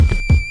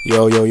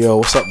Yo,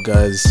 what's up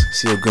guys?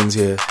 CEO Guns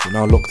here. You're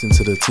now locked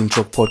into the Team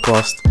Chalk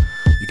podcast.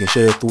 You can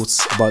share your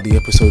thoughts about the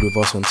episode with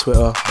us on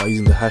Twitter by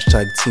using the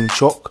hashtag Team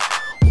Chalk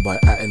or by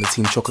 @in the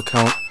Team Chalk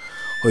account.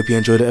 Hope you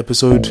enjoy the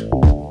episode.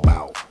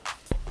 Wow.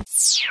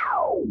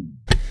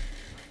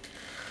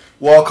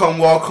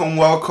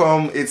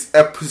 Welcome. It's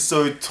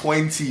episode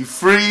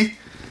 23.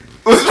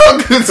 What's wrong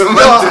with I'm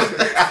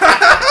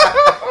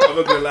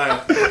not gonna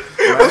lie.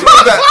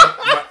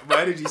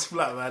 My energy's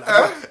flat, man.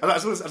 I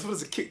just wanted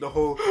to kick the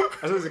whole. I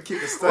just wanted to kick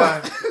the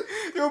stand.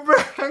 You're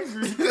very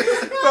hungry.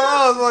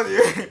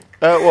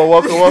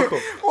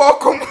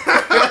 Welcome.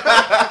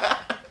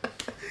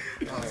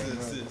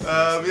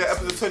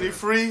 Episode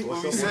 23.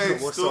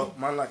 What's up,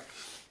 man?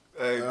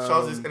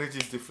 Charles' energy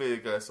is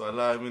deflated, guys, so I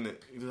lie him in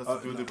it. He just has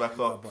to build it back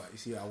up. But you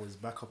see, I was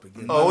back up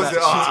again. Oh, was it? You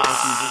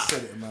just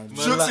said it, man.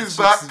 Shooks is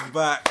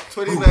back.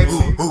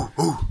 2019.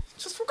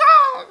 Just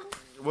forgot.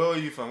 Where were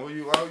you, fam? Why were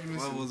you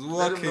missing? I was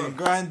working,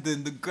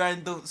 grinding. The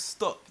grind don't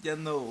stop, you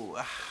know.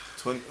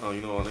 20. Oh,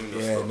 you know what? Let me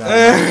Yeah, stop. nah.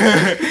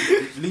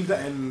 Leave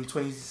that in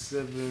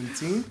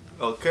 2017.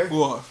 Okay.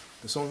 What?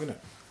 The song, innit?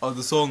 Oh,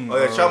 the song. Oh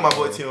yeah, shout out my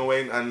boy Tino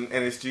Wayne and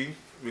NSG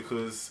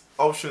because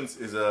Options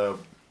is a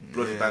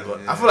bloody banger.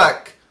 yeah. I feel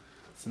like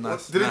It's a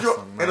nice, did it nice drop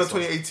song, end of nice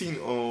song. 2018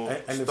 or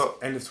End stop?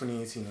 of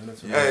 2018.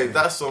 Hey,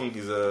 that song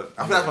is a.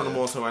 I think that's one of the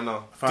more songs right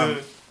now. Fam.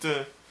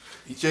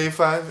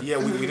 J5. Yeah,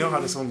 we know how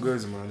the song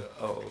goes, man.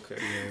 Oh, okay.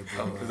 Yeah,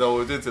 Is that what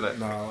we're doing tonight?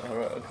 Nah,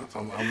 Alright. Okay.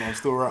 I'm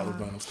still rattled,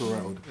 man. I'm still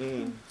rattled.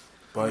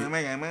 But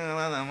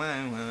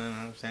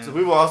So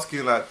we were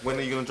asking like, when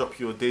are you gonna drop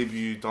your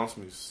debut dance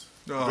moves?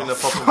 Oh, Bring the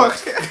pop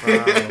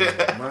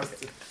man,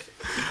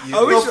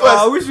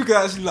 I wish we could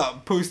actually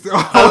like post it.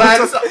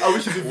 I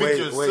wish you did Wait,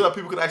 videos wait. so that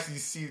people could actually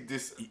see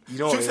this. you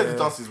know, Should said yeah, the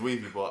dance is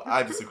wavy, but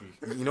I disagree.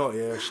 you know,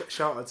 yeah.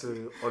 Shout out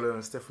to Ola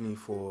and Stephanie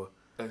for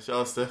Shout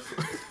out Steph.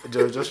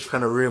 just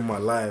trying to ruin my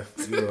life.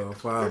 You know,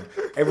 fam.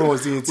 Everyone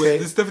was doing Wait, take.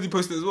 did Stephanie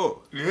post it as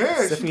well?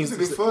 Yeah, Stephanie she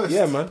did it first.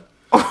 Yeah, man.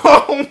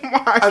 Oh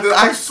my! And then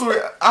I saw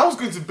it. I was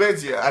going to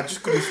bed, yeah. I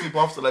just couldn't sleep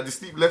after. Like the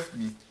sleep left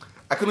me.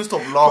 I couldn't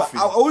stop laughing.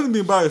 I wouldn't be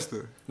embarrassed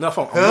though. No,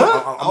 fam.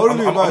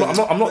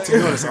 I'm not. To be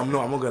honest, I'm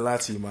not gonna lie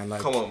to you, man. Like,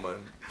 Come on, man.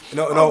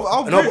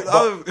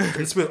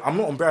 I'm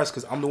not embarrassed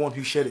because I'm the one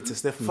who shared it to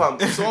Stephanie. Fam,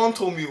 someone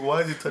told me, why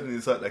is he turning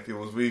his hat like it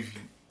was wavy?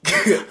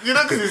 You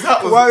know, because his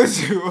hat was Why was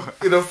you?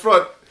 in the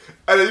front.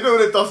 And then you know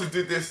when the dancers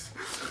do this,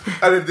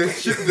 and then they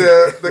shift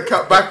the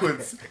cap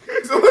backwards.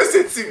 So I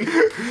said to me,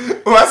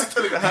 why is he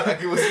turning the hat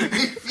like it was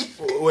wavy?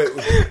 Wait.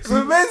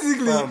 So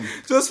basically,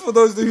 just for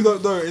those who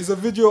don't know, it's a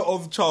video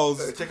of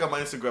Charles Check out my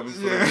Instagram. It's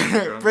full of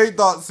Instagram.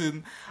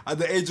 breakdancing at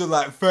the age of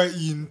like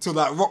 13 to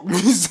like rock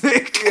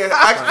music. Yeah,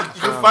 actually,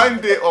 you can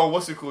find it on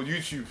what's it called,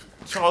 YouTube.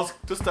 Charles,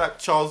 just like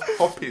Charles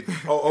Hopping.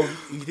 Oh,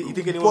 you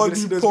think anyone's gonna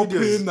see those Body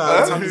videos? popping,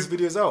 By the time this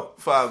video's out.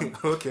 Fam.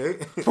 Okay.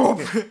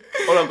 Hold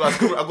on,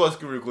 I got a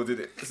screen record, did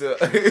it? So,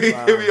 hit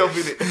me up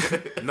with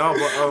it. No,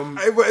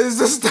 but Hey, but it's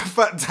just the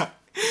fact that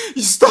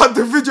you start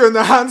the video in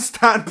the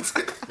handstand.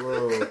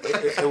 bro,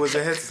 it was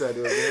a headset.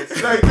 It was a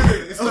headset.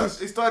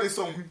 Like, it started this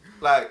song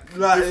like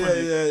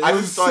differently. yeah. I It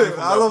just was started sick.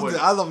 from I that loved point.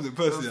 it. I loved it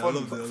personally. I It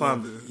was loved it.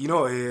 Fam, you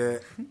know, yeah,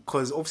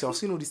 because obviously I've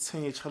seen all these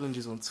 10-year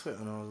challenges on Twitter,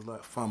 and I was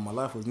like, fam, my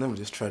life was never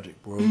this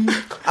tragic, bro. And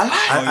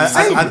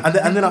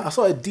then I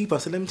saw it deep. I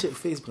said, let me check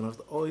Facebook, and I was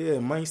like, oh yeah,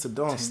 man used to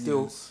dance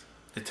still.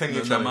 The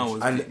 10-year Yeah, that man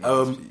challenge.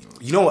 was And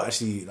you know what?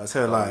 Actually, I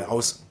tell you a lie. I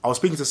was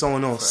speaking to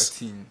someone else.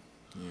 13.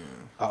 Yeah.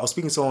 I was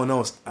speaking to someone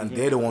else, and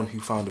they're the one who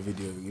found the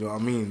video. You know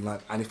what I mean? Like,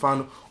 and they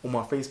found all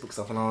my Facebook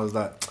stuff, and I was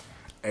like,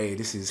 hey,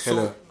 this is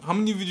hella. So, how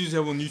many videos do you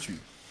have on YouTube?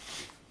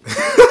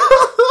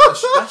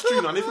 That's true.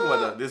 I didn't think about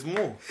that. There's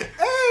more.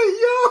 Hey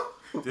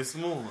yo. There's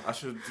more. I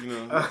should,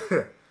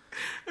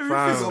 Everything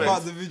Fam.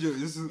 about the video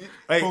is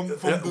Hey, from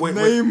the wait,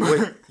 name.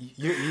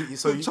 Wait.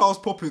 So you, Charles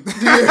Poppin.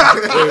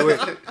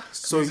 wait.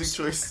 So music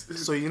choice.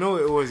 So you know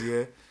what it was,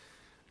 yeah.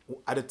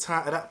 At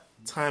that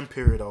time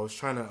period, I was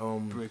trying to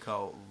Break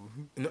out.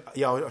 I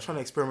was trying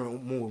to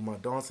experiment more with my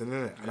dancing,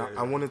 innit? And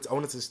I wanted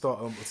to start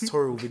a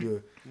tutorial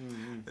video,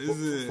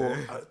 Is for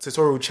it? a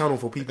tutorial channel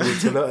for people to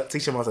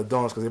teach them how to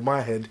dance. Because in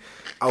my head,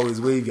 I was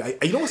wavy.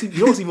 You know what's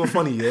even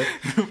funny, yeah?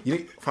 You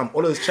know, fam,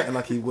 Ola was chatting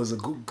like he was a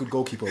good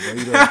goalkeeper, but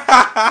you know.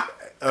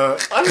 I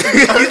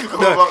didn't think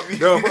about me.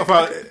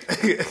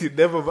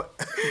 Never.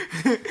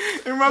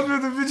 It reminds me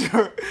of the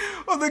video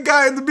of the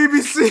guy in the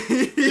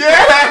BBC.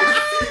 Yeah.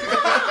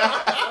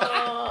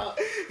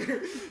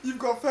 You've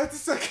got 30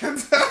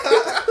 seconds.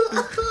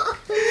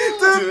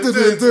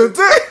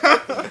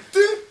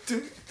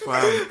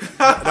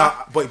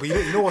 But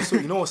you know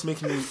what's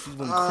making me even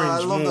cringe I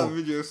love more. that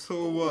video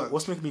so much.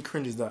 What's making me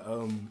cringe is that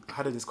I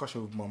had a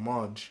discussion with my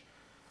Marge.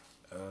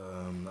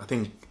 I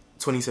think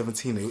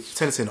 2017. It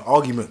turned into an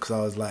argument because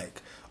I was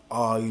like,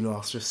 I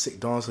was just a sick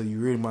dancer. You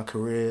ruined my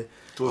career.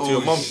 To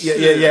your mum.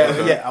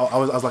 Yeah. I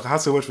was like, I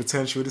had so much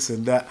potential, this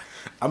and that.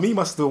 I mean,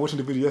 my sister watching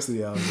the video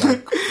yesterday. I was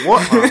like,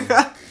 what?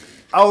 Man?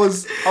 I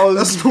was.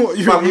 That's not what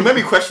you. Fam, you made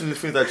me question the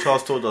things that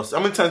Charles told us. How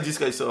many times these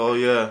guys said, "Oh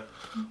yeah,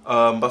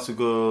 About to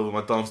go with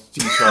my dance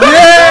teacher.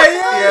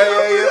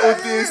 Yeah. All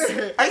this.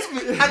 I used to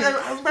be, and then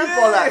I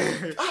remember like,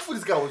 I thought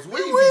this guy was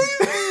wavy. I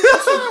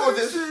saw all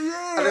this,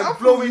 and then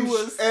blowing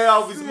air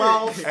out of his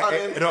mouth,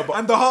 and then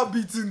And the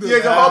heartbeats in there.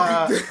 yeah, the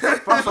heartbeat. I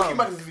was talking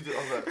about this video. I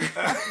was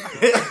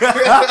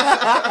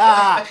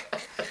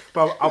like,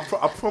 But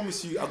I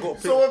promise you, I got a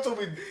picture. someone told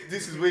me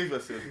this is wavy. I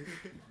said,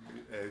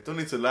 don't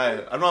need to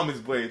lie. I know I'm his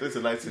boy. Don't need to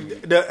lie to me.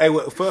 Hey,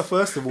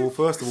 first of all,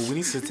 we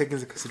need to take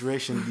into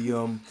consideration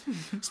the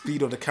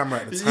speed of the camera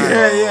at the time.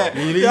 Yeah.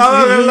 You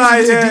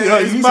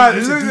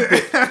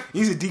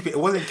need to deep it. It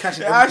wasn't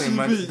catching everything,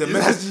 man.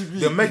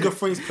 The mega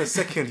frames per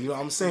second. You know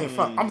what I'm saying?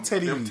 Fam, I'm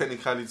telling Them you,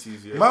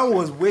 technicalities, yeah. mine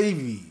was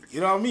wavy. You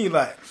know what I mean?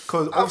 Like,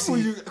 because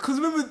obviously, Because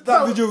remember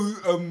that video with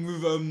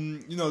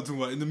you know what I'm talking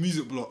about, in the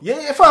music block?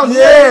 yeah, fam,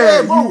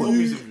 Yeah, bro.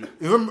 music.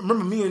 Remember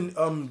me and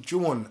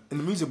Juwon in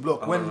the music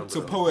block when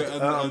To Poet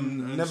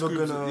and Never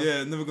Scripts. Gonna-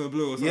 Yeah, Never Gonna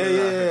Blow or something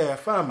yeah,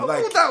 fam.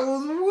 Like, that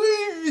was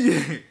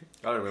wavy.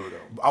 I don't remember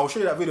that. I'll show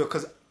you that video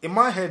because in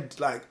my head,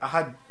 like, I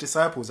had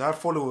disciples, I had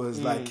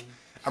followers. Like,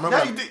 I remember,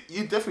 Yeah, you did.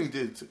 You definitely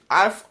did.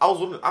 I was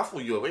wondering. I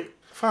thought you were wait.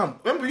 fam.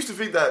 Remember, we used to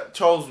think that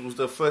Charles was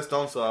the first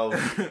dancer of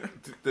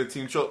the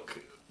Team Chalk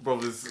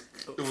brothers.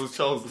 It was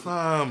Charles.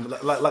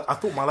 Like I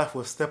thought my life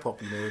was step up,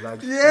 you know.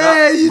 Like,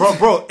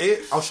 bro.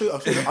 I'll show you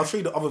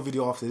the other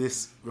video after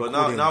this. But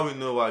Recording. now we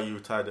know why you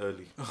retired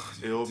early.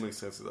 It all makes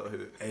sense now.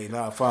 Hey,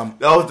 nah, fam.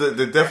 That was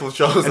the death of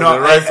Charles and No, the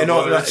rise of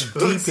like,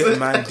 Charles. deep it,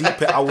 man.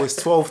 Deep it. I was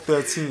 12,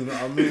 13. You know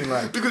what I mean?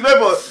 Like, Because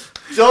remember,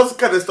 Charles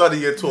kind of started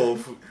year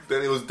 12,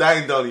 then it was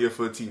dying down in year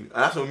 13. And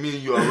that's when me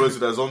and you arose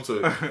with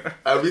Azonto.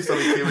 And we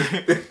started came in.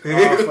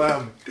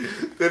 fam.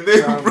 The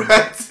name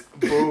Brad.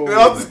 Bro. And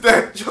after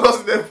that,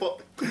 Charles never.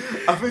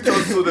 I think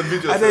Charles saw the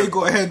video. And then you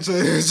got a head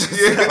change.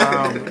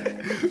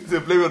 So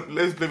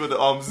let's play with the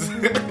arms.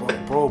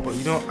 Bro, but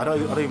you know, I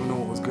don't even know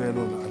what was going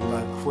on.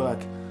 Like, I feel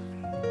like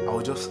I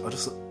was just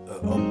a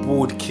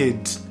bored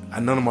kid,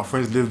 and none of my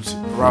friends lived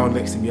around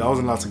next to me. I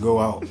wasn't allowed to go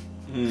out.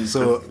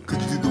 So,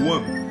 Could you do the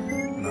one?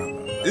 nah.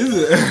 Is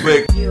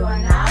it? You are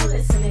now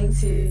listening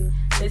to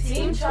the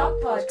Team Chalk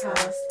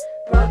podcast,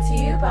 brought to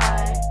you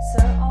by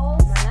Sir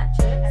Ols,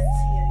 Manacho, and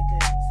Theo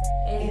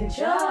Goods.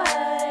 Enjoy!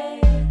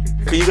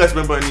 Can you guys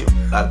remember any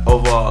like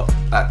other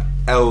like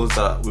L's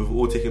that we've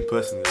all taken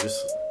personally? Just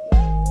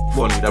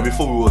funny that we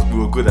thought we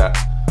were good at,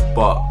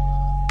 but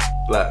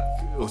like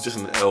it was just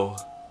an L.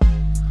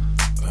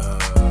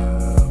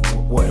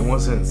 What, in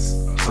what sense?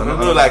 I don't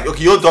know. Like,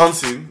 okay, you're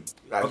dancing.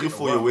 Like, Okay, you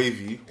thought wow. you're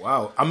wavy.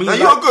 Wow. I mean, Now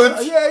like, you're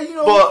good. Yeah, you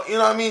know. But you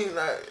know what I mean.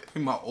 Like, I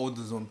think my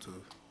older's on too.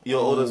 you're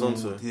older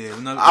Zonto. Yeah,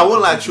 I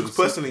won't like Chooks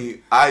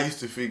personally. I used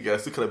to think, I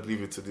still can't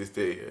believe it to this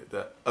day,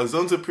 that a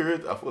Zonto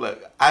period, I feel like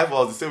if I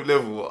was the same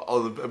level, I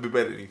was a bit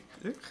better than you.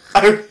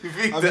 I really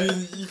think I that.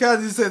 mean, you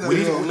can't just say that. we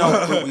need you to,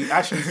 know. no, we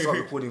actually start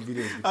recording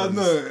videos. I Because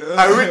know.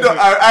 I really don't,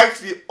 I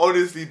actually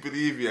honestly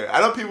believe, yeah.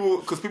 I know people,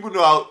 because people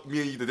know how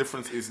me and you, the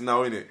difference is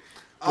now, innit?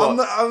 I'm But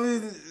not, I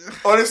mean,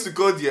 honest to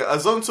God, yeah, a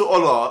Zonto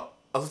Ola,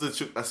 I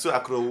still I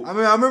could I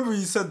remember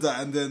you said that,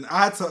 and then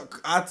I had to,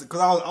 because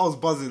I was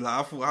buzzing. Like,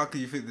 I thought, how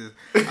can you think this?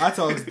 I had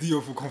to ask Dio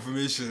for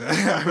confirmation. Dio,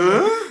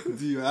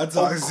 I had to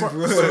ask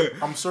him.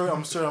 I'm sorry.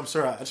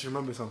 I actually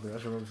remember something.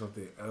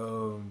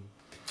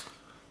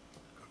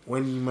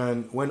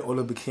 When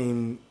Ola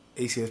became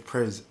ACS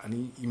Prez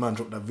and he man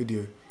dropped that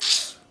video.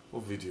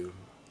 What video?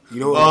 You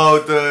know? Oh,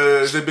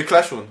 the Big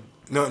Clash one.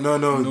 No. No,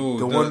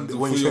 the one for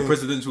when you your saying,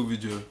 presidential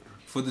video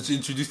to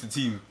introduce the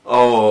team.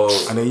 Oh.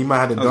 and then you man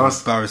had a That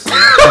was dance. embarrassing.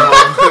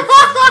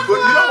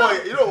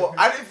 But you know what?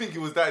 I didn't think it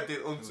was that day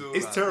until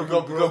It's like,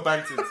 terrible, we got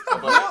banked it.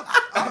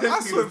 I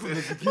saw it from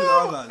the beginning.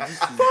 I was like, this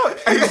is.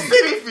 Are you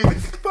serious?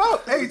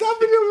 Hey, that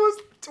video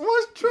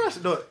was trash.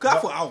 No, Cause I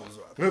thought I was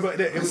right. no, but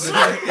it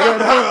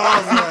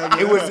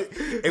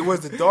was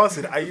the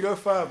dancing. You know,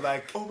 fam,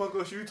 like Oh my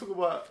gosh, should we talk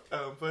about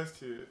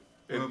first year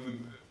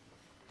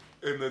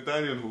in the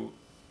dining hall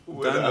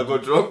where I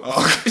got drunk?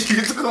 Should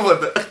we talk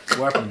about that?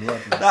 what happened?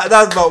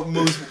 That's about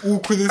most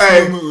awkwardest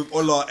Hey, moment with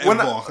Ola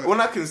ever.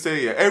 When I can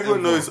say, yeah,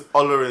 everyone knows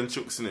Ola and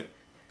Chooks, innit?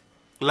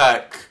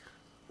 Like,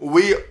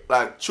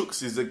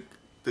 Chooks is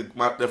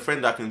the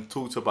friend I can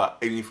talk to about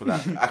anything.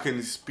 Like, I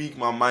can speak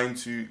my mind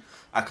to,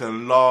 I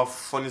can laugh,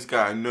 funniest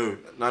guy I know.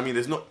 I mean,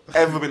 there's not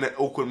ever been an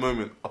awkward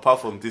moment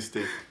apart from this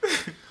day.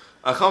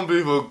 I can't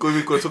believe we're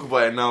going to talk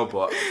about it now,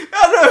 but...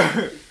 I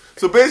know.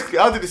 So basically,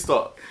 how did it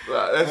start?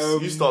 Like,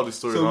 you start the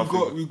story. So and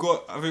we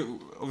got. I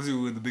think obviously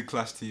we were the Big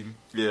Clash team,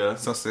 yeah.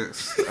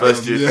 Sussex.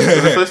 First year. Yeah. Was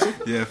it first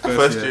year? Yeah,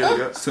 First year. year,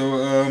 yeah. So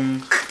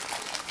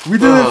we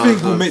didn't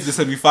think we'll God. make the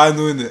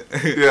semi-final in it.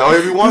 Yeah, oh,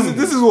 everyone.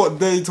 This is what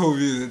they told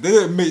me. Innit? They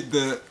didn't make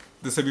the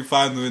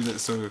semi-final in it.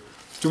 So do you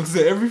want to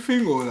say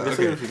everything or like, Let's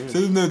say everything, yeah. So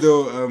they know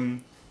they'll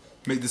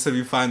make the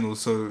semi-final.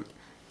 So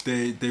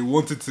they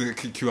wanted to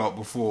kick you out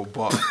before,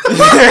 but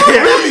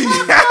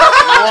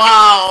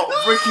Wow,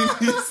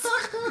 breaking news.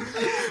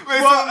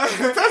 That's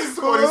the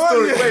story.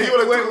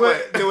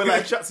 Wait, They were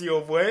like, "Chat to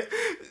your boy."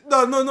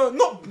 no,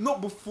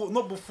 not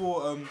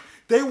before.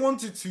 They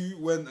wanted to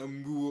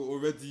when we were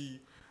already,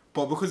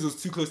 but because it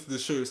was too close to the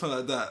show, it's not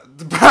like that.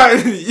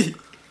 Apparently,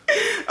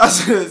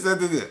 That's what it said,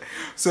 didn't it?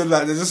 So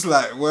like they're just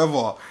like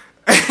whatever.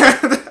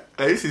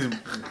 This is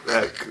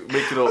like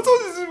making up. I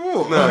told you this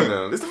before.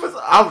 No. This is the first.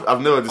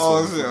 I've never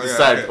this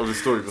side of the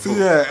story before. So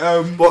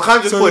yeah, But can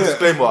I just so, put a yeah.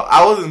 disclaimer?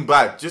 I wasn't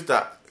bad. Just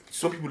that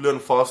some people learn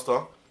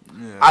faster.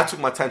 Yeah. I took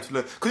my time to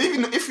learn. Because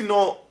if you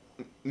know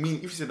me,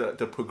 if you see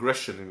the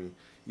progression in me,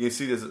 you can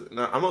see there's.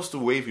 I'm not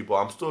still wavy, but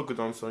I'm still a good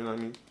dancer. You know what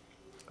I mean?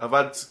 I've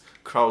had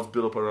crowds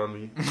build up around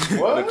me in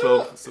the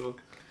club. So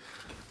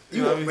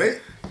you know what I mean? Mate?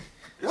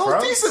 I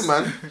was decent,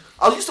 man.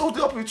 I used to hold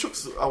it up with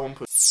Chooks at one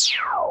point.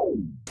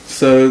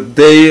 So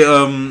they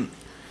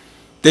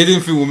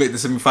didn't think we'll make the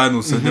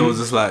semi-finals, so they was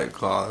just like,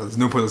 there's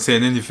no point in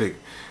saying anything.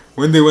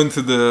 When they went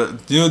to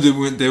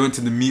they went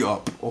to the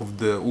meetup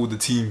of all the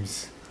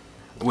teams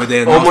where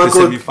they announced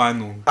the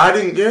semi-final. I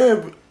didn't.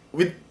 Yeah,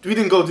 we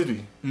didn't go, did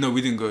we? No,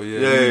 we didn't go.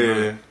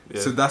 Yeah, Yeah.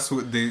 So that's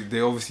what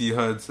they obviously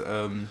heard.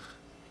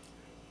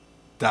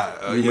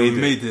 That We we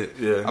made it.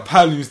 Yeah.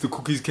 Apparently, Mr.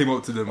 Cookies came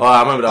up to them. Oh,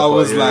 I remember that. I part,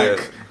 was yeah,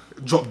 like,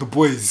 drop the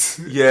boys.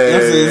 Yeah,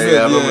 That's what he said,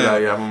 I remember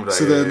that. Yeah, I remember that.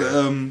 So yeah,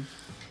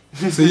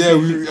 then, so yeah,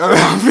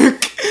 I think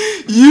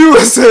you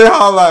were saying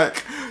how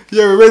like, we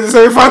made the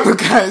semi-final,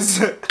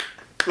 guys.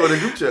 Oh, the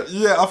group chat.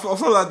 Yeah, I felt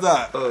like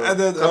that. And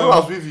then, I know I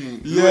was with you.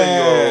 You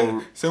and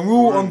your- so we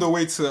were on the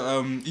way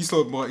to East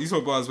Road Bar. East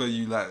Road Bar is where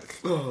you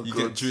Oh, you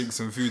God. get drinks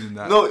and food and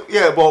that. No,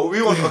 yeah, but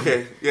we were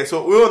okay. Yeah,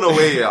 so we were on the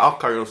way. Yeah, I'll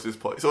carry on to this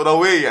part. So on the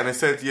way, and I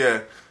said,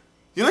 yeah,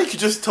 you know, you could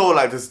just tell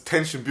like there's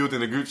tension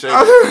building in the group chat.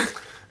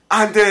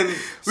 And then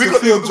we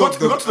got to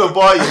the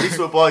bar, yeah, East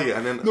Road Bar, yeah,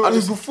 and then No, I it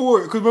was just.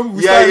 before, because remember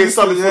we Yeah, it started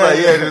started before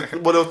that, yeah.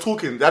 But they were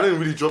talking. They hadn't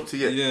really dropped it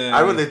yet. Yeah, I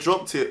remember they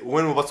dropped it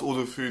when we were about to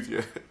order food,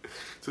 yeah.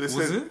 So they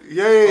Was said, it?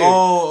 Yeah.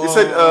 Oh, they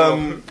said,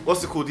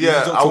 what's it called? You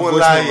Yeah, dropped I a wouldn't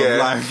voice lie, note of yeah.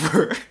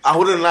 live. I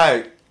wouldn't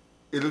lie.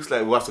 It looks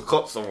like we have to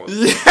cut someone.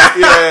 Yeah.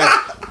 Yeah.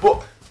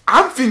 But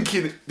I'm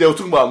thinking they were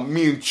talking about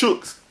me and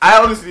Chooks. I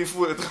honestly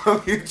thought they were talking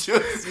about me and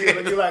Chooks. Yeah.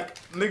 And you're like,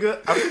 nigga,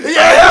 I knew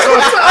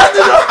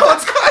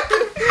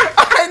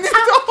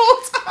the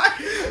whole time.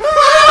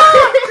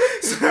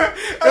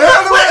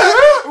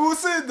 We were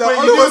saying that. Wait,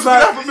 All you it knew was it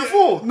was happened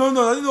before? No,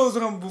 I didn't know it was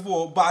happened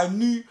before, but I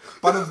knew.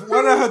 But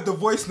when I heard the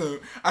voice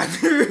note, I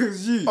knew it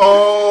was you.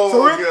 Oh,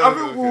 So when, okay, I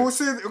think okay. we were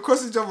saying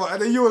across each other,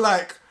 and then you were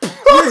like,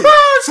 "Wait,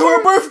 so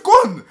we're both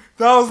gone."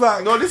 Then I was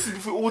like, No, this is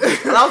before all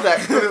this. And I was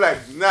like, they were like,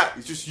 nah,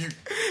 it's just you.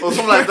 Or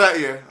something like that,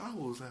 yeah. I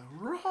was like,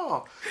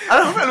 raw. And I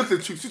remember I looked at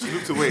Chooks, Chooks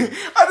looked away.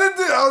 I didn't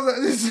do it. I was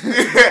like, this.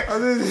 I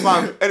didn't.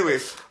 Fam. Anyway,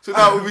 so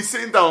now we'll be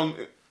sitting down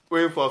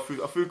waiting for our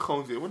food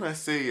comes here. When I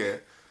say, yeah,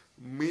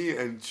 me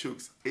and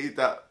Chooks ate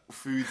that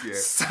food, yeah.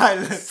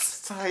 Silence.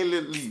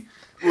 Silently.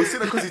 We were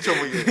sitting across each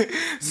other, yeah.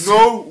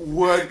 No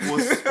word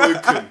was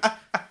spoken.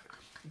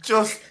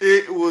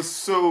 It was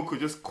so cool,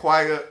 just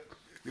quiet.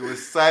 It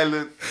was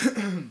silent.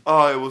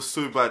 Oh, it was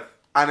so bad.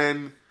 And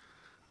then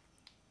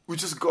we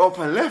just got up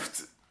and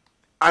left.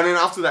 And then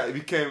after that, it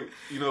became,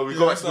 we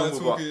got back to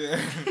normal. But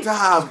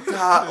damn,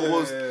 that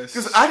was...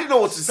 Because I didn't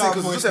know what to say.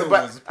 Because just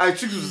and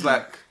Chooks was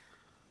like,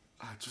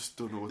 I just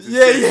don't know what to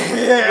say.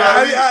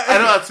 Yeah. I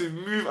don't have to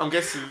move, I'm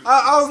guessing.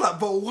 I was like,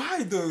 but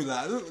why though?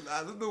 Like,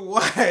 I don't know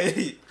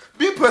why.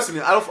 Me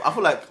personally, I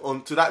feel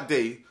like to that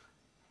day,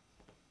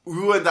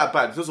 we weren't that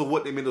bad because of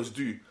what they made us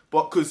do.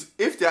 But because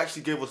if they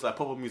actually gave us like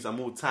proper music and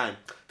more time,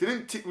 they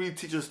didn't really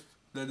teach us.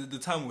 The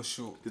time was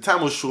short. The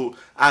time was short,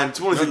 and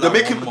to be honest, Not they're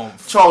like making 1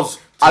 month. Charles.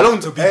 I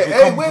don't.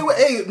 hey,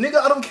 wait,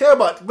 nigga, I don't care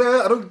about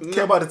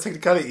the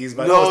technicalities,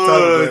 man. No,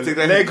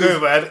 let go,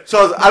 man.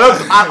 Charles,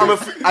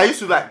 I used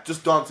to like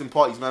just dance in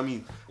parties, you know what I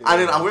mean?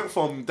 And then I went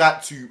from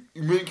that to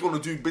you make you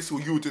want to do basically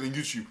what you were doing on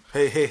YouTube.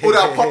 All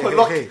that pop and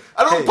lock.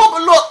 I don't pop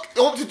and lock.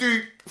 I want to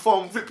do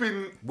from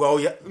flipping Well,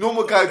 yeah.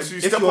 normal guy to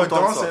If step you're on a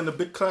dancer dancer. in the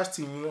big class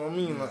team, you know what I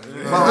mean? Like, you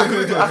I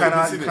couldn't do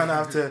it. you kind of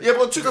have to. Yeah,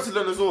 but Chook had to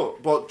learn as well.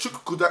 But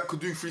Chook could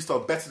do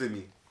freestyle better than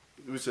me.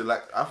 Which is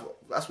like,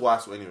 that's why I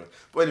saw anyway.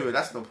 But anyway,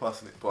 that's not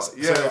personal. But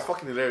yeah, So, it's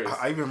fucking hilarious.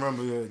 I even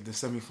remember the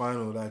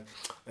semi-final. Like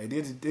they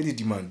did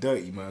you man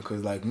dirty, man.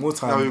 Because like more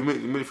time. No, we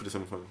made it for the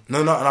semi-final. No,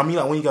 and I mean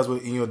like when you guys were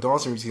in your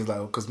dancing routines, like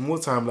because more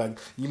time like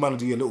you might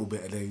do a little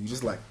bit and then you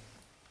just like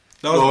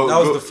That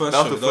was the first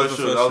show. That was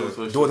the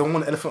first show. the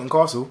one Elephant and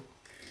Castle.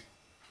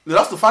 No,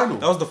 that's the final.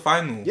 That was the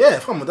final. Yeah,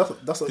 fam,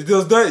 that's It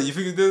was dirty. You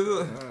think it did?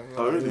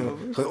 Oh,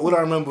 really? Because all I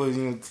remember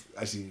is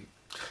actually.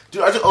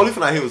 Dude, only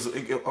thing I hear was,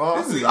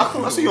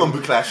 I saw you on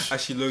Big Clash.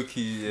 Actually, low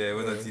key, yeah,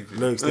 with that TV.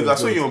 Look, I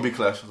saw you on Big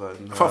Clash. I was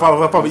like,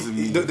 Probably wasn't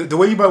me. the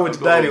way you man were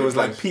denying it was Big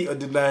like Clash. Peter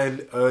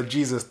denying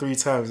Jesus 3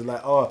 times.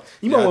 Like, oh,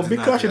 you Yeah, man I were big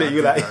denied clash in it, it. I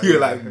You're like, denied you're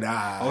it. like,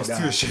 nah. I was nah.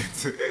 too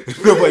ashamed.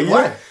 No, but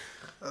yeah.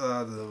 I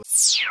don't know.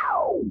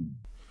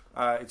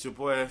 It's your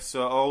boy Sir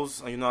Ols,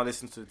 and you're now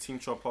listening to the Team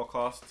Chop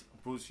podcast,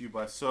 brought to you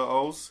by Sir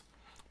Ols,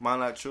 Man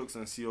Like Chooks,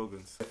 and C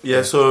Organs.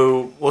 Yeah,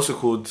 so what's it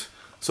called?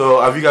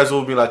 So have you guys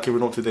all been like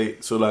keeping up to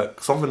date? So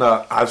like something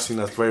that I've seen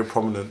that's very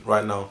prominent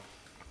right now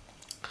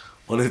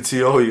on the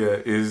TO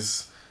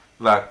is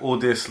like all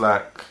this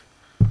like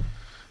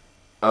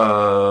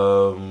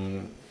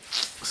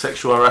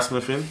sexual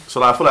harassment thing. So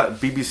like, I feel like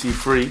BBC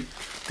 3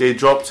 they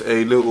dropped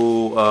a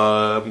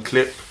little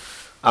clip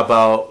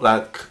about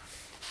like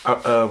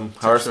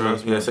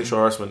harassment, sexual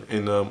harassment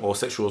in or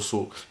sexual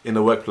assault in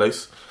the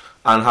workplace,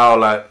 and how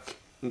like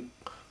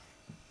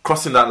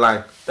crossing that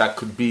line that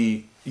could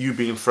be you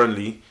being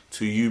friendly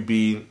to you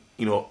being,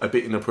 you know, a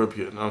bit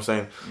inappropriate. You know what I'm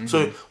saying? Mm-hmm.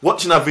 So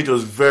watching that video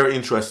is very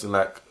interesting.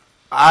 Like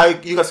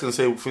you guys can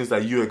say things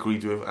that you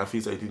agreed with and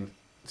things that you didn't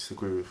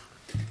disagree with.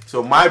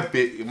 So him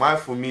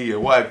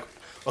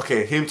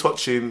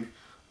touching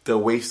the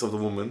waist of the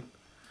woman.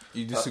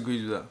 You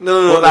disagreed with that?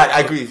 No, like I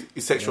agree.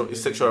 It's sexual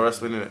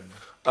harassment, isn't it?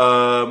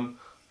 I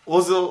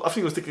think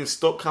it was taking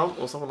stock count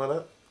or something like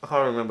that. I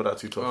can't remember that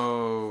too tough.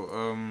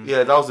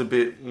 Yeah, that was a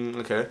bit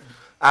okay.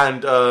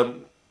 And I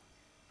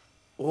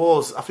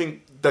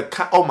think the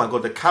cab? Oh my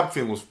god, the cab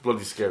thing was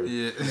bloody scary.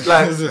 Yeah,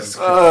 like I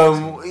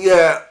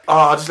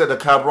just let the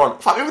cab run.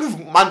 Fuck, even if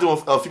man do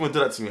a female do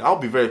that to me, I'll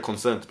be very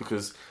concerned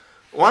because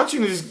why aren't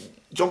you just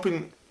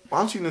jumping? Why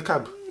aren't you in the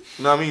cab?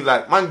 You know what I mean?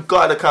 Like man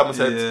got out of the cab and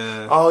said,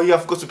 "Oh yeah,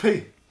 I've got to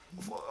pay,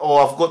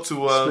 or I've got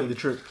to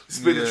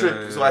split the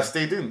trip." So I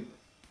stayed in.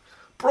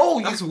 Bro,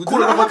 you Actually,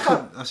 call another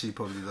cab. Actually, he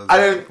probably does.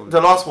 And then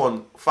the last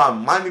one,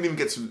 fam, man didn't even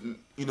get to,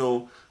 you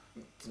know,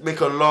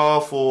 make a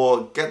laugh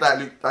or get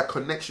that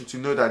connection to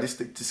know that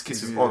this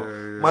kiss is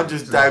on. Man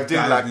just dived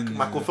in like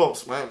Michael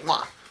Phelps, man. You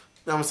know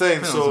what I'm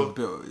saying? So,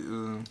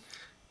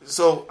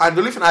 and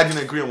the only thing I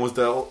didn't agree on was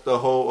the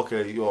whole,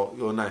 okay,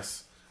 you're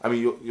nice. I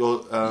mean, your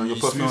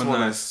perfume's more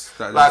nice.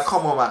 Like,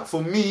 come on, man.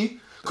 For me,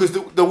 because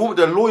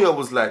the lawyer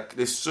was like,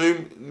 there's so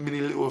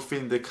many little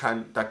things that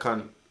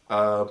can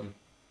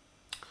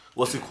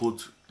what's it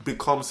called?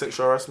 Become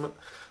sexual harassment.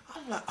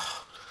 I'm like,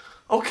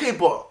 okay,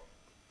 but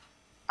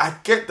I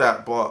get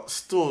that, but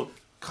still,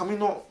 can we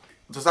not?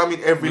 Does that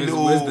mean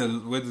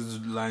where does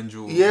the line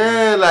draw?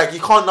 Yeah, like you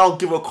can't now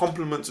give a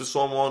compliment to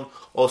someone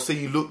or say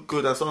you look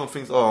good and someone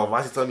thinks, oh, why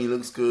is he telling me he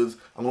looks good?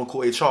 I'm gonna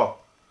call HR.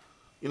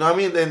 You know what I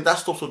mean? Then that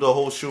stops with the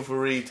whole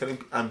chivalry, telling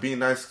and being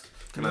nice.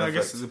 I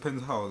guess it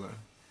depends how. Like,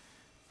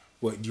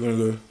 what do you want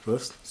to go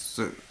first?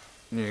 So,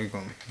 yeah, you're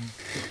gone.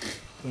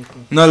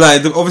 No,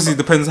 like obviously it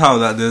depends how.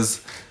 Like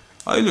there's,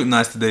 oh, you look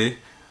nice today,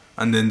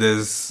 and then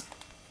there's,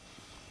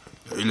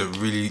 you look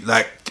really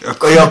like. The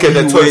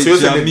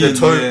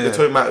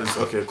tone matters.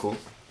 Okay, cool.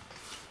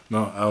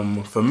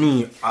 No, for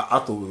me, I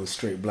thought it was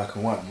straight black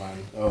and white,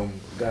 man. The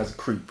guy's a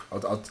creep.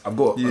 I've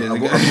got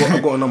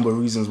a number of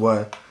reasons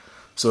why.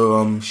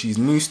 So she's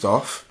new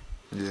staff.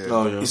 Yeah.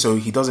 Oh yeah. So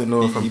he doesn't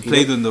know He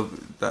played on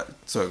that.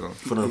 Sorry, go on.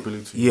 For the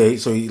ability. Yeah.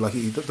 So he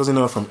doesn't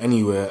know her from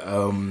anywhere.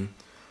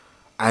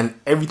 And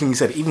everything he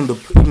said, even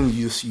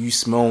you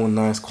smell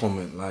nice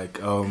comment, like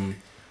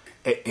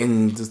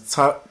in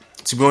the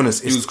to be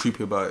honest, he was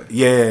creepy about it.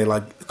 Yeah,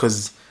 like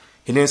because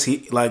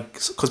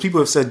because people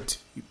have said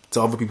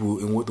to other people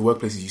in the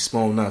workplaces, you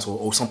smell nice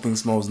or something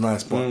smells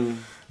nice, but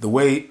the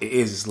way it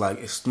is like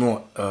it's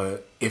not.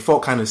 It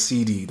felt kind of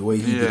seedy the way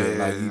he did it.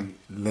 Like he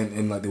lent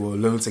in, like they were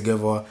alone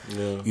together.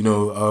 Yeah. You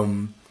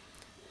know,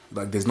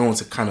 like there's no one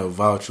to kind of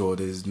vouch or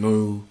there's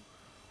no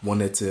one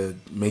there to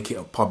make it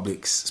a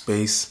public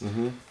space.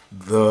 Mm-hmm.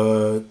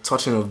 The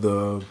touching of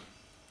the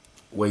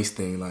waist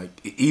thing, like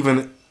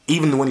even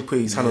when he put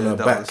his hand on her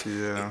back,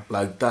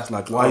 like that's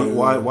like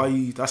why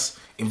you that's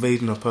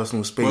invading her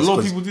personal space. Well, a lot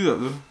of people do that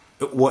though.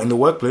 What, in the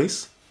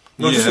workplace?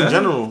 No, just in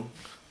general.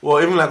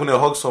 Well, even like when they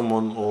hug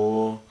someone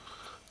or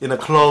in a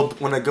club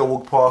when a girl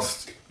walk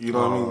past, you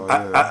know what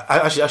I mean?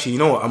 I actually, you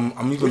know what? I'm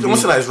even. Which I'm not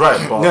saying that is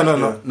right,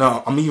 but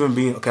no. I'm even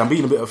being okay. I'm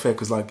being a bit unfair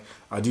because like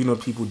I do know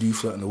people do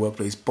flirt in the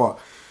workplace, but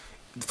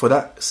for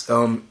that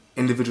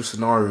individual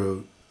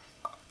scenario,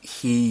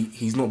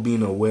 he's not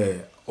being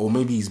aware, or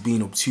maybe he's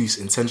being obtuse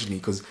intentionally.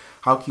 Because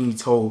how can you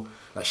tell?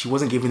 Like she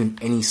wasn't giving him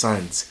any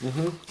signs.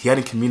 Mm-hmm. He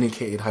hadn't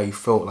communicated how he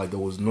felt. Like there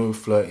was no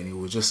flirting. It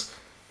was just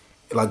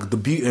like the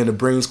beauty and the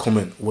brains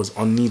comment was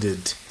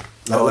unneeded.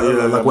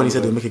 Like when he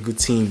said they make a good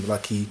team.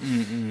 Like he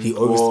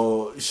always.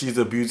 Well, she's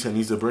the beauty and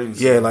he's the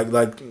brains. Yeah, like.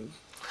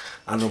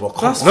 I know,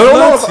 but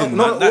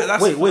no.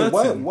 Wait.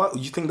 Why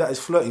you think that is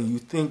flirting? You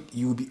think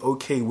you would be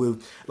okay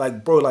with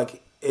like, bro?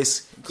 Like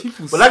it's.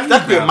 But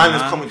that's where man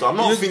is coming to. I'm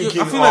not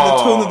thinking. I feel like the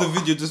tone of the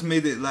video just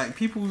made it like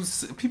people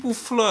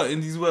flirt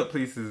in these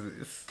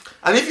workplaces.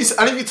 And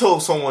if you tell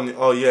someone,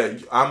 oh yeah,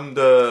 I'm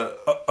the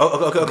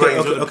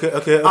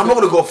okay, I'm not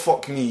gonna go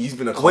fuck me. He's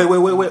been a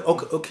wait.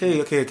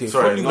 Okay.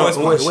 Sorry, she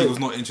was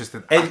not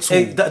interested at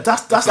all.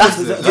 That's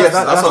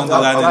the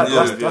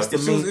line.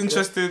 She was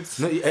interested.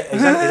 No,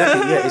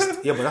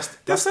 exactly. Yeah, but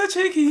that's so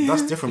cheeky.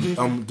 That's different.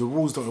 The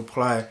rules don't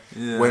apply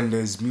when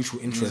there's mutual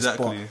interest.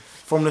 Exactly. But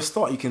from the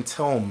start, you can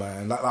tell,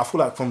 man. Like I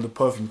feel like from the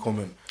perfume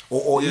comment,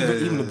 or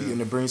even the beauty in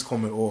the brains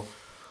comment, or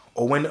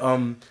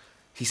when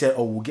he said,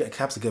 "Oh, we'll get a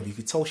cab together." You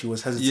could tell she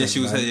was hesitant. Yeah, she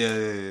was. Man.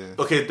 Yeah.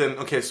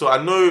 Okay. So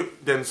I know.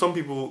 Then some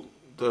people,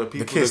 the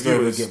viewers.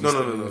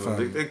 No.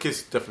 The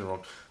kiss definitely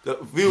wrong. The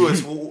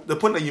viewers. The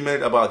point that you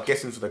made about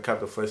getting to the cab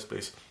in the first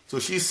place. So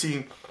she's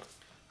seen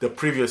the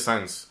previous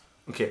signs.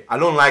 Okay, I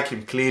don't like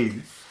him.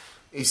 Clearly,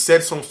 he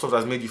said some stuff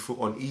that's made you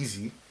feel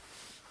uneasy.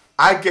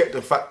 I get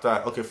the fact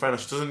that fair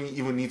enough. She doesn't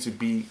even need to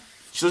be.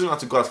 She doesn't have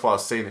to go as far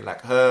as saying it.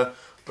 Like her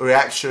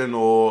reaction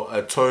or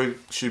a tone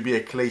should be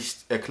a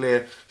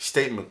clear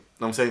statement.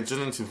 You know what I'm saying? Just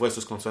need to voice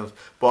those concerns.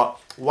 But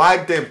why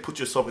then put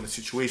yourself in a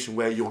situation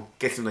where you're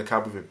getting in a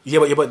cab with him?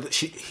 Yeah, but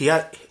he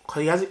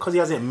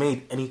hasn't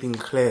made anything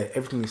clear.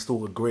 Everything is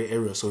still a grey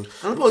area. So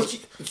no.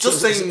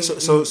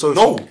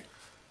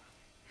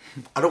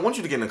 I don't want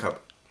you to get in a cab.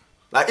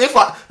 Like I've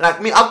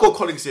got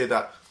colleagues here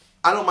that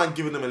I don't mind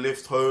giving them a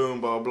lift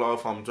home, blah blah blah,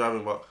 if I'm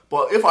driving,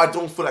 but if I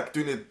don't feel like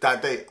doing it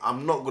that day,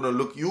 I'm not gonna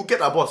look. You get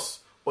that bus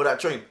or that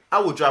train, I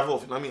will drive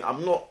off. You know what I mean?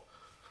 I'm not.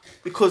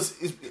 Because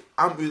it's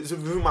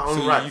within my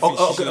own right.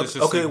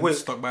 Wait.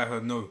 Stuck by her.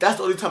 No, that's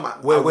the only time I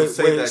would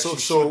say that she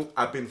should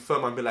have been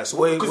firm and be like,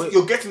 because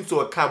you're getting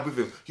to a cab with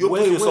him, you're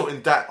putting yourself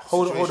in that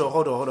situation.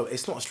 Hold on.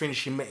 It's not a stranger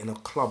she met in a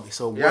club. It's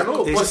a work. Yeah, I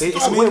know. What do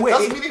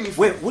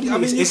you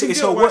mean?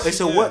 It's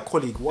a work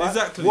colleague.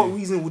 Exactly. What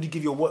reason would you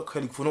give your work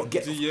colleague for not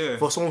getting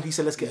for someone who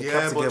said let's get a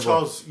cab together?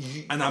 Charles,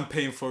 and I'm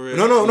paying for it.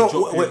 No.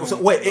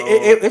 Wait.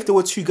 If there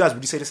were two guys,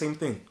 would you say the same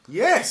thing?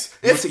 Yes.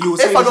 If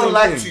I don't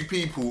like two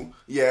people,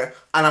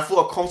 and I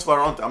feel comfortable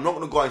around them, I'm not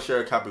going to go and share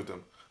a cab with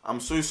them. I'm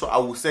so sorry. I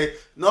will say,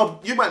 no,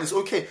 you man, it's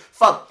okay.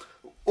 Fam,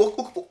 what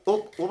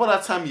about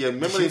that time? Yeah,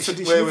 remember did she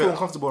feel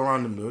uncomfortable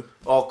around them though?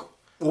 Oh,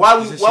 why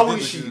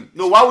wouldn't she?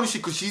 No, why wouldn't she?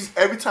 Because she's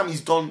every time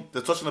he's done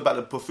the touching about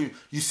the perfume,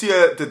 you see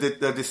her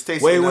the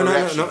state.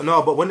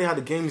 No. But when they had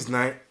the games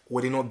night,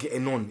 were they not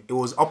getting on? It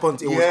was up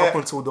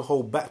until the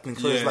whole back thing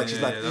closed.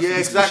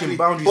 Exactly.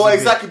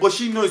 But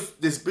she knows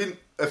there's been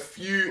a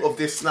few of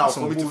this now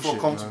for me to feel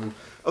comfortable. Man.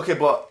 Okay,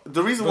 but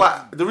the reason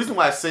why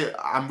I say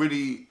I'm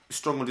really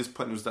strong on this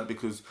point was that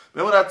because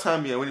remember that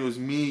time when it was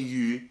me,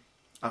 you,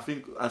 I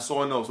think, and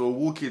someone else, we were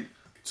walking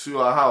to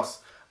our house,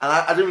 and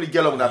I didn't really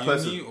get along with that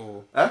person.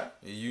 Or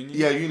uni?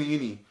 Yeah,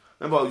 uni.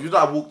 Remember, you know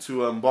I walked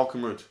to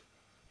Barkham Road.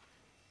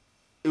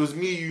 It was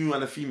me, you,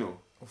 and a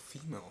female. A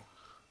female?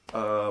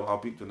 I'll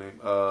beat the name.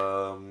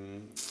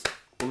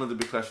 One of the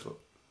big clash lot.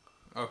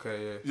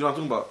 Okay, yeah. You know what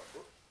I'm talking about?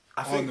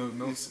 I think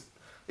no.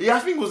 Yeah, I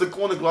think it was the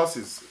corner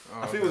glasses.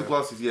 I think it was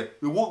glasses, yeah.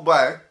 We walked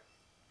by,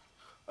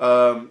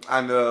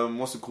 and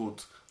what's it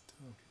called?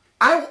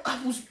 I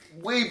was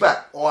way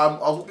back, or I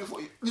was walking for.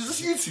 It's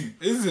just you two.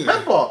 Is it?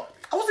 Remember?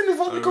 I wasn't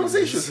involved in the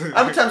conversation.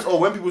 How many times,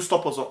 when people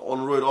stop us on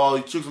the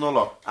road, chicks and all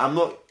that, I'm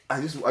not,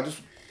 I just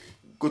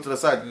go to the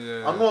side.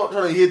 Yeah. I'm not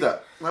trying to hear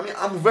that. I mean,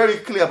 I'm very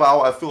clear about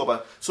how I feel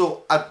about it.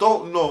 So, I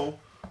don't know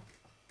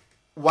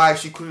why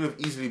she couldn't have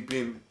easily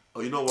been. Oh,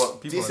 you know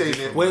what?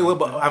 Wait,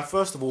 but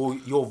first of all,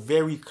 you're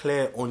very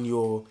clear on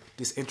your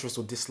disinterest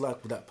or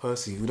dislike with that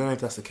person. We don't know if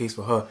that's the case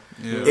for her.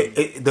 Yeah.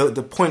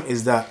 The point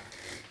is that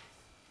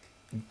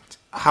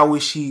how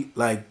is she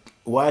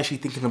why is she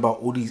thinking about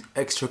all these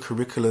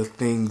extracurricular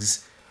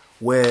things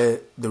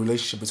where the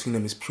relationship between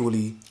them is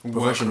purely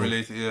professional?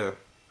 Related,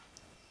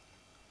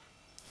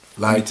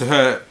 yeah. To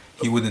her,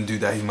 he wouldn't do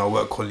that. He's my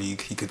work colleague.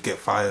 He could get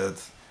fired.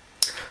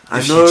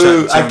 I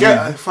know. I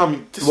get.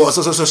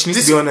 So she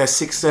needs to be on her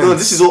sixth sense. No,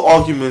 this is all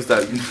arguments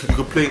that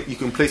you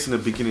can place in the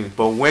beginning.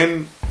 But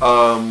when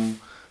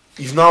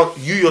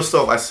you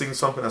yourself are saying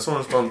something that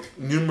someone's done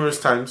numerous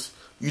times,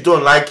 you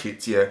don't like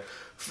it. Yeah.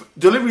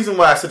 The only reason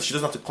why I said she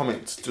doesn't have to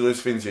comment to those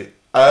things yet,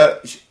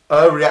 her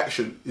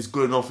reaction is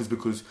good enough is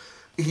because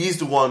he's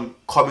the one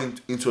coming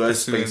into her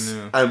space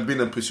and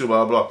being a pursuit,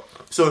 blah blah blah.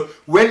 So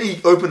when he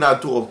opened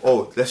that door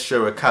of let's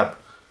share a cab,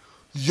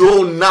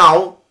 you're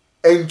now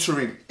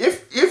entering.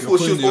 If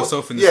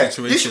yourself in the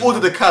situation. If she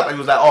ordered the cab and he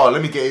was like,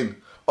 let me get in.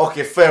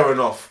 Okay, fair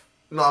enough.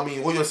 No, I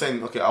mean, what you're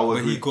saying, okay, I will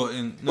agree. He got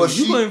in. No,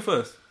 you got in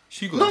first.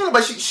 She got in. No,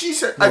 but she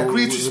said,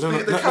 agreed to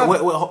split the cab. Wait,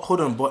 hold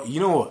on. But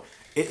you know what?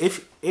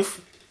 If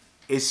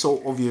it's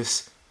so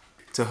obvious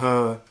to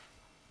her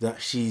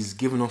that she's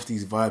giving off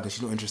these vibes and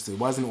she's not interested,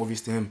 why isn't it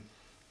obvious to him?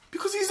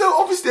 Because he's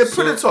obviously a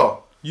predator.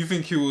 So, you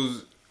think he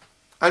was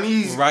and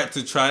he's right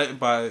to try it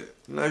by...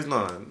 No, he's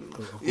not.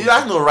 He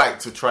has no right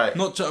to try it.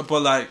 But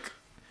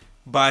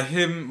by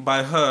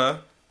her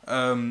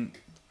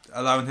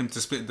allowing him to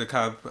split the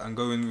cab and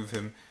go in with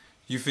him,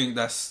 you think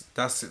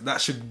that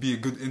should be a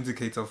good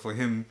indicator for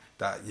him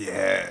that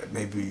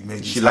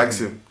maybe she likes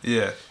him.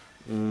 Yeah.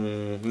 I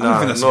don't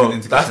think that's a good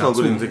indicator. That's not a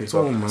good indicator.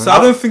 So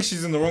I don't think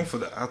she's in the wrong for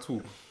that at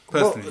all.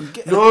 Personally,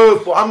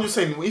 but I'm just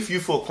saying if you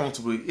feel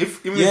comfortable, I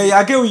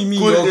get what you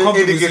mean. You're comfortable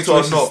in the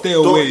situation, stay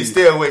away.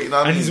 Stay away. You know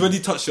what and he's already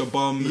touched your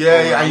bum. And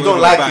you don't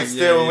like it.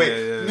 Stay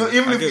away.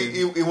 Even if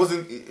it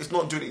wasn't, it's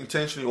not doing it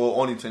intentionally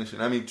or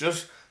unintentionally. I mean,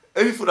 just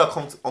if you feel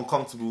that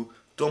uncomfortable,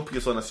 don't put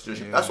yourself in that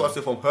situation. Yeah. That's what I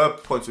say from her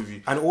point of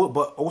view.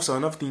 But also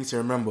another thing to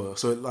remember.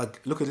 So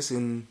look at this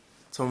in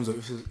terms of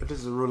if this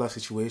is a real life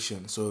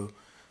situation. So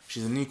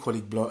she's a new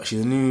colleague, blah.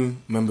 She's a new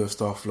member of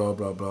staff, blah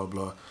blah blah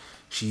blah.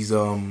 She's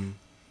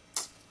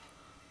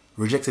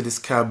rejected this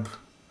cab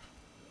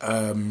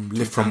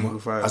lift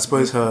from, I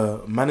suppose,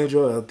 her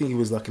manager. I think he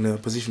was in a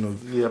position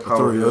of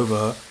authority over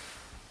her.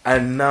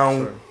 And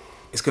now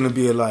it's going to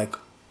be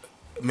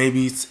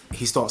maybe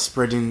he starts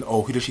spreading,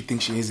 who does she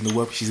think she is in the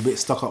work? She's a bit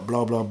stuck up,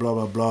 blah, blah, blah,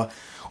 blah, blah.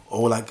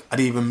 or like I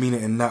didn't even mean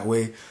it in that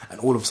way, and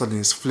all of a sudden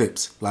it's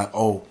flipped. Like,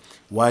 oh,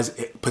 why is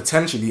it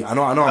potentially? I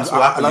know. That's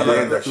what happened at the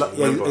end,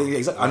 actually,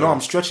 exactly. I know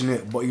I'm stretching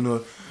it, but you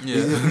know,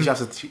 these are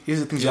the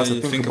things you have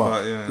to think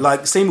about. Yeah.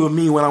 Like same with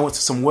me when I went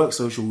to some work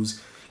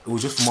socials, it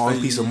was just for my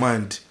own peace of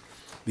mind,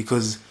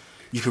 because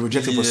you can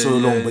reject it for so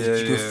long, but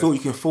you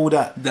can feel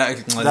that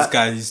this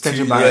guy is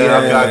tension too. back.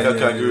 I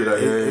agree with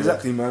that. Yeah.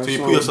 Exactly, man. So you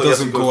So- put He yourself.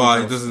 doesn't go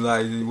out. He doesn't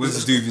like. What does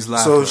he do with his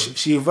life? So bro?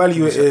 she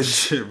evaluated,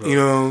 Shit, bro. you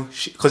know,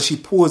 because she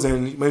paused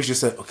and maybe she just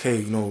said, okay,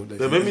 you know,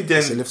 Maybe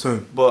then, say left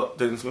home. but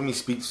then when you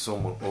speak to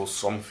someone or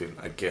something,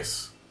 I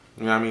guess.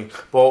 You know what I mean?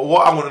 But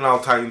what I want to now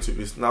tie into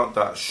is now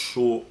that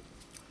short,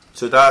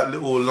 so that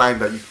little line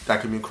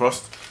that can be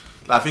crossed.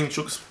 I think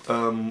Chooks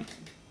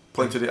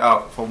pointed it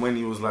out from when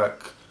he was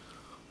like,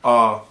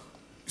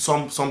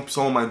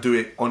 someone might do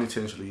it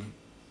unintentionally.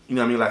 You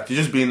know what I mean? Like you're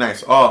just being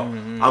nice.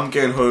 I'm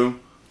getting home.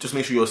 Just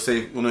make sure you're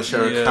safe. You wanna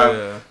share a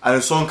cab, and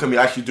then someone can be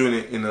actually doing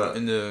it in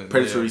a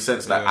predatory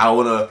sense. Like I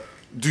wanna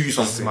do you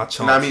something. my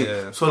You know what I mean?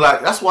 chance, yeah. So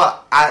like that's why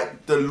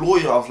the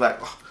lawyer, I was like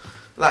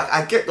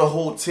I get the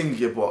whole thing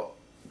here, but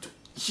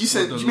she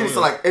said The she made it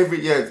sound lawyer. like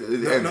every year,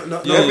 no,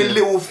 every yeah.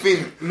 little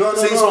thing. No,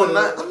 saying something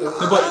like,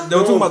 No, but they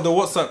were talking about the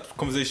WhatsApp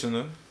conversation,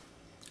 no?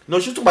 no,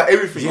 she's talking about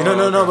everything. Yeah, no,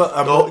 but No,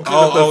 but- including the yeah,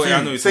 I know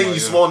perfume. you're Saying talking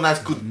you about, smell nice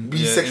could be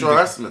Yeah, sexual indeed.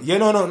 harassment. yeah,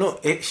 no.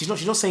 She's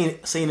not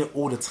saying it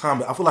all the time.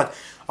 But I feel like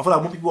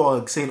when people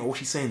are saying what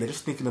she's saying, they're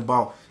just thinking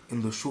about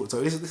in the short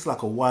term. This is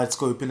like a wide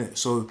scope, innit?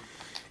 So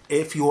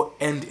if your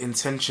end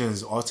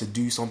intentions are to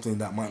do something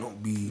that might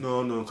not be,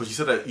 No, because she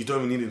said that you don't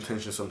even need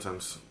intention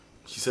sometimes.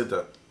 She said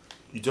that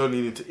you don't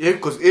need it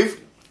because if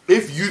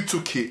you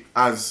took it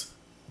as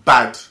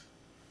bad,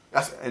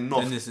 that's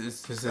enough. Then it's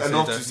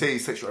Enough to say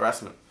it's sexual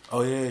harassment.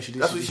 oh yeah, she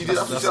did. That's what she did. That's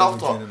what she that's said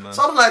what we after. did, man.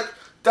 So I'm like,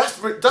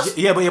 that's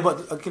Yeah,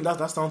 but again,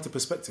 that's down to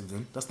perspective.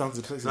 Then that's down to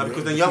the perspective. no,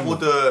 because then you have all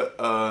the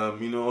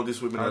all these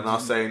women are now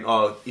saying,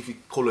 if you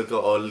call a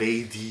girl a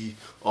lady,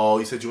 or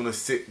you said you want to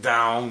sit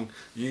down,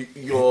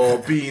 you're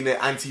being an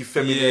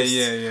anti-feminist.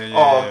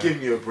 Yeah. Give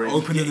me a break.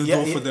 Opening the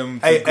door for them.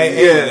 To Hey,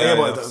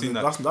 go. but I've seen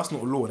that. that's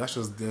not law. That's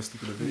just their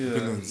stupid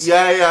opinions.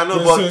 Yeah, I know,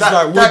 So but it's that,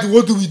 like,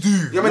 what do we do?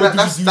 I mean, What do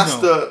that's we do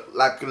now? the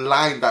like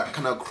line that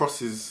kind of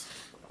crosses.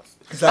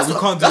 It's like we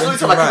can't do That's the only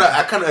anything time right.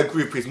 I kind of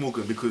agree with Piers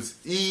Morgan because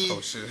he. Oh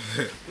shit.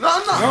 No,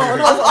 I'm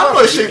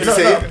not ashamed to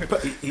say it.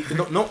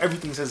 But not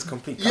everything says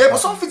complete. Yeah, but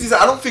some things is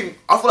that I feel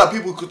like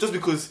people could just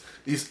because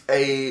he's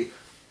a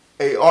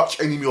arch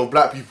enemy of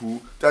black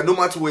people that no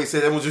matter what he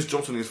said, everyone just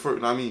jumps on his throat.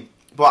 You know what I mean?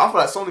 But I feel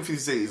like some of the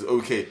things he say is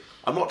okay.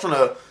 I'm not trying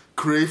to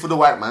create for the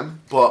white man,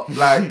 but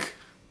like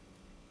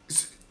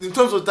in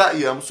terms of that,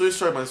 I'm so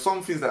sorry, man.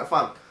 Some things that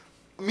fam.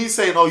 Me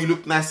saying, you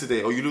look nice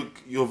today, or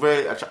you're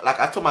very like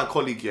I told my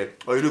colleague, you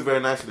look very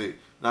nice today.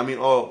 I mean,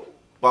 blah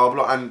blah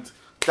blah, and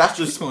that's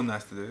You just. smell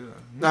nice today.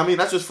 I mean,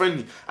 that's just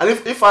friendly. And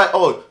if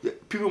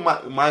people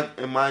in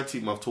my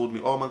team have told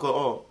me, oh my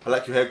god, I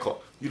like your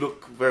haircut. You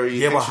look very.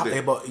 Yeah, nice today."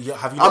 have you?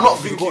 I'm Not, not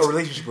have you thinking- got a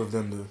relationship with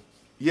them though?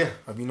 Yeah.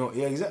 Have you not?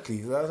 Yeah, exactly.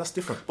 That's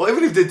different. But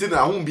even if they didn't,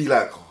 I wouldn't be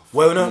like.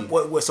 Well,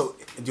 no. So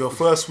your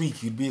first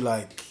week, you'd be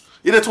like,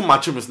 Yeah, they told me my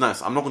trim is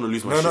nice. I'm not gonna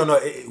lose my shit. no.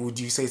 Would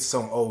you say to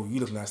someone, "Oh, you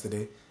look nice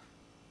today"?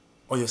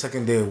 On your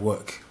second day of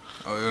work?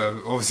 Oh yeah,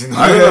 obviously I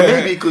not. don't know,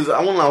 maybe because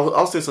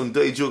I'll say some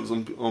dirty jokes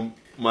on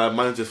my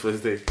manager's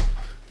first day.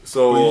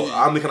 So Well,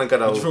 I'm the kind of guy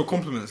that. Would you will- feel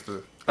compliments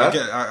though? Huh?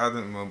 I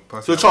don't know. So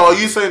Personally, Charles,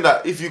 are you saying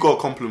that if you got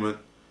a compliment,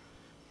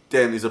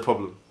 then it's a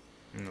problem?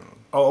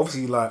 Oh,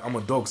 obviously, like I'm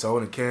a dog, so I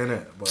wouldn't care in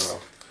it. But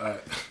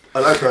I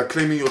like that.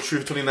 Claiming your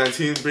truth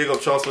 2019. Bring up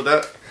Charles for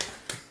that.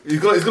 He's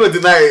gonna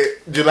deny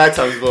it July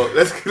time, but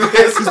let's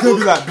It's gonna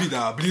be like beat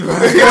that, believe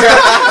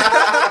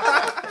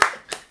it.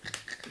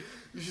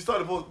 You should start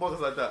the podcast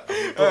like that.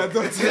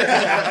 Don't say it.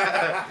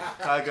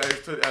 Hi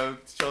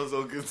guys, Charles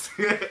August.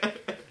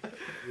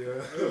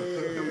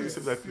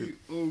 Exactly.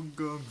 Oh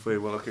god. Very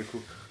well. Okay,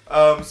 cool.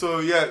 So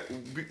yeah,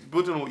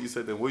 building on what you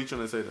said, then what are you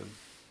trying to say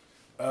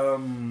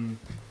then?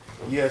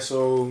 yeah.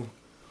 So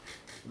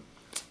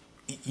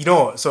you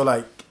know what? So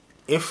like,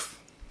 if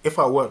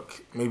I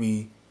work,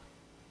 maybe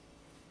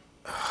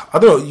I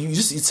don't know. You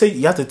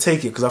have to take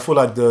it because I feel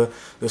like the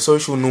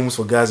social norms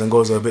for guys and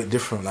girls are a bit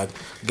different. Like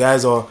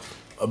guys are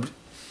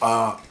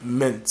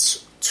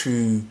meant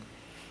to,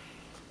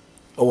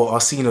 or are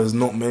seen as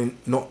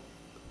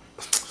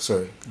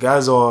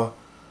guys are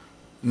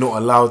not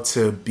allowed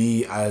to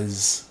be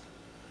as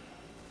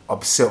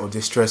upset or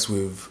distressed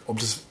with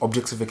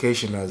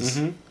objectification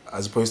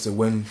as opposed to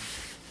when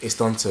it's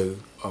done to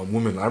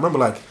women. I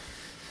remember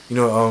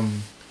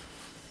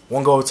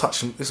one girl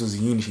touched. This was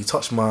in uni. She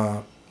touched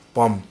my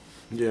bum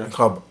in the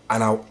club,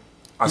 and I You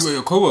got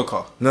your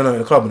coworker? no in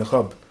the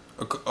club.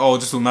 Oh,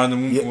 just a man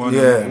and Yeah, woman.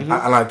 and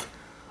I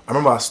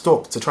remember I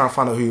stopped to try and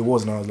find out who he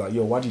was, and I was like,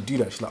 "Yo, why'd you do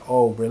that?" She's like,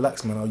 "Oh,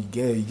 relax, man. Oh, you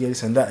get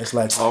this and that." It's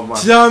like, Oh man.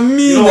 Do you know what I mean?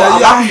 You know what,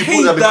 I'm I happy you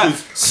hate brought that that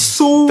because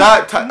so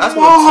that's much.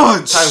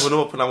 what time when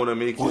open I want to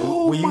make it.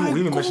 Oh we my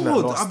even mentioned that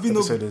God, last I've been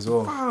episode as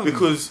well. Fam,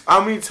 Because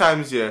how many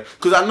times,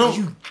 because I know. are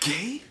you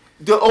gay?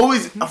 they're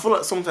always. I feel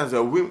like sometimes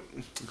they're women.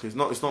 Okay, it's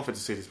not fair to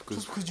say this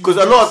because Just 'cause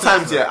you a lot of said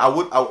times, that. I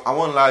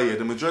won't lie. Yeah,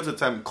 the majority of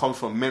the time it comes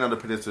from men are the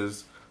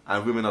predators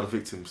and women are the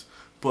victims.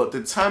 But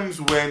the times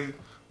when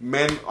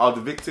men are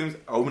the victims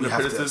and women You are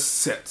have to predators,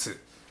 accept it.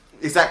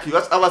 exactly. You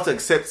have to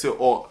accept it,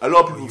 or a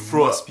lot of people you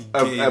throw must be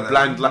a gay, like,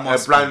 blind you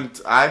must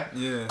eye.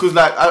 Yeah. Because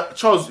like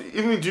Charles,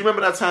 even do you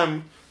remember that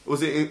time?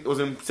 It was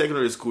in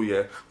secondary school,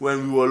 yeah,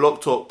 when we were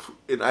locked up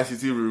in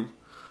ICT room,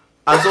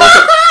 and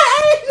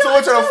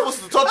someone tried to force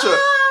us to touch her.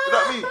 You know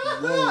what I mean?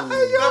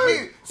 You know what I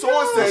mean?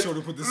 Someone said, sure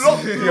to put this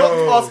locked in.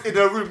 us in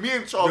a room. Me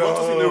and Charles locked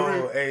us in a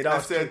room. Hey, I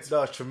said, that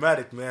was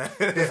traumatic, man.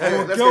 let's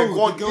girl, get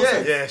go on. the girl Yeah.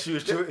 said- Yeah, she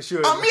was. I mean,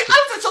 I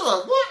looked at each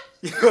other. What?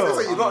 She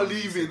said, you're not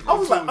leaving. I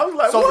was like, something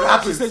what? She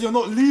happens. said you're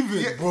not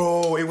leaving. Yeah.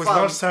 Bro, it was Fam.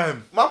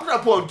 lunchtime. Man put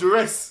that on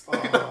duress.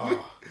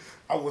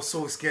 I was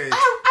so scared.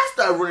 I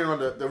started running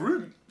around the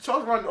room.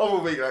 Charles ran the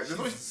other way. Like, there's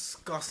no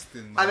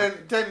Disgusting, man.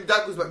 and then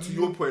that goes back to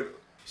your point.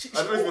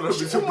 I don't even know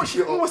if it's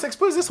She almost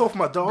exposed this off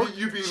my dog.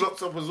 you being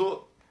locked up as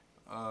well.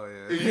 Oh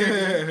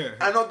yeah.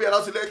 And not be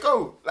allowed to let it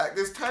go. Like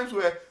there's times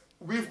where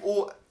we've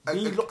all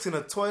Being locked in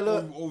a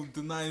toilet. Or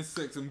denying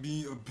sex and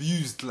being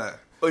abused, like.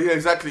 Oh yeah,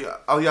 exactly.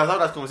 Oh yeah, I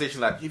had that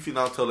conversation. Like if you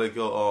now tell a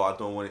girl, "Oh, I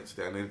don't want it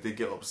today," and then they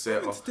get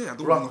upset. Or, Today I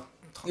don't Rah. want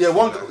to. Yeah,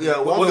 one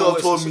girl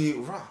wait, told so- me,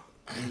 "Rah,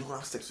 you don't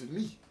have sex with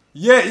me."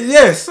 Yeah.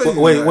 Yes.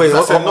 Wait.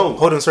 I said no.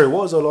 Hold on. Sorry,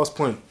 what was our last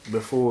point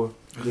before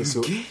this?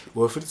 So, gay?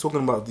 well, if we're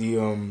talking about the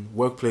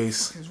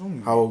workplace, What is wrong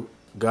with how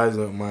guys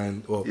don't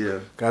mind, or Yeah.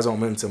 guys aren't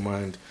meant to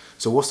mind.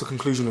 So, what's the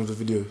conclusion of the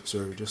video?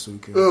 Sorry, just so we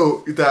can.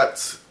 Oh,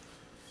 that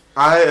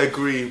I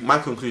agree. My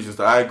conclusion is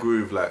that I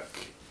agree with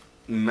like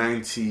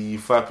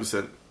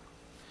 95%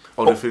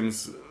 of the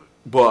things,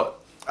 but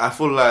I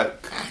feel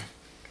like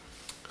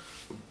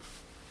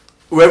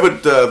whoever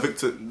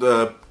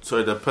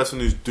the person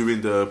who's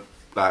doing the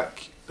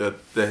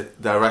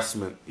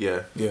harassment,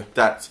 Yeah.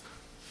 that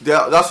there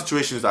are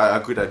situations that I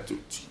agree that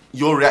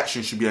your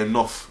reaction should be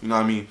enough. You know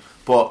what I mean?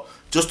 But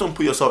just don't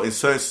put yourself in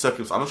certain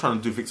circumstances. I'm not trying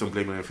to do victim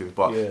blaming or anything,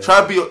 but Yeah.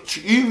 try to be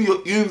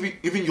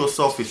even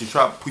yourself. If you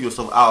try to put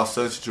yourself out of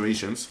certain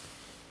situations,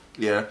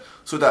 yeah,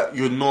 so that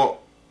you're not,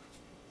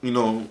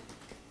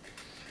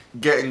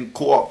 getting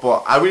caught up.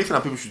 But I really think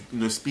that people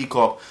should, speak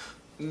up.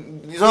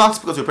 You don't have to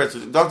speak up to your parents.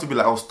 You don't have to be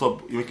like, "Oh,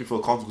 stop! You're making me feel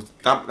uncomfortable."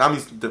 That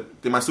means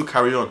they might still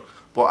carry on.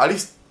 But at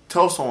least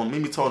tell someone.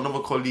 Maybe tell another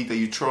colleague that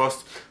you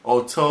trust,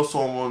 or tell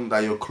someone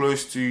that you're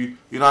close to. You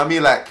know what I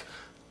mean? Like,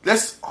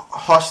 let's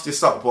hush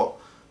this up, but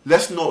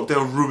let's not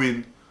then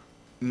ruin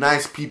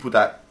nice people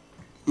that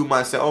who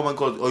might say, "Oh my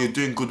God, oh you're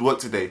doing good work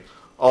today,"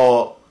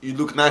 or "You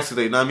look nice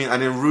today." You know what I mean?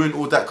 And then ruin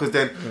all that, because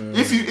then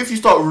if you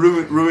start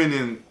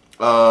ruining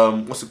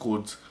what's it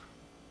called,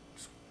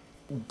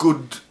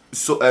 good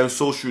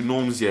social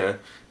norms, yeah,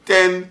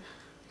 then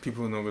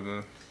People are not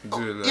gonna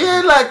do it. Like,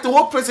 yeah, like the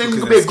workplace ain't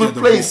Because gonna be a they're good scared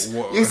of place.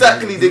 what-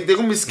 Exactly, they're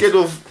gonna be scared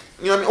of.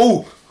 You know what I mean?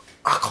 Oh,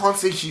 I can't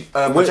say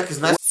my jacket's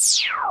nice.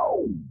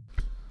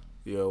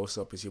 Yeah, what's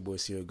up? It's your boy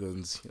Sierra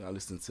Guns. I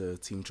listen to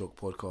Team Chalk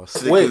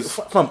podcast. Wait, Wait,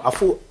 fam, I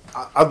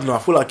don't know. I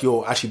feel like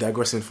you're actually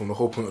digressing from the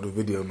whole point of the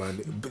video,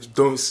 man. But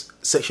don't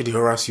sexually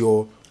harass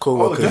your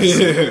co-workers.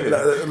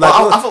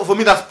 I thought for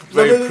me that's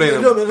very plain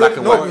and black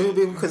and white.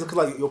 Because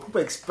like you're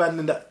probably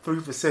expanding that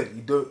 3%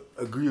 you don't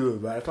agree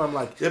with, right? If I'm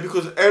like, Yeah,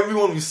 because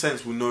everyone with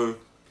sense will know.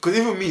 Because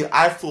even me,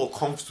 I feel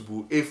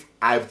comfortable if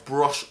I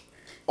brush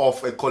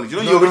off a colleague. You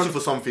know, you're reaching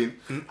for something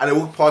and they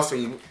walk past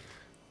you and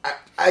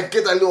I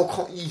get that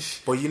little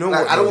ish. but you know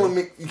like, what? I don't though? want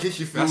to make in case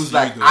she That's feels you,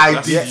 like though. I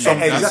That's did you.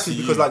 something. That's Exactly,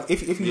 you. because like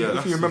if Yeah, you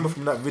that's remember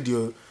from that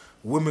video,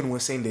 women were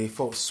saying they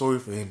felt sorry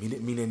for him. He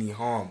didn't mean any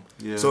harm.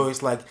 Yeah. So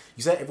it's like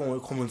you said everyone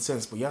with common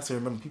sense, but you have to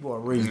remember people are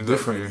raised Exactly.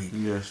 differently.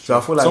 Yeah, So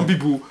I feel like some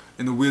people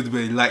in a weird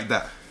way like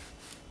that.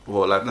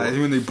 Well, like, Like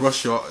when they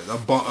brush your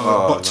butt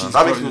no, cheeks.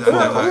 that makes me feel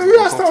like, like-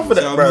 yeah, stand for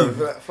that, See bro.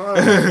 what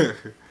I mean?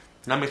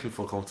 that makes me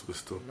feel comfortable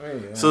still.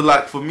 Yeah. So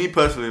like for me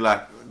personally,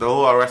 like the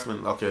whole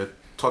harassment, okay,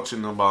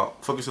 focusing on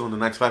the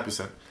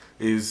 95%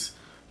 is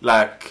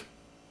like,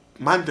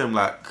 man, them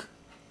like,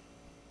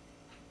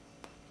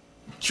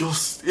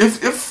 just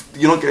if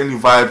you don't get any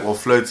vibe or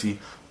flirty,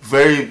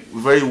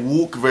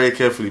 walk very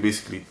carefully.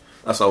 Basically,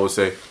 that's what I would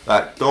say.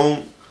 Like,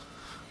 don't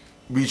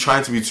be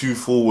trying to be too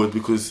forward,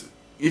 because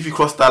if you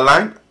cross that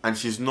line and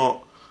she's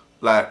not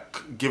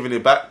like giving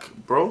it back,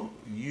 bro,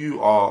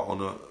 you are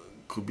on a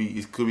could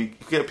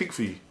get a pick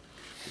for you.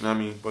 You know what I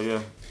mean? But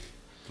yeah,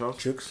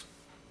 chicks.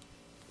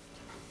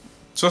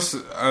 Just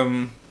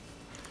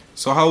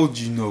so how would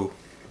you know?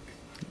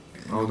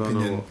 In I your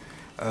don't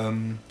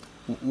opinion,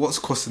 what's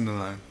crossing the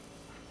line?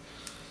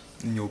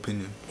 In your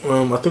opinion,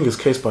 I think it's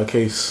case by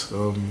case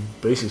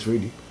basis,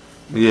 really.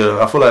 Yeah,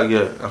 I feel like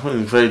it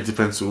very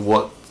depends on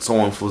what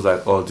someone feels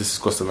like. Oh, this is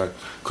cross the line,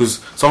 because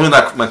something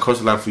like might cross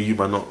the line for you,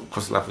 but not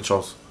cross the line for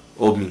Charles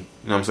or me. You know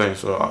what I'm saying?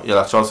 So yeah,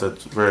 like Charles said,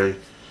 very.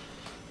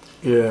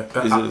 Yeah,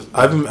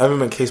 I haven't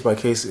meant case by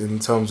case in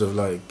terms of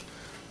like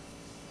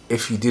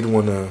if you did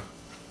want to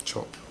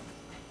chop.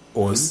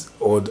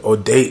 or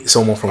date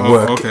someone from Oh,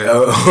 work,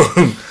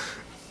 okay.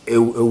 it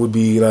would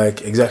be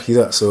like exactly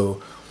that.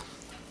 So,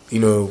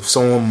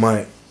 someone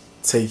might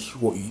take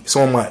what you.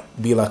 Someone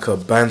might be like a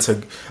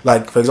banter,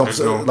 like for example,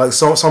 Girl. like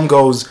some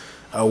girls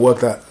at work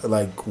that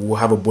like will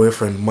have a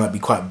boyfriend might be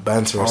quite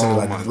banter or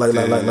something my like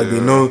they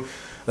days. know.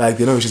 Like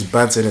they know it's just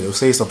banter and they'll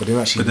say stuff, but they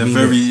don't actually But they're mean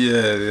very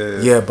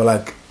it. Yeah, but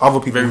like other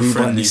people Very who might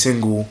friendly. be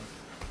single,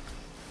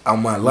 I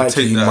might like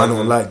take you, that might as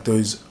not a- like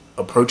those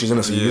approaches,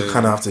 innit? So you Yeah. just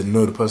kind of have to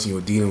know the person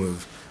you're dealing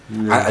with.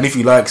 And if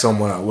you like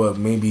someone at work,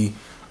 maybe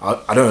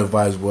I don't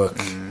advise work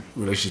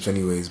relationships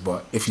anyways.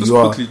 But if Just you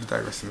are, quickly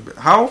digressing a bit.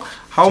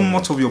 How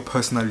much of your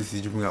personality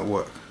did you bring at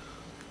work?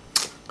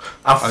 And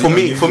Are for you-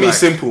 me, are you it's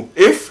simple.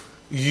 If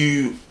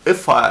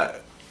I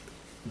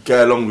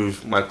get along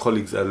with my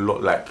colleagues a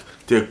lot, like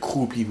they're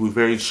cool people,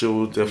 very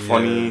chill, they're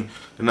funny,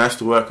 they're nice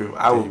to work with,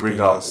 I will bring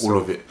out all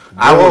of it.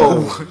 I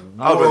will.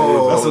 I'll bring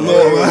all That's a of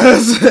lot,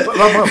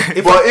 it.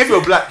 man. But if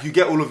you're black, you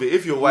get all of it.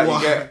 If you're white,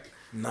 you get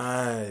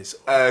nice.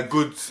 a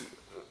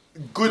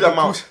good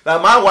amount.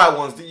 Like my white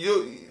ones,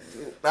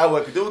 that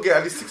work, they will get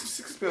at least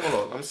 60%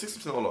 all out. I'm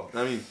 60% all out.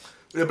 I mean,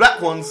 the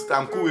black ones that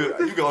I'm cool with,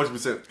 you get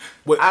 100%.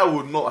 Wait. I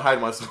would not hide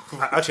myself.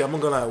 Actually, I'm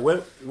not gonna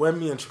lie. When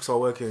me and Chicks are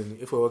working,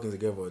 if we're working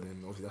together, then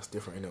obviously that's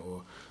different, innit?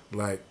 Or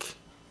like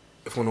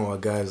if one of our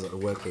guys at the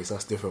workplace,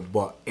 that's different.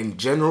 But in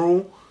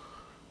general,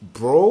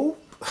 bro,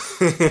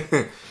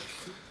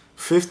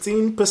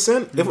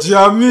 15%. Do you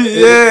know what I mean?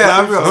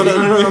 Yeah,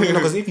 No,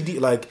 because if you do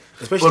like,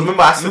 especially. But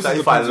remember, I said Most that of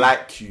if the I people-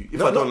 like you, if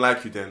No, I don't no.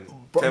 like you, then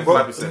Bro,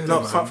 10-5%.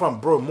 no, fam,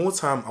 bro. More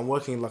time, I'm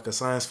working in like a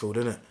science field,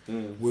 innit?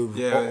 With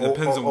Yeah, it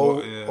depends on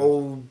what, yeah.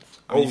 old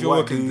I mean, if you're white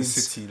working in the dudes,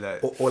 city,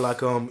 like or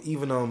like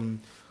even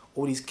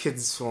all these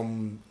kids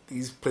from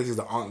these places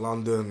that aren't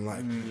London,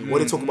 like what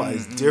they talk about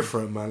is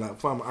different, man. Like,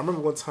 fam, I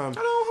remember one time.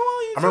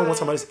 I remember one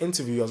time I had this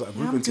interview. I was at a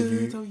group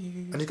interview,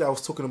 and this guy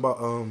was talking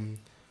about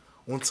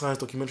one science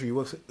documentary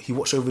he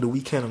watched over the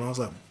weekend, and I was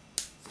like,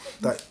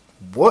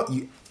 what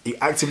you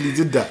actively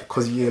did that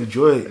because you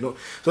enjoy it, you know?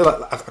 So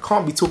like I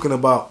can't be talking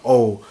about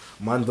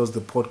man does the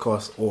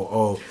podcast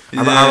or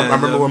I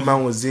remember when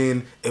man was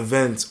in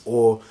events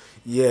or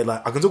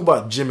like I can talk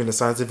about gym in a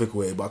scientific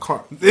way, but I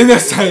can't in a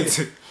sense.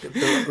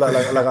 like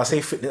I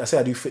say fitness. I say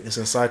I do fitness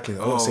and cycling.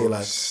 I don't say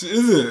like is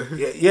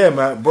it? yeah,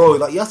 man, bro.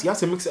 Like you have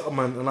to mix it up,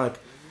 man, and like.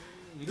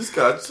 This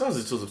guy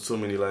sounds the truth of so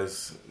many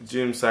lies.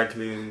 Gym,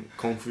 cycling,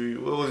 kung fu.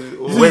 What was it?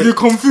 You said you're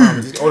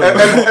confused.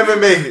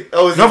 MMA.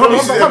 Oh, was No,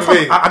 it fam,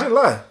 MMA? I didn't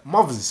lie.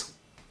 Mothers,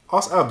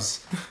 ask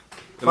abs.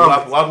 And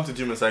what happened to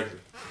gym and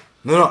cycling?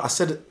 No, I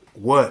said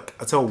work.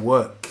 I tell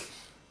work.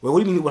 Well,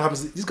 what do you mean? What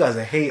happens? These guys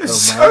are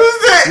haters, I man.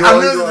 was there. You I'm are-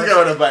 listening to get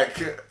on the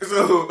bike.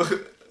 So,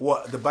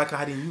 What the bike I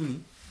had in uni?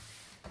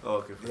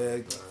 okay. Yeah,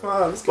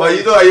 fam, this Well, guy-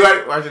 you know, are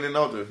you riding it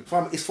now, though?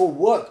 fam, it's for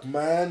work,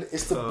 man.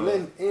 It's to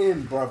blend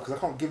in, bro, because I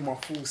can't give my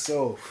full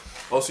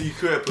self. Also, you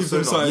create a Give them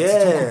persona. something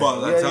Yeah, to talk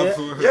about,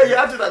 like yeah,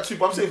 Yeah, I do that too.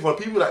 But I'm saying for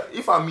people like,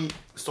 if I meet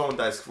someone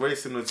that's very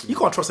similar to me, You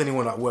can't trust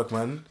anyone at work,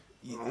 man.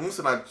 I'm not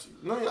saying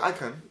no, I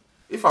can.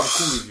 If I'm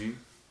cool with you,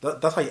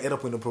 That's how you end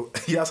up in the.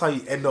 That's how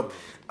you end up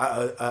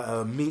at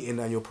a meeting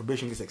and your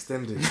probation gets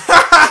extended.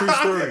 True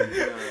story.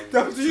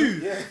 That's you.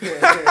 Yeah.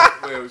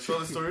 wait, show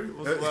the story.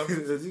 What's what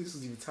happened? This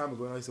was a time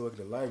ago when I used to work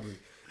in the library.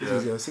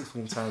 This was sixth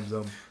form times.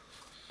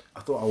 I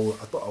thought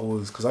I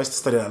was because I used to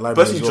study at the library.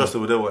 Person as you well.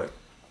 trusted with their white.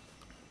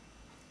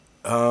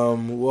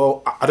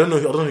 Well, I don't know.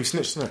 Who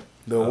snitched, innit?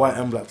 The white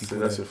and black people.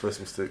 So that's there. your first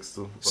mistake,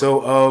 still.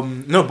 So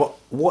no, but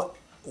what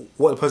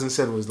the person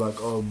said was like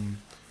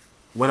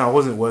when I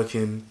wasn't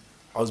working,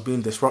 I was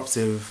being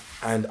disruptive,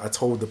 and I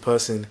told the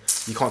person,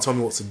 "You can't tell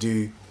me what to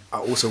do. I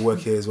also work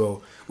here as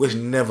well," which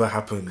never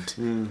happened.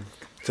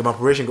 So my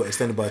probation got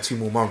extended by 2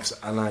 more months,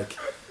 and like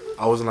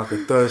I was on like a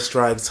third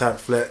strike type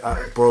flat,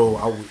 bro.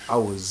 I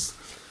was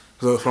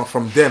so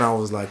from then I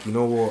was like, you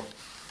know what?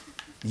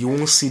 You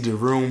won't see the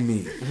real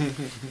me.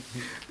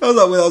 That was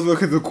like when I was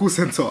working at the call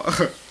center.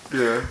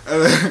 Yeah.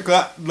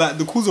 And, like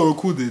the calls are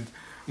recorded,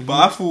 but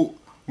I thought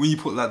when you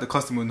put like the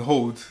customer on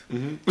hold,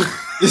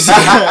 it's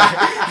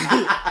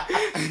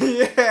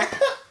yeah.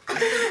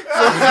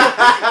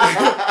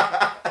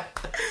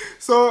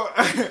 So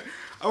I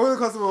put the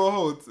customer on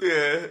hold,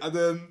 Yeah. and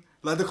then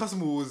like the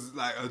customer was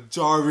like a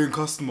jarring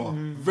customer,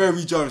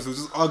 very jarring. So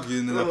just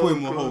arguing, and I put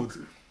him on hold.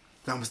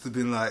 That must have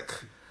been like,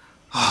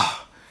 I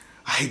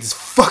hate this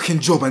fucking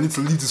job. I need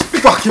to leave this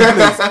fucking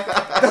place.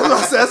 That's what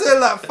I said. I said it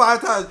like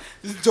 5 times.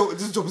 This job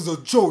is a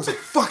joke. It's a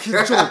fucking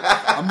joke.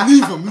 I'm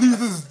leaving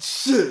this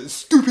shit.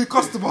 Stupid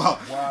customer.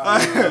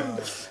 Wow.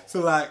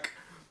 So like,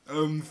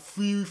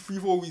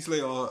 3-4 weeks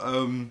later,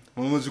 my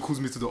manager calls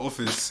me to the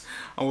office.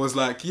 I was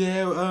like,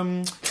 yeah, you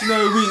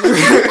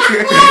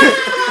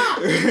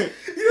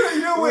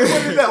know, Wait,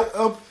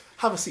 that?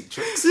 Have a seat,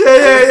 Tricks.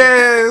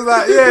 yeah. It was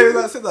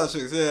like sit down,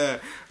 Tricks.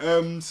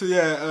 Yeah. So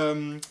yeah.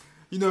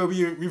 You know,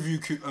 we review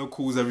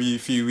calls every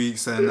few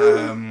weeks, and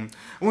I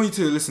want you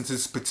to listen to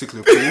this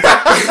particular call.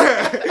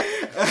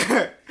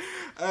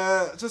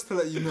 Just to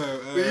let you know.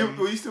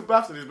 Were you still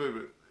baffed in this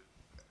moment?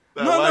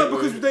 Like, No,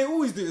 because they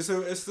always do it,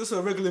 so it's just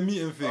a regular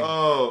meeting thing.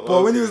 Oh,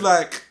 but when okay. he was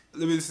like,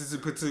 let me listen to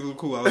a particular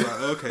call, I was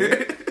like,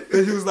 okay.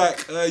 And he was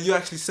like, "You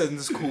actually said in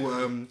this call,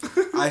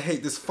 I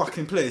hate this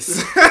fucking place."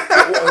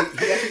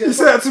 He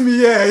said that to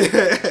me,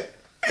 yeah.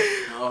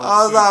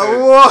 I was like,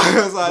 what?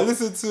 I was like,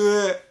 listen to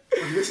it.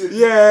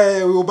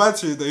 Yeah, we were bad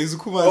to it though. He's a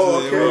cool man.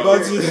 We were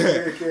bad to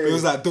it. He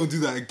was like, don't do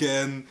that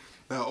again.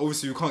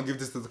 Obviously, you can't give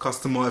this to the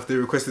customer if they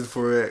requested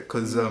for it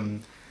because,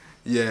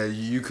 yeah,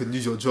 you could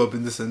lose your job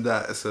and this and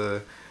that.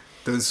 So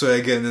don't swear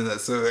again and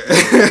that. So,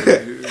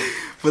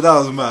 but that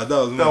was mad.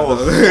 That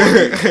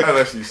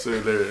was actually so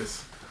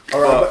hilarious.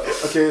 All right,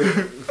 okay.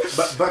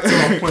 Back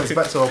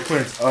to our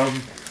points.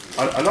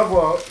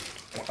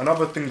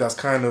 Another thing that's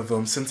kind of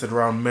centered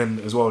around men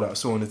as well that I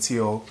saw on the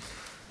TL,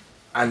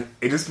 and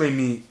it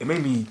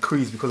made me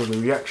crease because of the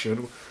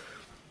reaction,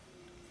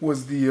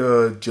 was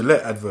the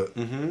Gillette advert.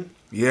 Mm-hmm.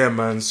 Yeah,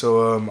 man.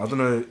 So I don't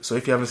know. So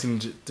if you haven't seen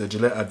the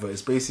Gillette advert,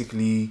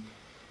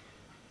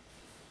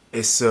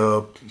 it's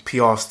a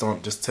PR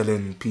stunt just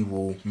telling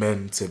people,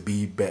 men, to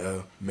be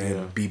better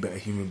men, be better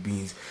human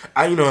beings.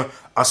 And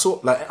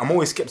I'm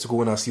always skeptical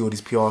when I see all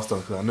these PR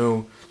stunts because I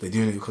know they're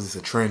doing it because it's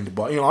a trend.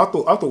 But I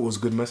thought it was a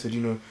good message.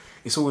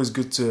 It's always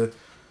good to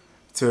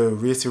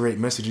reiterate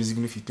messages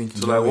even if you think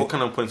you know. So what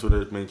kind of points were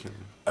they making?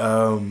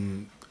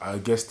 I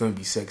guess don't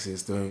be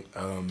sexist, don't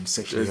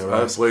sexually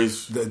harass,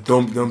 boys,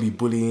 don't be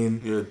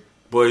bullying. Yeah,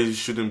 boys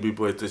shouldn't be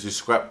boys. They should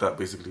scrap that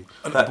basically.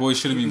 Boys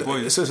shouldn't be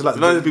boys. So it's like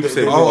people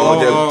say,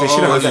 they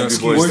shouldn't have that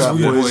excuse that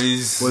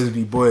boys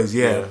be boys.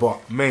 Yeah,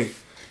 but mate,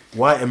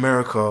 white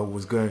America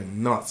was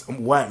going nuts.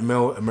 White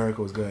male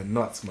America was going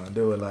nuts, man.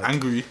 They were like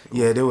angry.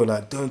 Yeah, they were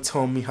like, don't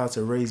tell me how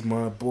to raise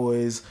my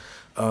boys.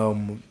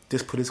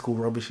 This political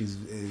rubbish is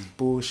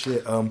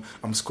bullshit.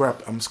 I'm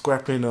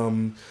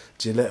scrapping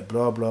Gillette,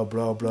 blah blah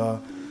blah blah.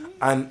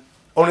 And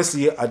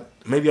honestly,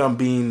 maybe I'm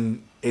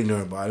being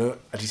ignorant, but I don't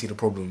actually see the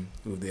problem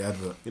with the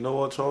advert. You know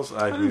what, Charles?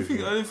 I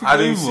agree. I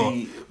didn't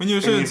see when you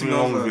were showing anything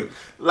wrong with it.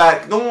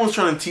 Like, no one's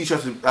trying to teach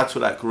us how to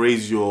like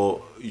raise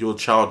your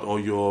child or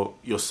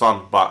your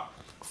son. But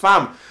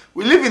fam,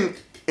 we live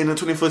in the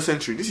 21st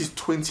century. This is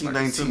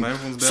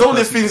 2019. Some of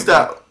the things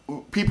that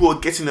people were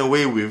getting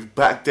away with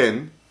back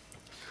then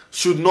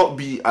should not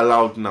be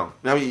allowed now.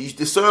 I mean,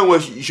 there's certain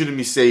words you shouldn't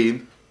be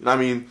saying. You know what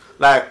I mean?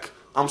 Like,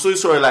 I'm so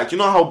sorry. Like, you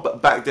know how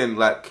back then,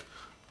 like,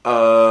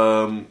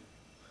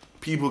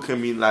 people can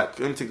mean, like,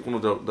 let me take one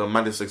of the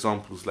maddest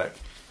examples. Like,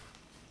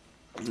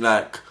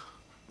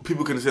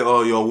 people can say,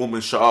 "Oh, you're a woman.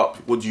 Shut up.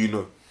 What do you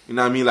know?" You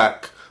know what I mean?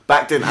 Like,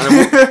 back then, no,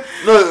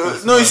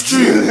 it's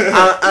true.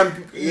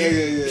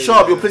 Shut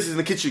up. Your place is in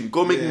the kitchen.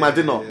 Go make me my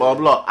dinner. Blah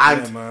blah.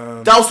 And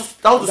that was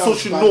the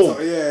social norm.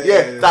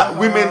 That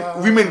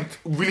women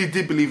really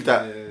did believe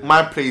that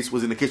my place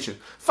was in the kitchen.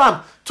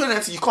 Fam,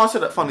 2019, you can't say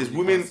that. Fam, there's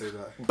women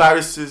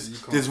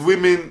barristers. There's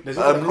women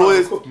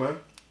lawyers. Cook, man.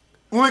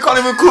 Women can't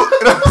even cook.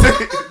 You know what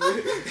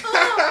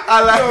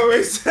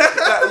I'm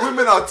saying?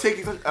 Women are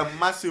taking such a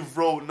massive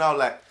role now.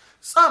 Like,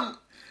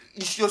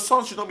 your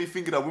son should not be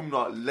thinking that women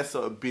are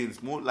lesser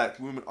beings. More like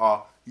women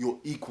are your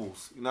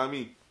equals. You know what I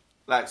mean?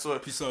 Like, so a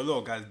lot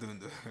of guys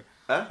don't.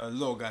 A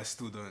lot of guys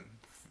still don't.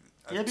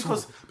 Yeah,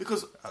 because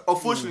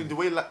unfortunately the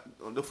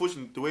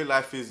way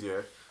life is,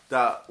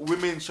 that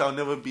women shall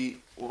never be.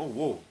 Oh,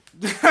 whoa.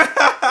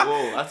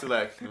 Whoa, I feel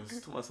like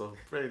to myself,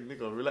 pray,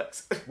 nigga,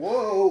 relax.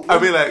 Whoa. I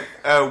mean, like,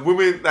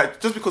 women, like,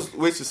 just because the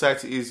way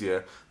society is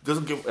here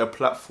doesn't give a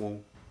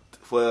platform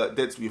for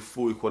there to be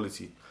full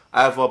equality,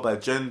 either by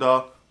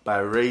gender, by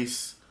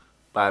race,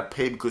 by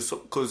pay, because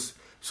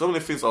some of the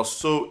things are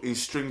so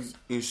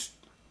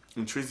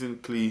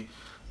intrinsically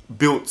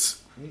built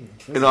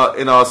in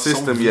our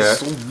system,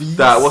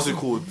 that what's it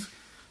called?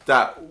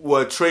 That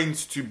we're trained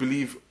to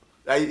believe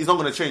it's not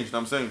going to change. You know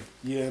what I'm saying?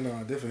 Yeah, no,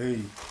 I definitely hear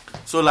you.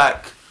 So,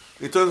 like,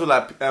 in terms of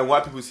like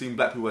white people seeing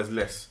black people as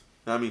less,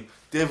 you know what I mean?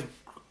 They've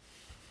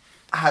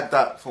had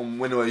that from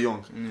when they were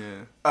young.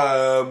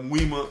 Yeah.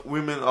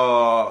 Women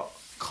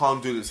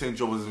can't do the same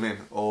job as men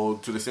or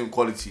to the same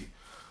quality.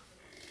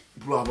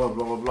 Blah blah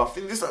blah blah blah.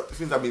 These are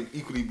things that have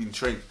been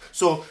trained.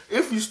 So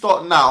if we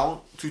start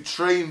now to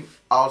train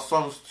our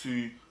sons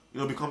to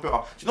become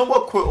better, do you know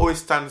what quote always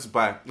stands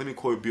by? Let me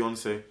quote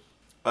Beyonce.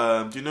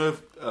 Do you know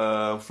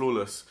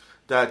Flawless?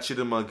 That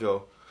Chidinma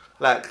girl,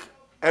 like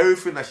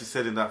everything that she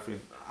said in that thing,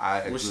 I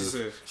agree. What she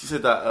said? She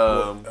said that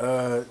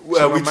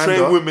we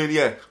train women.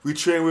 Yeah, we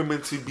train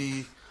women to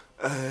be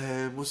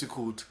what's it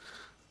called?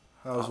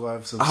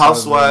 Housewives and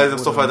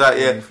stuff like that.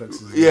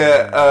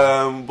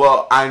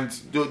 But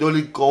the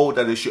only goal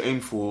that they should aim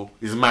for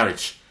is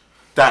marriage.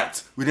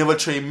 That we never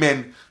train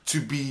men to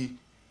be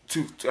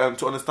to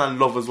understand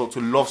love as well, to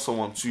love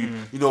someone,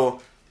 to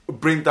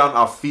bring down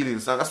our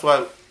feelings, and that's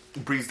why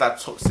it brings that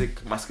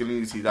toxic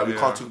masculinity that we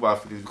can't talk about our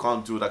feelings, we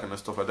can't do that kind of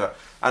stuff like that.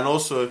 And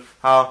also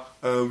how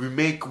we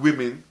make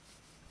women,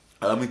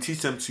 we teach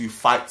them to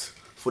fight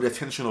for the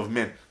attention of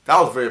men. That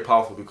was very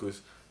powerful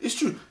because it's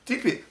true.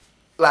 Deep it.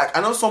 Like,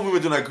 I know some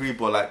women don't agree,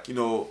 but like, in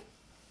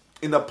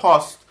the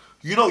past,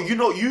 you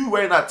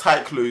wearing that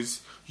tight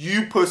clothes,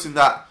 you posting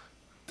that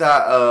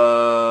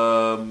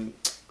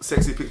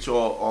sexy picture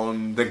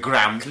on the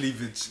gram.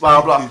 Cleavage.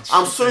 Blah blah. Cleavage.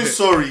 I'm so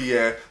sorry.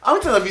 Yeah. How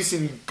many times have you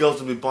seen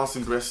girls with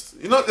bouncing breasts?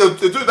 You know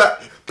they do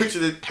that picture.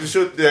 They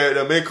show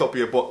their makeup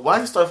here, but why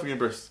is it starting from your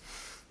breast?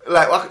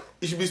 Like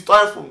it should be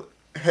starting from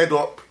head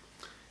up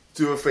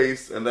to your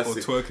face, and that's Or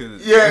it. twerking.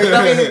 Yeah, you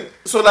know what I mean.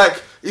 So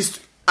like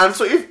and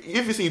so if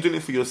you think you're doing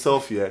it for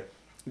yourself, yeah,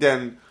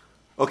 then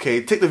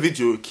okay, take the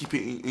video, keep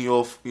it in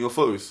your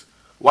photos.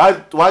 Why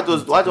do I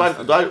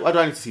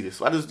need to see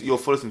this? Why does your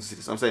photos need to see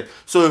this? I'm saying,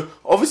 so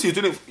obviously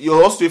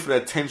you're also doing it for the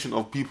attention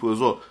of people as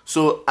well.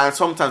 So and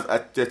sometimes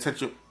at the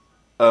attention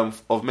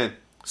of men.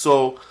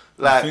 So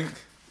like, You think?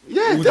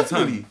 yeah, All the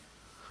definitely.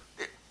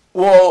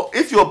 Well,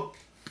 if you're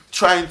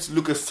trying to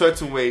look a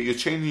certain way, you're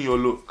changing your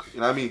look.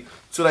 You know what I mean?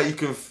 So that you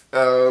can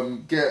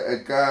get a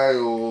guy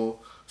or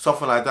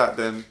something like that.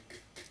 Then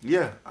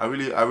yeah, I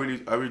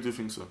really do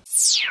think so.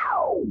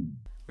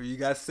 What you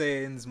guys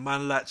saying? It's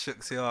Man Like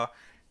Chooks here.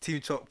 Team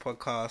Chalk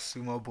podcast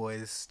with my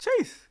boys.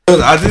 Chase.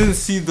 I didn't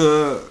see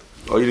the.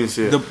 Oh, you didn't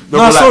see it? No,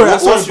 but sorry,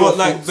 like, what's your but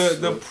like thoughts?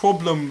 the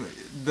problem,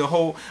 the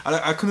whole.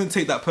 I couldn't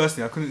take that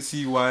personally. I couldn't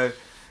see why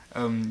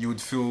you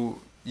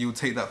would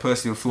take that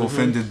personally or feel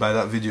offended by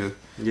that video.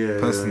 Yeah,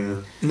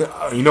 personally. No,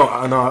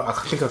 I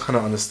think I kind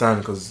of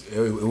understand because it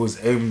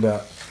was aimed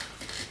at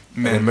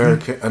Men.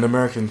 an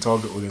American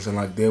target audience, and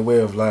like their way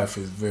of life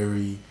is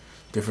very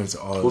different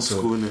to ours. Old So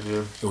school, innit?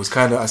 Yeah. it was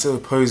kind of, I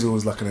suppose it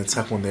was like an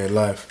attack on their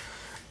life.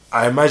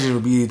 I imagine it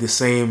would be the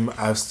same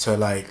as to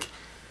like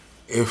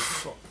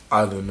if,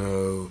 I don't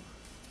know,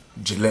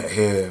 Gillette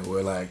here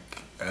were like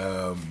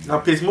Now,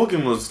 Piers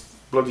Morgan was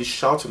bloody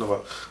shouting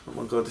about, oh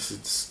my god, this is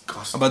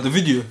disgusting. About the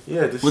video.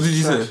 Yeah, this What is did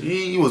he trash. say?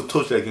 He was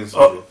totally against it.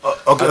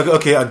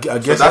 okay, I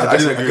guess that- I I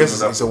didn't agree guess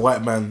with that. it's a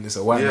white man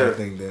Yeah.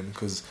 thing then,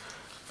 because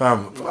I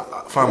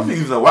don't think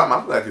he's a white man.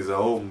 I feel like it's a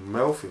whole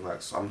male thing.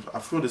 Like, I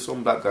feel there's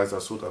some black guys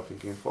that saw that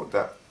thinking, fuck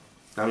that.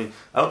 I mean,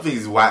 I don't think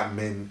it's white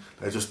men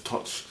that just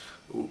touch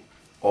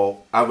or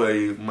have a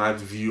mad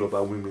view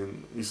about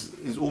women.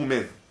 It's all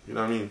men. You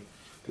know what I mean?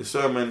 There's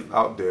certain men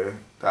out there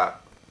that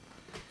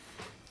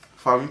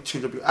finally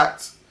change up your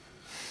act,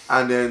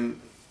 and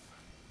then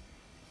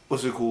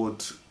what's it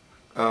called?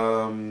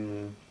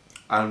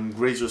 And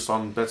raise your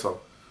son better.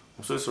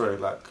 I'm so sorry.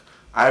 Like,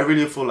 I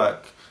really feel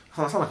like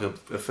I sound like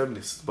a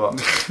feminist, but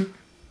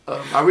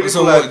I really So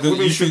feel like what, you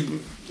women should,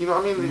 think you know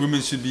what I mean?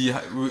 Women should be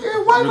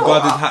why not?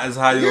 regarded as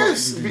higher.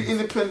 Yes, be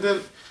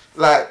independent.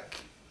 Like,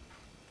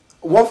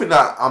 one thing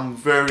that I'm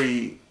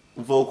very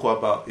vocal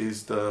about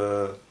is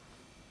the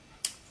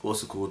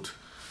what's it called?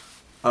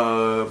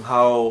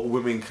 How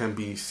women can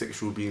be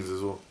sexual beings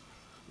as well.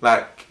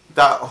 Like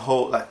that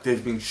whole, like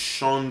they've been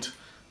shunned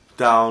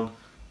down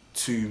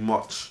too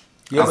much.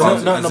 yeah, As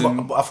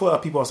but I feel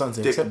like people are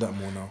starting to accept that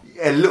more now.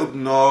 A little,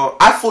 no,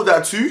 I thought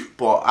that too,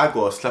 but I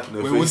got a slap in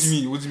the Wait, face. what do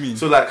you mean? What do you mean?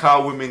 So like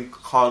how women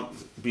can't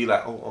be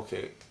like, oh,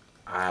 okay,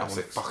 I have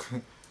sex. Fuck.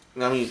 You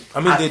know what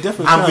I mean? They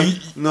definitely I can. mean,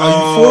 no, Are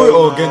you for it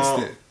or no. against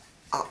it?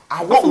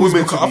 I want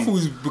women to I be. thought it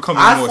was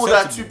becoming I more thought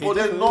that too, acceptable. but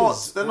they're definitely not.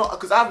 is. They're not,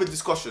 because I have a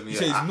discussion. You Yeah,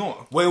 say it's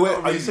not. Wait, Not are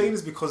you really. saying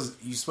this because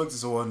you spoke to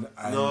someone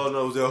and No,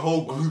 it was a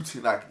whole group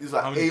thing. Like there's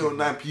like How many 8 or people?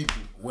 9 people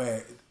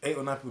where 8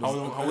 or 9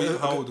 people?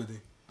 How old are they?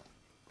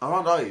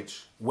 around our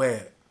age.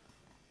 Where?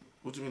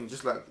 What do you mean?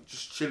 Just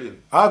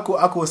chilling. I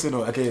could say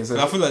no. Okay, so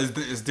I feel like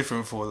it's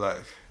different for like.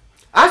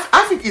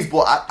 I think it's,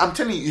 but I'm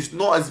telling you, it's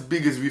not as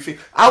big as we think.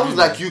 I was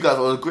like you guys.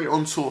 I was going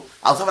on tour.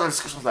 I was having a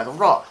discussion. I was like,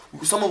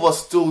 right, some of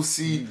us still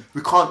see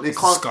we can't. They It's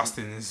can't.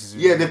 disgusting. This is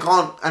Yeah, they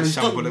can't. And It's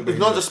it's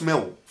not just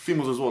male,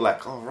 females as well.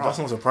 Like, oh right. that's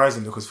not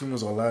surprising because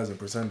females are liars and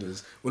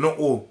pretenders. Well, not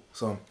all.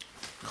 Some.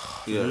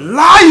 Yeah.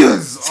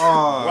 liars. Oh,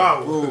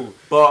 wow, bro.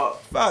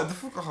 But Man, the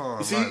fuck. Oh,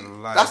 you see,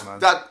 man, liars, that's man.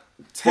 that.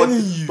 Telling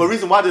but, you. But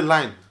reason why they're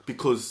lying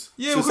because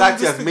Yeah, because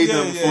society this has made thing-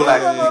 them yeah, feel yeah,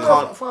 like yeah, they yeah.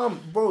 can't. Fam,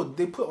 bro,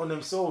 they put on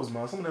themselves,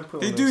 man. Some of them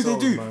put They on do,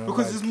 themselves, man.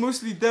 because Like, it's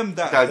mostly them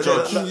that That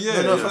judge.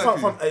 Yeah, no,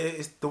 exactly. fam,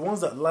 it's the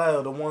ones that lie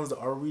are the ones that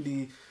are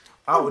really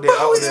out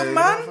Bowser, there,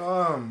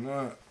 man.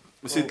 man.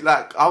 See,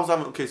 like I was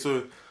having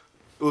so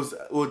we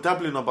were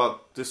dabbling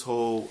about this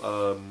whole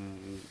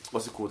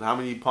what's it called? How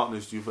many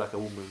partners do you feel like a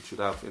woman should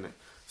have in it?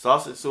 So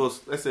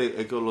let's say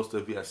a girl lost her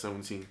V at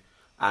 17,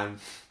 and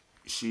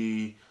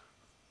she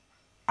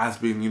has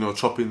been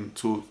chopping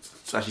to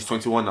she's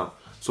 21 now.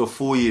 So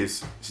 4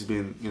 years she's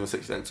been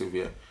sexually active.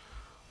 Yeah.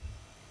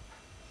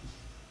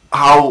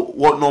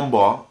 What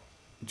number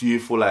do you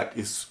feel like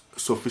is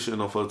sufficient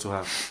enough for her to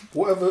have?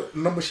 Whatever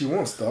number she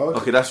wants, dog.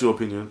 Okay, that's your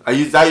opinion.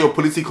 Is that your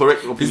politically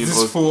correct opinion? Is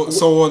this for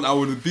someone I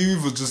would be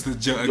with or just a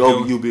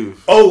girl? you'll be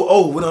with?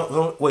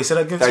 Wait, say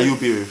that again. That you'll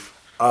be with?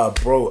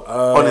 Bro.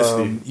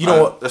 Honestly, you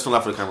know what? Let's not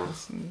laugh for the camera.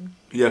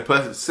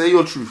 Yeah, say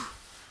your truth.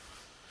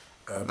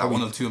 Like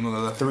 1 or 2, I'm not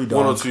gonna lie. 3,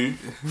 dog. 1 or 2,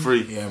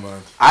 3. Yeah,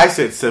 man. I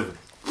said 7.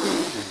 I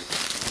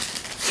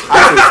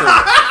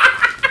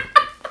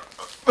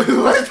said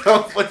 7. Why is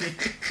that funny?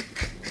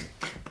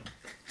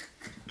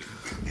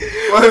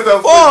 Why is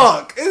that funny?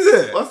 Fuck, is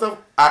it? What's that?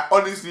 I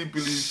honestly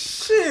believe.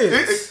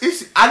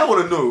 Shit. I don't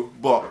want to know,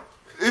 but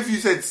if you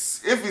said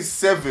if it's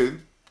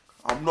 7,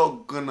 I'm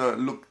not gonna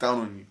look down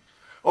on you.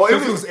 Or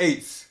If if it was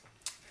 8,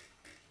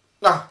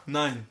 Nah,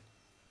 9.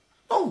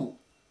 no.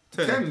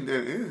 10. 10.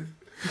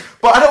 Yeah.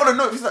 But I don't want to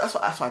know. That's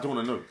what I don't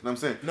want to know. You know what I'm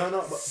saying?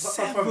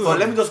 No, But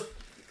let me just.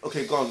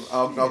 Okay, go on.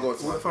 I'll go.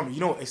 Fam, you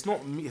know, it's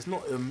not me. It's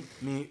not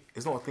me.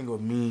 It's not a thing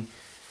of me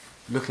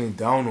looking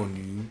down on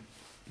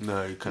you.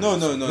 No, you can't.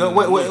 No,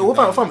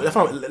 wait,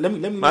 fam. Let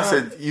me. I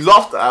said you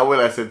laughed at when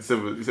I said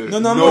 7. You said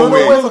No,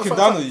 way. I'm looking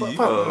down on you.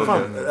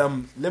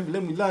 Fam,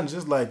 let me land.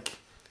 Just like,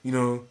 you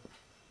know,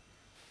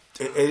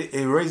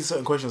 it raises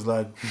certain questions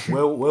like,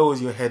 where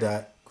was your head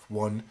at?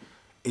 One,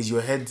 is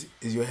your head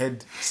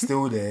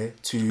still there?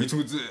 Two, Which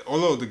was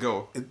all the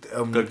girl. The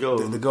girl.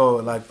 the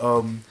girl, like,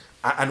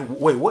 and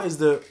wait, what is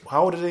the?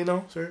 How old are they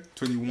now? Sorry,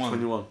 21.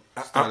 21.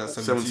 Started at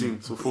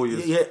 17. So 4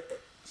 years. Yeah,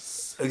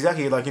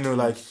 exactly. Like, you know,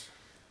 like,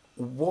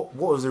 what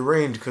was the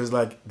range? Because,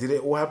 like, did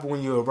it all happen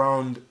when you were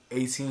around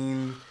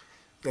 18,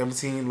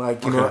 17?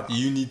 Like, you know,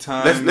 Uni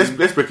time.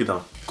 Let's break it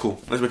down.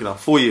 Cool. Let's break it down.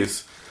 4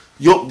 years.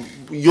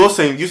 You're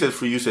saying you said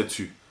 3. You said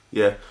 2.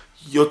 Yeah.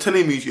 You're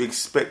telling me you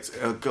expect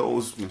a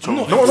girl's no,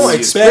 not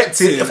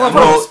expecting.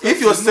 If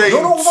you're saying 2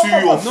 or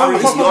 3,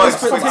 it's your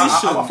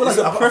expectation. I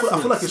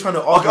feel like you're trying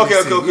to argue.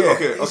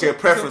 Okay.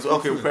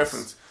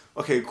 Preference.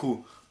 Okay,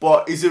 cool.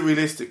 But is it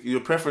realistic?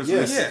 Your preference?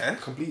 Yes, Yeah.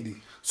 completely.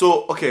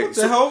 So okay. What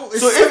the hell? It's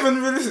so 7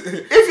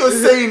 realistic. if you're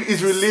saying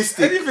is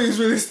realistic, Anything is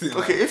realistic.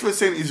 okay. If you're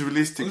saying is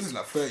realistic, This is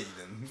like 30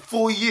 then.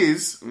 4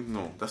 years?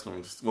 No, that's not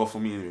realistic. Well, for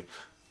me anyway.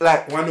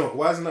 Like, Why not?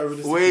 Why isn't that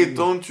realistic? wait,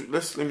 don't you?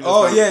 Let me. Just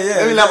Oh, land- yeah,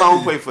 Let me land my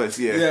own point first.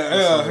 Yeah.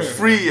 Yeah.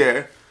 3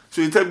 year. So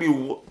you tell me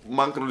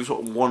man can only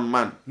shot one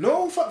man?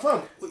 No,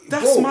 fam.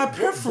 That's my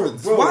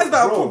preference. Why is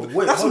that a problem?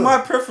 Wait, that's hold my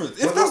on. preference.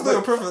 If Wait, that's not wait,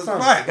 your preference, fam.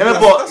 fine.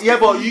 But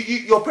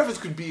your preference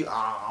could be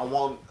I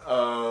want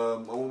a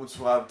woman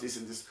to have this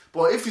and this.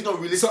 But if it's not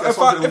realistic, So that's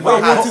if I something a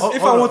woman has.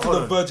 wanted hold a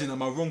on. virgin,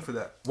 am I wrong for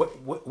that?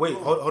 Wait,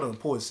 hold on,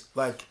 pause.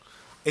 Like,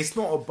 it's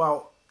not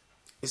about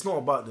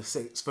the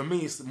sex. For me,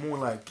 it's more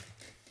like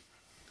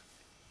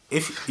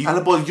if you.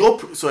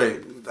 But sorry,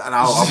 and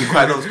I'll be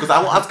quiet because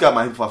I won't ask you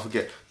my info. I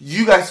forget.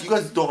 You guys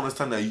don't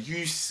understand that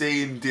you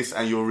saying this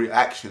and your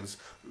reactions.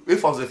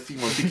 If I was a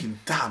female thinking,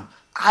 damn,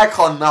 I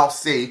can't now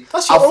say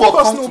That's your I own feel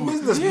personal comfortable.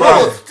 business, Yeah.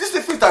 bro. This is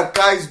the things that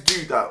guys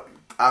do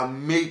that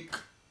make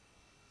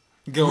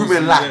Girls,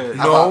 women like. yeah.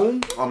 No.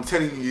 I'm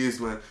telling you this,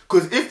 man.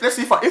 Because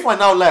if I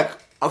now like,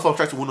 if I'm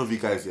attracted to one of you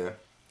guys, yeah,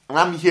 and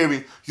I'm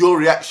hearing your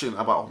reaction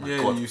about, oh my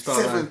Yeah, god, you start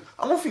 7. like-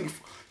 I don't think.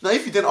 Now,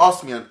 if you then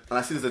ask me and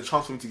I see there's a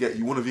chance for me to get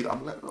you one of you,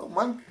 I'm like, oh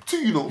man, 2,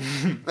 you know.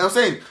 You know what I'm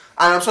saying? And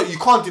I'm sorry, you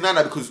can't deny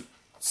that because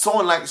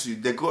someone likes you,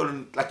 they're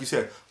going, like you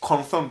said,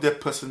 confirm their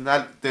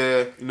personality,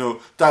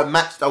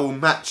 that will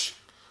match.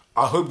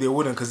 I hope they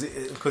wouldn't, because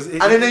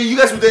And then you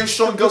guys would then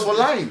show girls for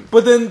lying.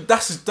 But then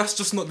that's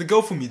just not the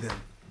girl for me then.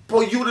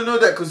 But you wouldn't know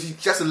that because you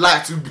just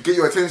lied to get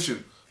your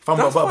attention. Fam,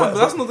 That's fine, but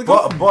that's not the goal.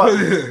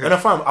 And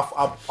fam,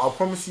 I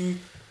promise you.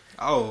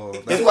 Oh,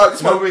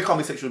 That's why women can't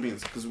be sexual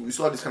beings because we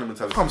saw this kind of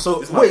mentality. Fam,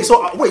 so It's my wait,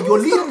 fault. you're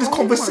leading this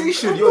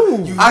conversation.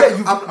 God.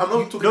 I'm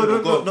not talking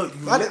about God.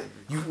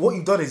 No. What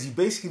you've done is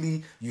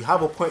you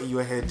have a point in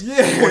your head.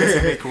 Yeah. You want it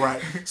to make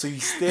right. So you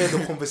steer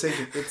the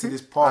conversation into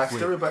this I pathway.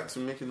 steer it back to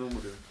making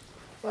normal then.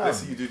 Let's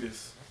see you do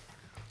this.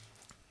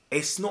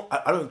 It's not.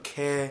 I don't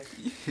care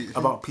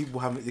about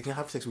people having. They can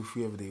have sex with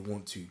whoever they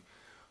want to.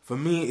 For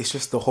me, it's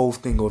just the whole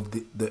thing of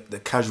the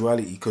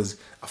casuality. Because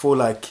I feel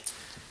like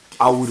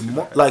I would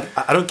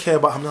I don't care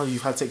about how many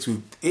you've had sex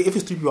with. If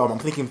it's 3 people, I'm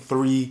thinking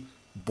 3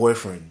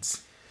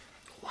 boyfriends.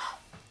 Wow.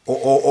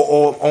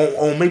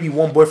 Or maybe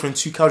 1 boyfriend,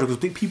 2 casual.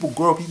 Because people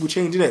grow, people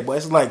change in it. But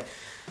it's like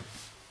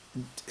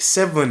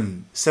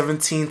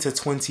 17 to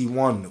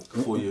 21.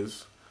 4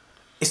 years.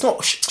 It's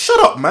not. Shut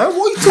up, man.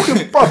 What are you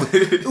talking about?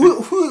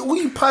 who you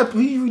really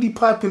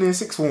piping in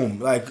 6th form?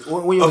 Like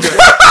when you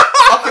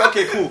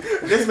Okay, cool.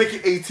 Let's make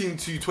it 18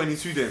 to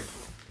 22 then.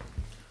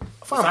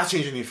 Does that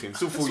change anything?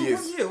 Still 4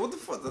 years. Yeah, what the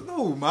fuck?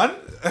 No, man.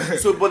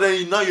 So, but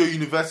then now you're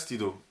university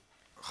though.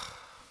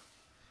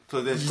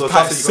 So there's You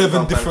pack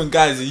 7 different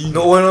guys at uni.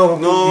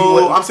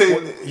 No, I'm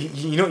saying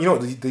you know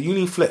the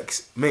uni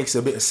flex makes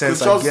a bit of sense.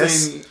 because I guess.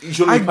 saying you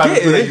should only I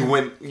get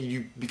that it.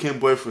 you became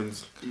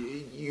boyfriends.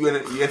 You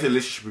entered a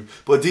relationship.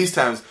 But these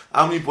times,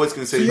 how many boys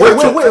can say?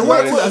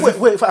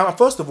 Wait.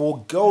 First of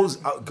all, girls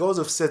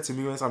have said to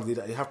me many times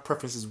that they have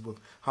preferences with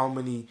how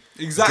many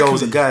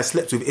girls a guy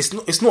slept with.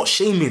 It's not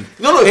shaming.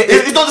 No,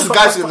 it's not just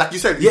guys. Like you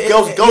said,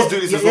 girls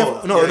do this as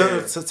well. No.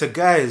 To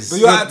guys, But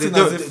you're acting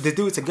as if they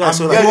do it to guys.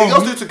 So Yeah, like,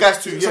 girls do it to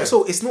guys too. Yeah.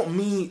 so it's not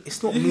me.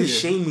 It's not me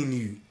shaming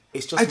you.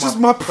 It's just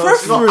my personal-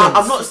 preference. No,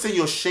 I'm not saying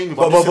you're shaming,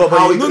 but But- I'm saying but-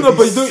 how but- it No, can no, be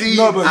but you don't. seen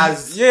No, but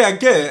as. yeah, I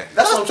get it.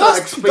 That's what I'm trying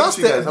to explain that's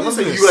to you guys. their I'm not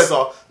saying business. you guys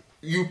are.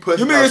 You personally.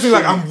 You make it seem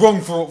like I'm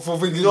wrong for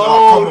thinking. No,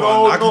 oh, come no,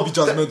 on, I no. could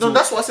be judgmental. No,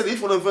 that's what I said. If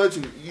you're a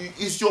virgin,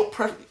 it's your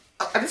preference.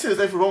 I didn't say there's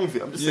anything wrong with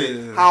it. I'm just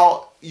saying Yeah.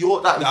 how The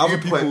other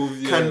viewpoint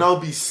people, can now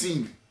be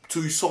seen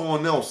to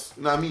someone else.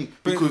 You know what I mean?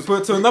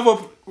 but to another.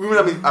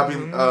 women have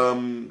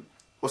been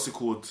what's it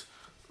called?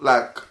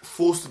 Like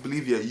forced to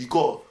believe you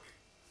got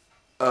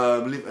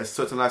live a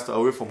certain lifestyle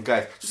away from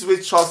guys. Just the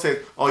way Charles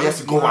said, "Oh, he has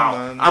to go No,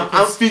 out." man,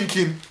 I'm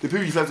thinking the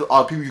people you like to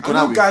are people you I go know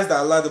out with. guys that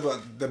lied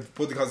about the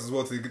body counts as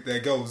well to their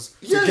girls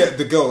Yeah. to get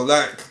the girl.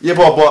 Like, Yeah,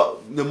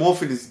 but the more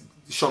thing is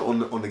shot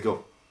on the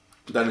girl.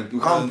 Then you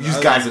can't use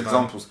guys as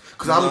examples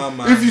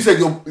because if you said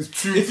it's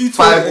 2, If you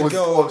told 5 a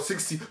girl- or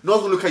 60, no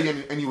one's gonna look at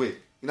you anyway.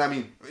 You know what I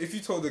mean? if you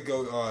told the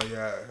girl,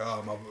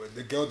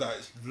 the girl that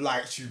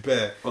likes you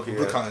bare, Okay,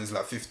 body yeah. count is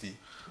like 50.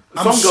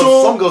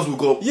 Some girls will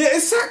go. Yeah,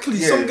 exactly.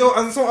 Yeah. Some girl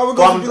and some other But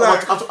girls will I'm be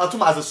like, talking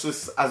about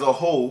as a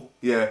whole.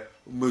 Yeah,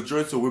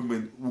 majority of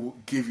women will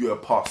give you a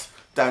pass.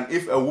 Than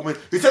if a woman,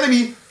 you're telling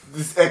me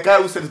a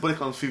guy who said his body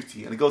count is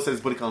 50 and a girl says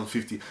his body count is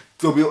 50,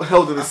 they'll be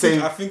held in the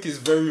same. I think it's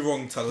very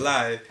wrong to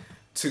lie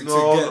to Answer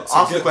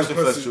get the question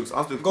first, person. Jokes.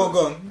 Answer the Go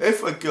question. on.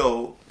 If a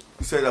girl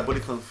said her body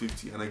count is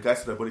 50 and a guy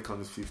said her body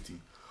count is 50,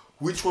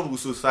 which one will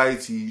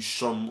society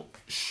shun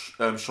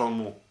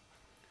more?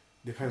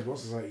 Depends what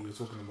society you're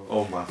talking about.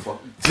 Oh my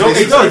fuck! No,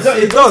 it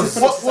does.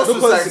 What's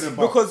society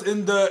about? Because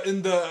in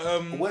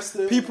the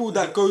Western- people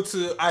that go to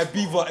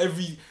Ibiza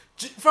every,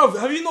 fam,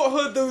 have you not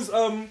heard those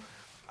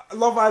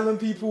Love Island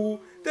people?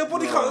 Their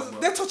body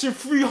count, they're touching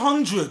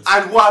 300.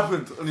 And what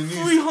happened on the news?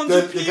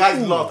 300 The guys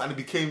people. laughed and it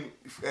became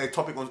a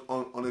topic on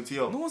the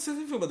TL. No one said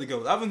anything about the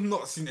girls. I haven't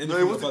not seen anything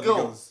No, it was the about girl.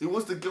 the girls. It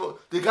was the girl.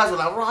 The guys were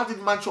like, "Rah,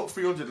 did man chop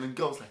 300?" And the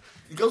girls like,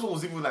 the girls one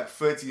was even like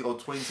 30 or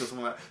 20 or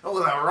something like that. I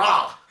was like,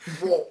 "Rah,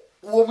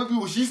 what maybe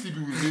was she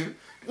sleeping with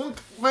me?"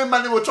 When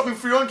man they were chopping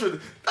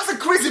 300, that's a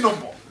crazy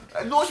number.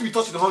 And no one should be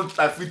touching 100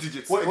 like 3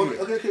 digits. Wait, anyway.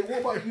 okay.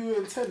 What about you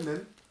and 10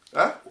 then?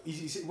 Huh?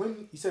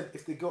 When you said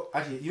if they go,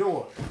 actually, you know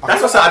what?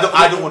 That's what I said.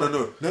 I don't want to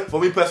know. No? For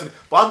me personally,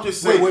 but I'm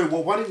just saying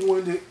Well, why didn't you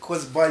want to?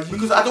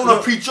 Because I don't want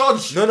to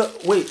prejudge. No,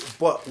 wait,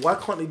 but why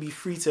can't they be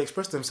free to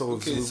express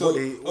themselves? Okay, with so what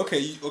they,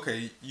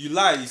 okay, you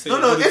lie. You say No.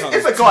 your body count If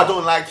is a girl I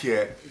don't like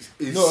here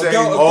is No, a saying,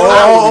 girl-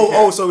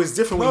 Oh, so it's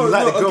different when you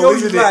like the girl, girl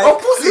isn't you it? like. Oh,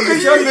 pussy, Look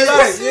at you you, you like.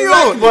 like.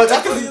 Exactly. But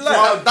that's Girl you not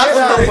like. that's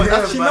not my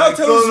point. She now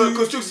tells you.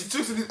 Because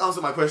Chooks didn't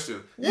answer my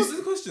question. What's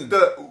the question?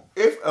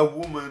 If a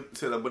woman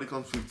said her body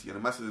counts 50 and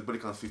a man says his body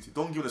counts 50,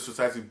 don't give the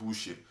society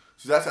bullshit.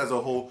 Society as a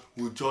whole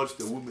will judge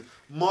the woman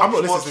much, I'm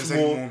not much listening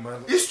to more. anymore,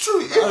 man. It's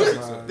true. don't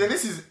think so. Then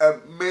this is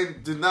men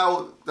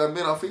denial that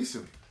men are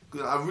facing.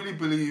 Because I really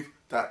believe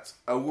that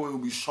a woman will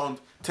be shunned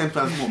 10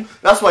 times more.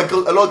 That's why a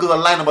lot of girls are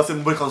lying about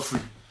saying body counts free.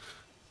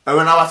 And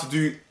when I have to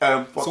do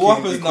So what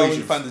happens now when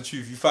you equations. find the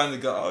truth? You find the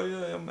girl. Oh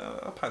yeah, man,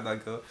 I packed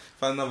that girl.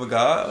 Find another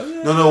guy. Oh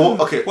yeah. No,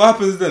 okay. What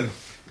happens then?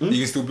 You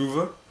can still be with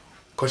her.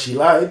 Because she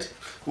lied.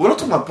 We're not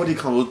talking about body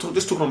count. We're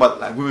just talking about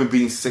like women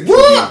being sexual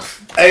What?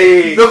 beings.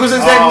 Hey, Because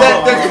it's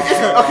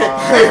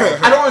okay.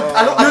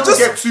 I don't just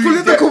get too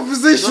pulling the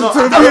conversation No, to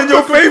I be in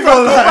your favor.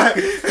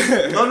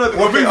 Like. No, Well,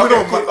 okay, bring okay,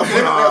 it on,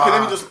 okay, man. okay,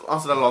 let me just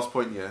answer that last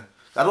point. Yeah,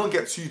 I don't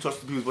get too touched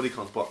with people's body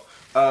counts,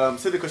 but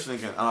say the question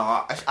again, and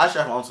I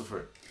actually have an answer for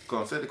it. Go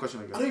on, say the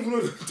question I again. don't even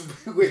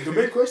know. Wait, the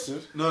main question.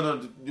 No,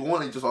 the one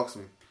that you just asked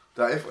me.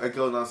 That if a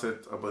girl now said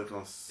her body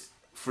count's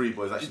 3,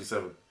 but it's actually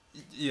 7.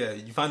 Yeah,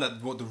 you find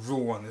out what the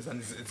real one is,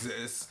 and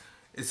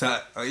it's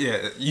like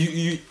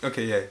you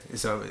okay, yeah,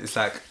 it's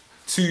like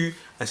 2,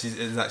 and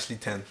it's actually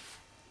 10.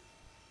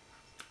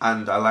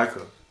 And I like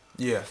her.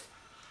 Yeah.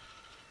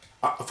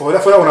 For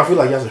that one, I feel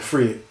like you have to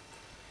free it.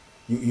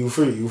 You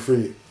free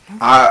it.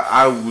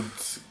 I would,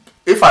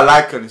 if I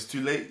like her and it's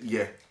too late,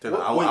 yeah. Then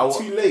I would.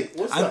 Too late.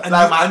 What's And- that?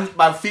 and- Like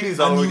my feelings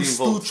are And already you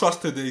still involved.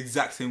 trust her the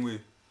exact same way.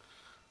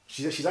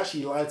 She's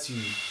actually lied to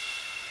you.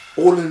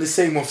 All in the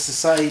same of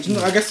society. You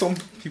know, I guess some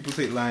people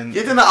take line.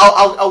 Yeah, then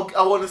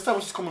I'll understand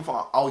where she's coming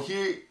from. I'll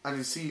hear it and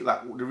you see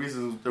like the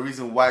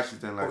reason why she's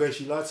then like. Okay,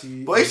 she lied to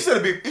you. But if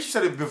she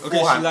said it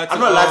beforehand, lied to I'm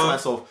not lying to her.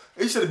 myself.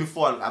 If she said it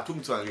beforehand, I'm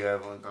talking to her. Yeah,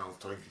 I was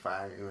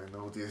 25 and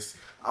all this.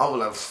 I was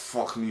like,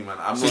 fuck me, man.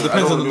 So it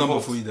depends on the number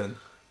for you then.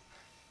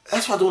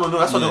 That's what I don't want to know.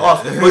 That's what Yeah. they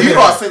ask. But you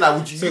are saying that.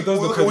 Would you? So it does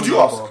depend would you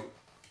on the ask?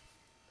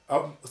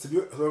 number. To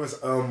be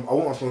honest, I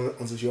won't ask her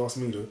until she asks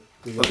me though.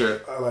 'Cause, Okay.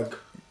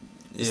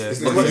 Yeah, it's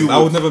but like- I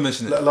would never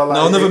mention it. Like, No,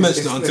 I'll never it's-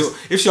 mention it it's- until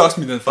if she asks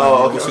me. Then fine. Oh,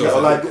 I'll okay, show okay,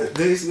 her. like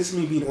this is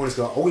me being honest.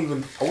 Like, I won't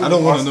even I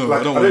don't wanna ask, know,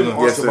 Like, I don't I wanna don't know.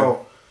 even ask Yes, sir.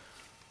 about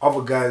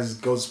other guys,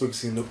 girls spoken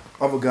to in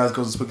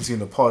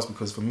the past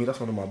because for me that's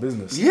none of my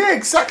business. Yeah,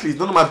 exactly. It's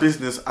none of my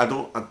business. I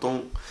don't.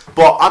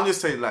 But I'm just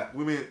saying, like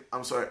women.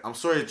 I'm sorry,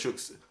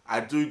 Chooks. I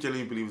do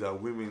genuinely believe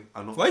that women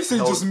are not. Why are you saying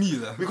held- just me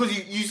then? Because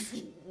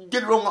you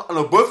get it wrong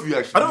on both of you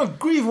actually. I don't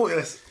agree with what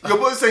you're saying. You're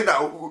both saying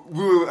that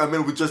women and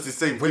men were just the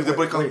same. If the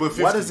boy comes both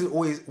 50. Why does it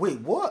always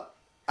what?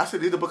 I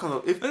said if the boy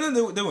comes if And then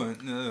they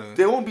won't. No.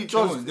 they won't be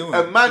judged. They won't.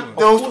 A man, Of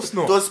they'll course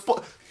not. they'll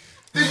spot.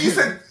 Then you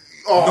said,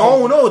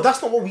 oh No,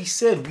 that's not what we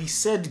said. We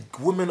said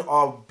women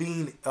are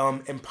being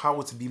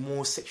empowered to be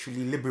more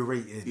sexually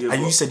liberated, Yeah, and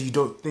you but- said you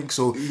don't think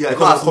so. Yeah, because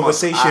not of as the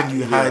conversation much. you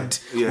Yeah, had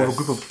yes, with a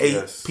group of 8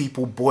 yes.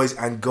 people, boys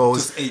and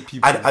girls. Just 8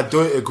 people. I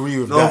don't agree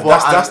with No, that.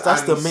 but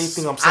That's the main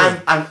thing I'm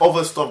saying. And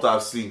other stuff that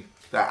I've seen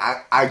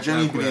that I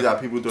genuinely Like believe where?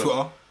 that people don't.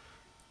 Twitter.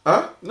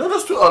 Huh? No,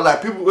 that's true.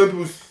 Like people when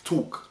people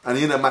talk and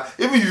in man,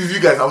 even you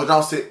guys, I would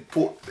now say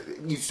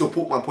you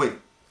support my point.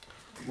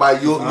 By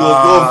your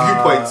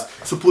viewpoint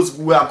supports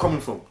where I'm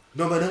coming from.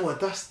 No, but no,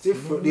 that's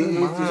different. You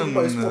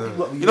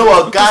You know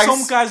what, guys?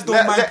 Some guys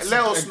don't mind let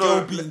us a know.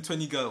 girl beating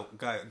 20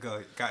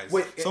 guys.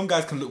 Wait, some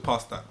guys can look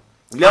past that.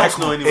 Let us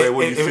know anyway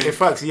what you in think.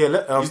 fact,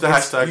 yeah. Use the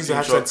hashtag use the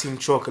Team hashtag Chalk. Team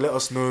Chalk. Let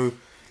us know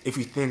if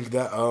you think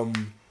that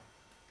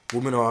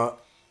women are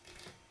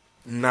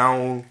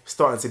now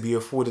starting to be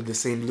afforded the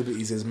same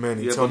liberties as men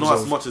in Yeah, but terms not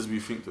as of. much as we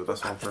think, though.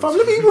 That's what I'm trying Fam, to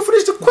let me say. even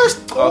finish the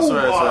question. Oh,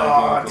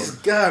 sorry. This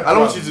guy. I don't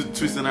want you to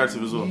twist the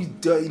narrative as well. You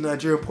dirty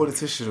Nigerian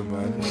politician,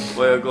 man.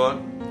 Where you gone?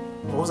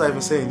 What was I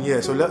even saying?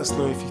 Yeah, so let us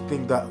know if you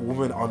think that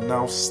women are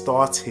now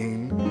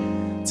starting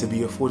to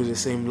be afforded the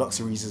same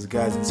luxuries as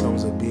guys in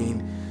terms of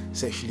being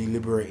sexually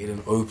liberated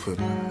and open.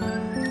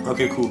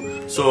 Okay, cool.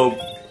 So,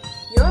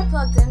 You're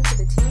plugged into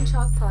the Team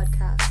Chalk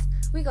podcast.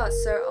 We got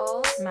Sir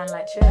Alls, Man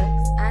like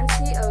Chucks. and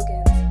T.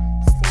 Ogans.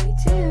 Stay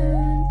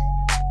tuned.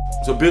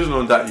 so building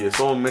on that, yeah,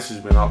 someone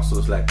messaged me and asked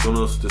us, like, don't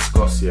us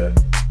discuss, yeah,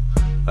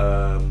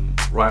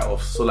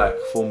 write-offs. So, like,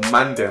 for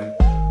Mandem,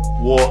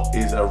 what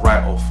is a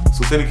write-off?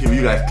 So, technically,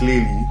 you guys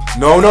clearly...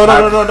 No. Hey, don't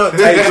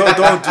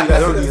do that.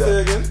 Don't do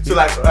that. So,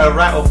 like, a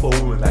write-off for a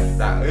woman, like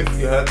that. If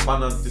you heard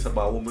man on this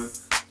about a woman,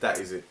 that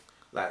is it.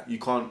 Like, you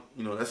can't,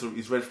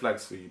 it's red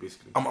flags for you,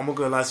 basically. I'm not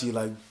gonna lie to you.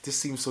 Like, this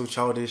seems so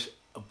childish,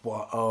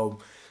 but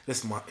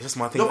it's just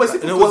my thing. No, but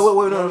it's no, because-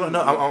 wait,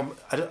 no.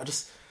 I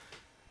just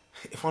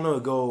if I know a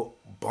girl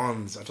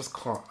bonds, I just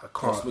can't.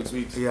 Smokes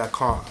weed. Yeah, I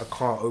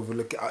can't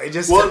overlook it. It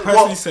just What-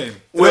 Personally, same.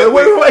 Wait.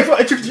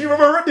 Do you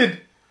remember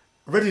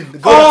Redding? The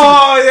girl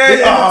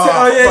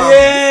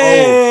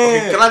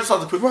Okay, can I just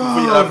ask a quick before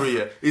you elaborate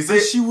here? Is And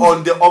it she was-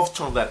 on the off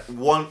chance that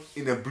one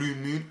in a blue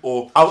moon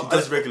or she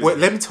does regularly? Wait,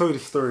 let me tell you the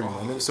story,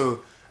 man. So,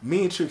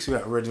 me and Trix were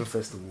at Reading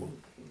Festival.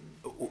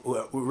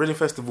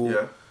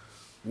 Yeah.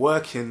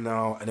 Working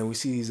now, and then we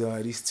see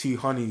these two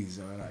honeys.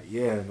 And I'm like,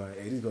 yeah, man,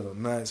 hey, these guys are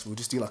nice. We'll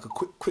just do like a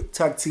quick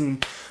tag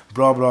team,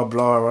 blah blah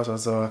blah.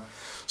 So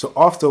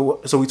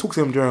we talked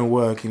to them during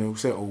work. We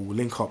said, oh, we'll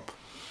link up.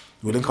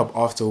 We'll link up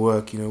after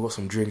work. Got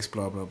some drinks,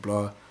 blah blah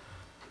blah.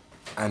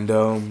 And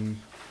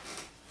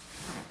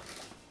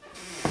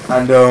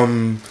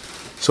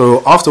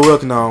so after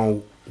work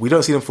now, we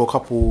don't see them for a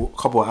couple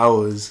of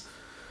hours,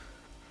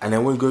 and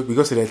then we go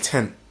to their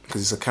tent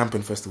because it's a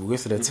camping festival. We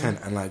go to their tent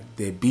and like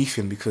they're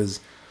beefing because.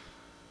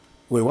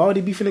 Wait, why were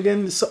they beefing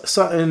again?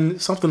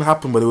 Something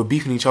happened, but they were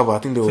beefing each other. I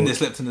think They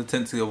slept in the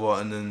tent together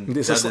and then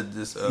This they is- did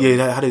this. they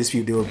had a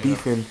dispute. They were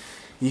beefing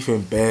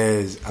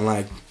bears, and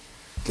like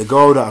the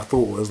girl that I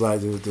thought was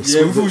like the Yeah,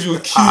 sweet- we thought she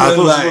was cute I and,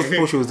 thought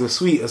like- she was the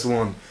sweetest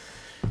one.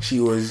 She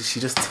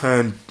just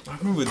turned I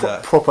remember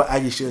that. proper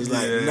aggy. She was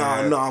like,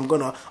 Yeah. no, I'm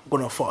gonna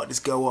fuck this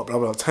girl up. Blah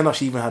blah. Turned out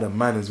she even had a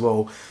man as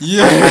well.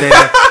 Yeah.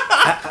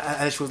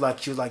 And she was like,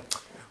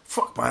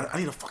 fuck man, I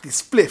need a fucking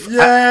spliff.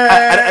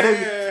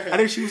 Yeah. And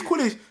then she was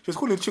calling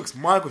Chooks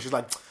Michael. She was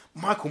like,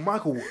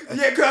 Michael.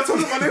 Yeah, because I told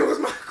him my name was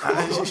Michael.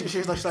 And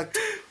she's like,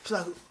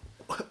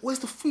 where's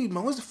the food,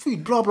 man? Where's the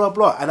food? Blah blah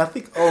blah. And I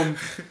think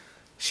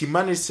she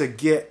managed to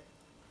get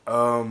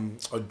a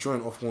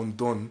joint off one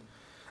Don.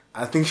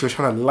 I think she was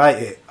trying to light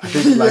it. I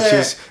think like she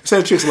was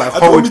saying tricks like I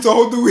told me to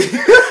hold the weed.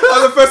 That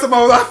was the first time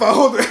I was like, I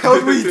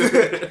held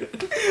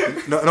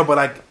weed. no, but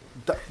like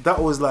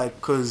that was like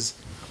because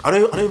I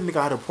don't even think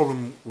I had a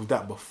problem with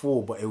that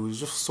before, but it was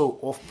just so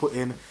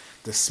off-putting.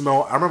 The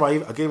smell. I remember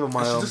I gave her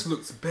my. She just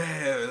looks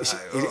bare. Like,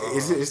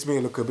 It's made me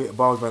look a bit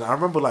bald, man. I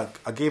remember like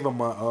I gave her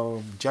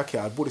my jacket.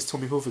 I bought this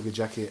Tommy Hilfiger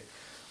jacket.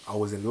 I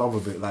was in love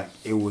with it. Like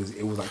it was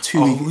like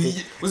 2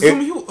 weeks. Was it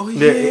Tommy Hilfiger? Oh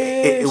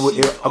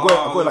yeah. I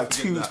got it like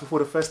 2 weeks before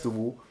the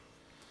festival.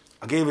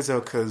 I gave it to her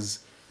because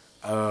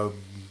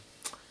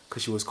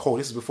she was cold.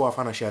 This is before I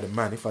found out she had a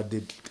man. If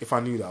I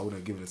knew that, I wouldn't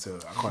have given it to her.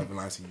 I can't even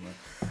lie to you, man.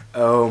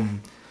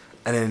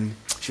 And then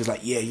she was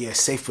like, yeah,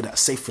 safe for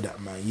that,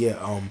 man.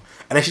 Yeah. And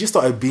then she just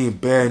started being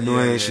bare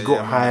annoying. She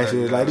got high. She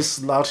was like just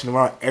slouching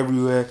around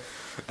everywhere.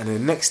 And then the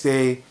next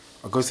day,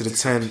 I go to the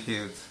tent.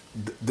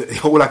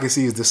 All I can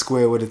see is the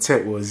square where the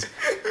tent was.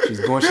 She's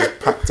gone. She's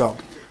packed up.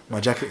 My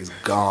jacket is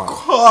gone.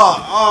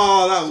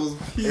 Oh, that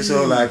was peak.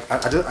 So like,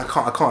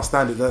 I can't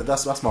stand it.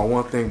 That's my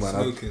one thing, man.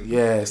 Smoking.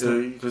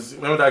 Because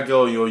remember that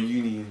girl in your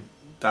uni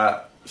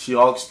that she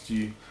asked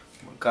you,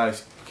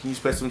 guys, can you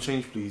spare some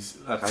change, please?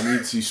 Like, I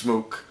need to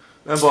smoke.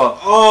 Remember?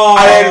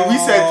 And we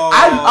said,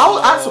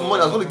 I had some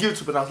money, I was going to give it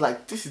to her, but I was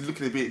like, this is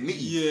looking a bit nitty.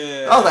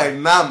 Yeah. I was like,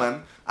 nah,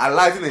 man. I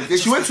lied, didn't it? Then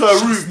she went to her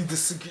room, and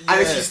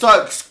then she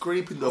started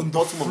scraping the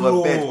bottom of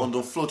her bed on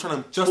the floor,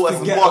 trying to just pull to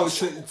as get much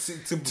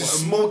to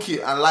smoke it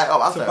and light up.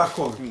 I was like,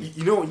 tobacco. fuck me.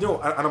 You know,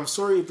 and I'm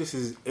sorry if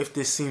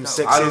this seems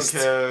sexist. I don't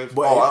care.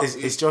 But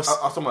it's just. I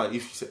was talking about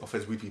if you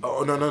offends weed people.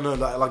 Oh no!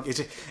 Like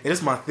it's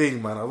just my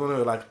thing, man. I don't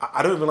know. Like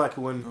I don't even like it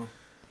when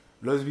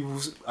loads of people.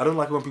 I don't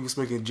like it when people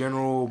smoke in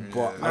general.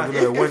 But I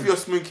don't know If you're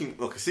smoking,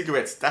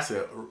 cigarettes, that's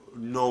a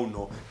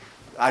no.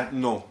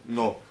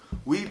 No.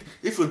 Weed,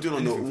 if you're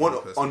doing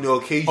on the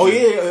occasion. Oh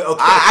yeah.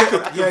 Okay. I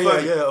could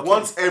confirm it. Okay.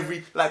 Once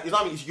every, like, you know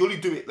what I mean? You only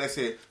do it, let's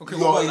say, Okay,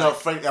 you're what in about a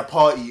friend, a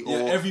party,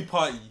 or every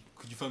party.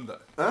 Could you film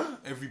that? Huh?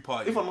 Every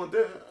party. If I'm not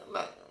there,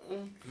 like,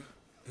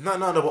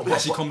 No.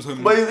 She comes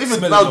home. but if you're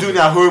smelling now of doing it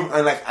at home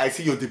and like I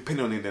see you're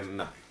depending on it, then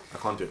nah. I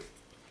can't do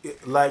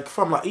it. Like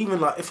from like even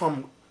like if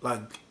I'm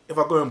like if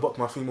I go and book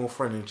my female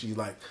friend and she's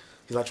like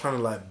trying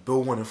to like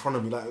build one in front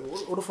of me, like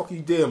what the fuck are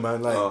you doing,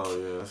 man? Like, Oh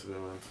yeah, that's it,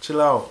 man.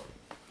 chill out.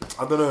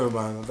 I don't know,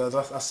 man.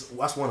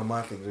 That's one of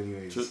my things,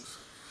 anyways. Chooks.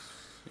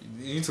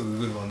 You took a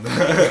good one.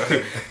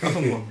 I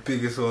think my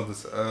biggest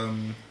ones.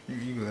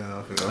 You go ahead,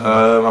 I think.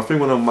 I think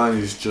one of mine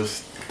is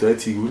just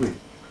dirty women.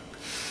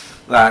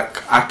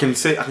 Like I can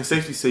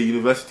safely say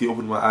university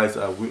opened my eyes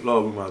that a lot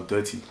of women are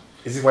dirty.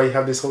 Is this why you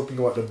have this whole thing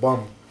about the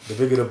bum? The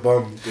bigger the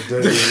bum, the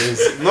dirtier it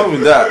is. Not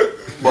with that,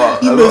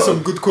 but You a made lot some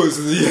of- good quotes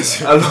in the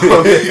years. a lot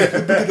of-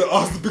 The bigger the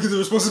ass, the bigger the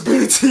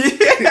responsibility.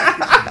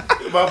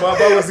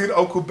 my was in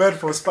Uncle Ben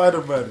from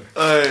Spider-Man.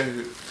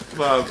 Man,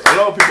 a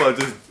lot of people are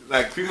just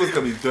like females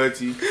can be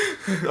dirty.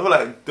 I feel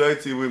like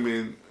dirty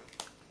women,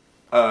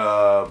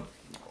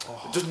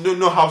 just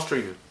no house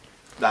training.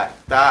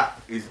 Like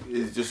that is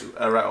just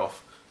a write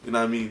off. You know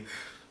what I mean?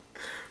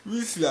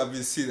 Recently, I've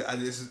been seeing,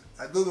 and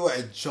I don't know why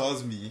it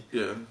jars me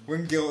Yeah.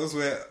 when girls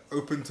wear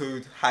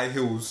open-toed high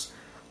heels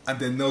and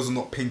their nails are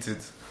not painted.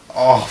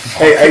 Oh,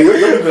 Hey, you're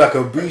looking like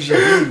a bougie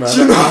bee, man.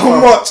 do you know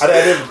how much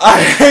I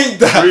hate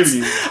that?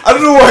 Really? I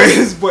don't know what it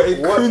is, but it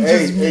What?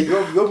 cringes Hey, me.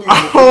 you're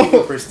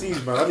being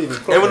prestige, man. I didn't even.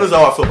 clock Everyone knows that.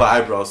 how I feel about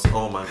eyebrows.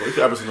 Oh my god, if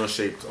your eyebrows are not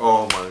shaped,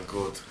 oh my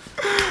god.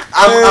 Hey,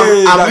 I'm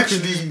that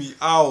literally, cringes me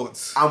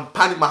out. I'm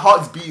panicking. My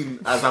heart's beating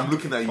as I'm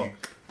looking at you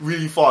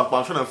really fast, but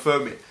I'm trying to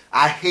affirm it.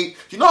 I hate.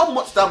 You know how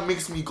much that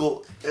makes me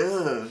go,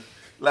 ugh.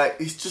 Like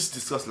it's just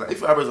disgusting. Like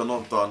if your eyebrows are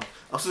not done,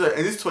 I'm sorry.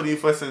 In this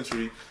 21st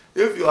century,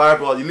 if your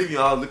eyebrows, you leave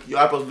your house, your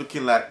eyebrows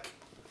looking like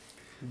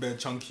Bare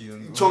chunky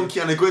and chunky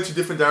and they go into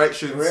different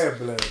directions. Rare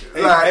blood.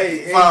 Like,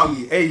 Hey, fam.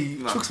 Chooks,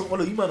 Nah. from all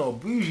of you man are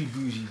bougie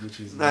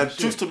bitches. Nah, man.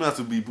 Chooks told me how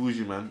to be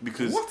bougie, man.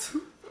 Because what?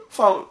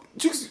 fam,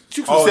 Chooks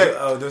Oh, will say.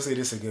 don't say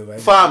this again, man.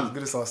 Fam. I'm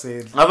gonna start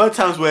saying. I've had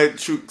times where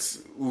Chooks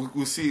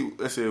we'll see,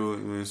 let's say we're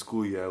in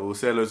school, yeah, we'll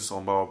say hello to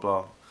someone, blah blah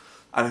blah,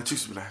 and then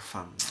Chooks will be like,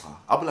 fam,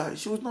 I'll be like,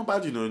 she was not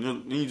bad, you know, and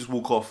then you just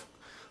walk off.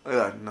 I'm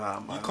like, nah,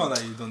 man. You can't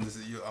like you done this.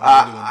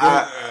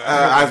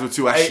 Eyes were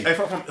too ashy. If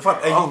Oh,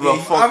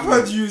 the fuck, I've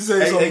heard you say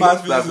Hey, some hey,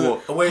 mad like things.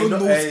 what? Wait, Her no,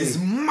 nose hey. is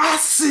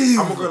massive.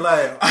 I'm not gonna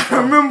lie.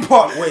 I remember.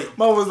 Wait.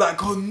 Man was like,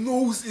 her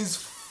nose is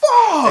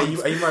Hey,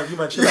 fucked. you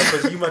man chill out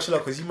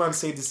because you man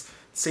say these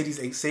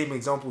same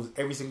examples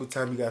every single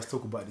time you guys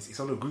talk about this. It's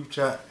on the group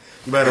chat.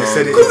 You might have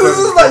said it. Because this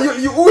is like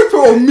you always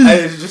put it on me.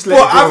 Hey, just let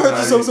But it go, I've heard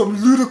man. you say some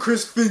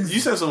ludicrous things. You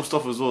said some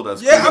stuff as well.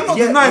 That's Yeah, crazy. I'm not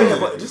Yeah, denying yeah, it.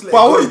 but just let But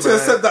it I go, want you to man.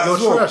 accept that You're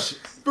as well. trash.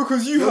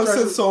 Because you You're have trash.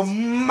 said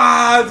some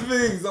mad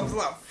things. I was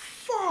like,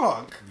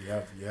 fuck. You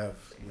have.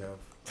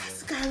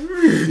 This guy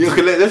rude. Yeah,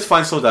 okay, let's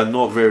find something that's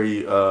not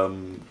very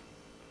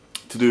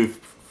to do with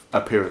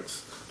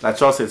appearance. Like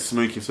Charles said,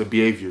 smoking, so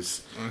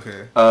behaviors.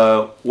 Okay.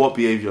 What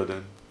behavior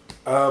then?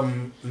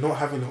 Not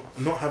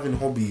having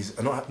hobbies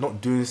and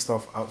not doing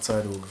stuff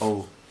outside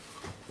of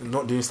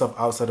not doing stuff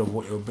outside of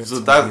what you're meant So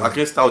to that do. I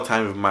guess that would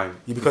time with mine.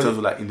 Yeah, In because- terms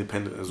of like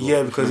independent as well. Yeah,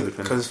 Independent.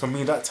 because for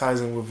me that ties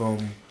in with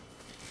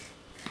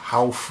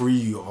how free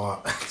you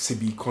are to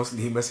be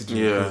constantly messaging.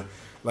 Yeah. Because,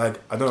 like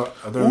I don't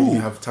really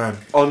have time.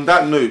 On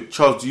that note,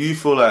 Charles, do you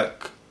feel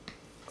like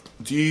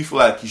you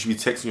should be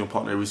texting your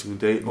partner every single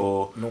day,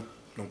 or No.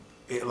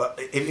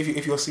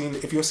 If you're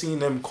seeing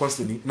them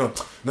constantly,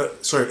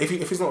 sorry. If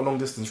it's not a long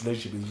distance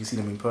relationship, and you see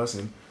them in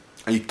person,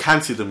 and you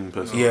can see them in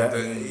person? yeah,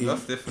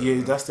 that's different.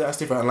 Yeah, that's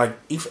different. And like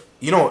if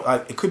you know,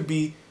 like it could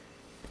be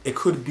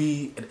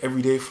an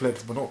everyday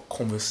flex, but not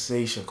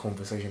conversation.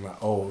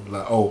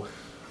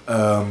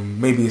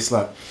 Maybe it's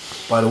like,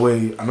 by the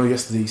way, I know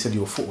yesterday you said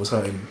your foot was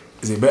hurting.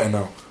 Is it better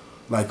now?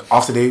 Like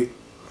after they.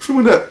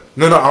 With that.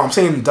 No, I'm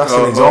saying that's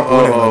an example,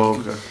 innit?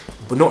 Like, okay.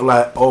 but not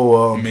like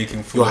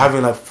Making you're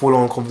having like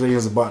full-on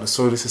conversations about the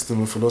solar system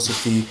and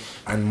philosophy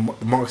and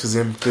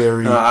Marxism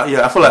theory.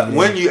 Yeah, I feel like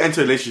when you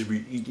enter a relationship,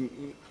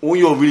 when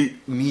you're really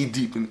knee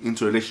deep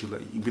into a relationship,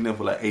 like you've been there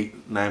for like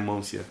 8-9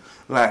 months, yeah,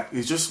 like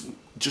it's just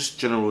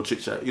general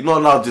chit chat. You're not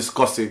allowed to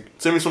discuss it.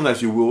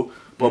 Sometimes you will,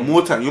 but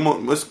more time,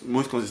 most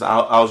conversations,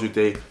 how's your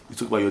day? You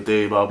talk about your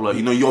day, blah blah.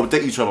 You know, you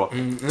update each other.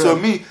 So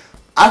me,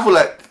 I feel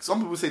like some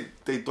people say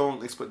they don't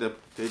want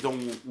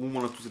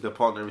to talk to their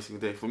partner every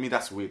single day. For me,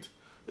 that's weird.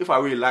 If I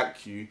really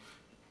like you,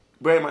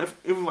 bear in mind,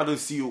 even if I don't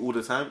see you all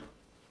the time,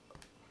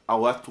 I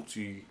will have to talk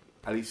to you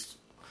at least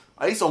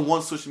on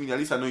one social media. At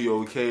least I know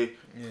you're okay.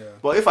 Yeah.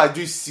 But if I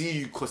do see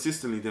you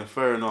consistently, then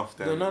fair enough.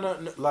 Then No.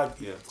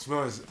 Like, Yeah. to be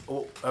honest,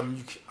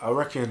 I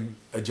reckon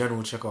a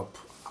general checkup.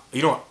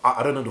 You know,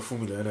 I don't know the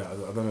formula. Innit?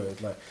 I don't know.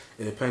 It's like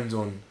it depends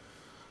on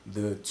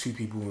the two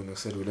people in a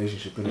said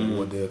relationship and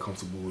what they're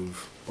comfortable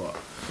with. But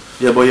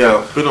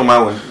being on my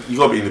one, you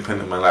gotta be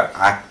independent, man.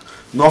 Like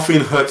nothing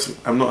hurts me.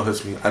 Not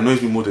hurts me.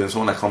 Annoys me more than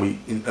someone that can't be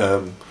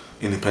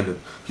independent.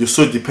 You're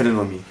so dependent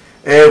on me.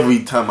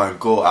 Every time I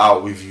go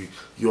out with you,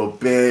 you're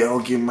bare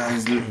hugging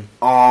man's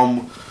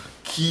arm.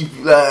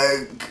 Keep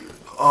like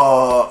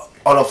or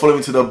follow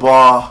me to the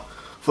bar.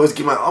 First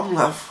game, I'm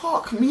like,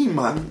 fuck me,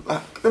 man.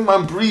 Like, let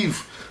man breathe.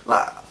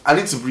 Like, I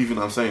need to breathe. You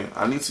know what I'm saying?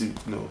 I need to,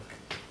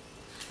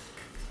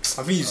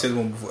 I think you said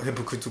one before,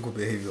 hypocritical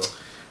behavior.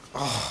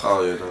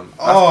 Oh yeah,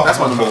 no. That's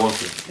my number one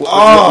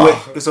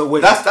thing.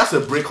 Wait. That's a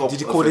breakup.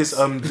 Did you call this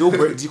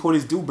Did you call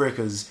this deal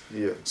breakers?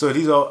 Yeah. So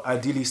these are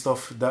ideally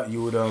stuff that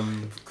you would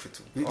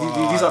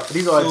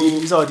these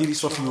are ideally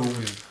stuff you will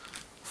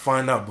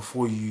find out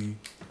before you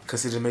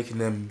consider making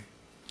them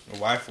A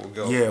wife or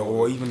girl. yeah,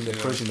 or even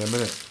approaching them,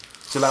 innit?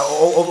 So like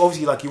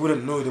obviously like you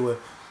wouldn't know they were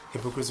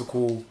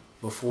hypocritical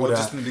before Or that.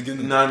 just in the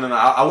beginning. No.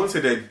 I wouldn't say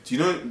that. Do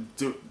you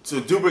know? So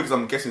deal breakers,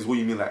 I'm guessing, is what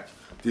you mean. Like,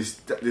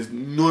 there's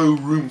no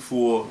room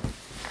for.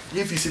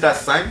 If you see that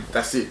sign,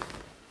 that's it.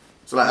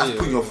 So like, that's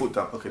putting your foot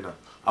down. Okay, no,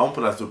 I won't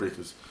put that as deal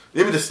breakers.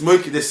 Maybe the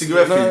smoking, the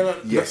cigarette thing.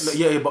 Yes.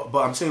 Yeah, but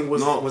I'm saying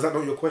was that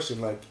not your question?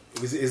 Like,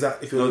 is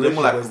that if you're No, they're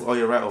more like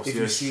write-offs. if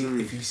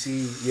you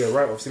see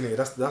write-offs in it,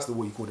 that's the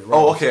way you called it.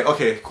 Oh,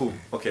 write-offs.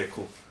 okay,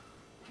 cool.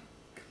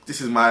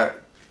 This is my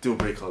deal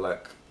breaker.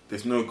 Like,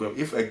 there's no going.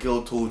 If a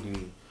girl told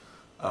me,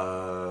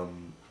 I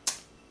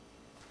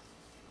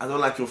don't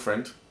like your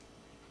friend,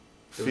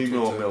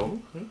 female or male,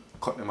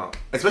 cut them out.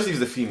 Especially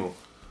if it's a female.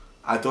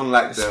 I don't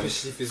like them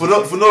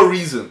for no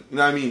reason. You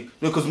know what I mean?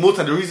 Because most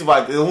of the reason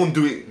why they won't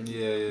do it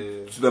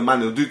to the man,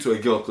 they'll do it to a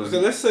girl. Cause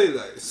let's say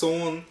like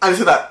someone. I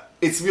say that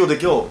it's me or the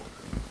girl.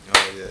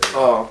 Yeah.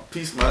 Oh,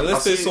 peace, man.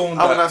 Let's say someone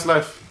have a that nice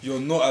life. You're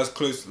not as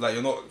close, like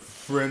you're not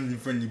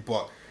friendly,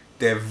 but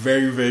they're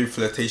very, very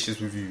flirtatious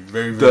with you.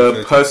 Very,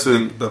 very The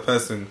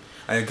person,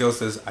 and the girl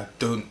says, "I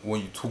don't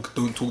want you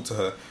don't talk to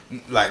her.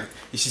 Like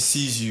if she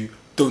sees you,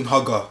 don't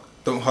hug her.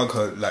 Don't hug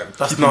her. Like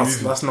That's keep it nuts.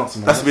 moving." That's nuts,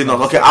 man. That's a bit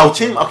nuts. Okay, I'll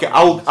change. Okay,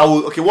 I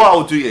will. Okay, what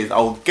I'll do is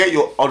I'll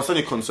understand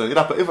your concern. If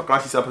I can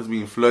actually see that person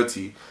being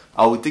flirty,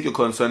 I will take your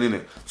concern in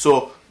it.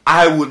 So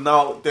I would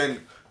now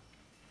then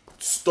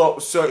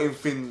stop certain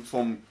things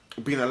from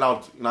being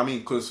allowed. You know what I mean?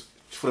 Because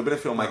for the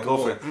benefit of my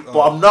girlfriend.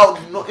 But I'm now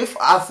not. If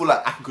I feel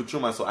like I can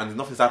control myself and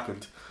nothing's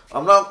happened,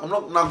 I'm not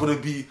gonna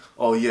be.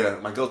 Oh yeah,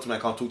 my girl told me I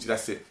can't talk to you.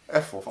 That's it.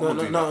 F off.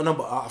 No.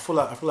 But I feel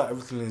like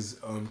everything is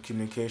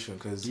communication.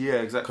 Cause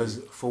exactly. Because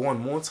for one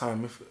more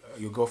time, if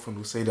your girlfriend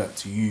will say that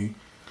to you,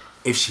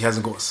 if she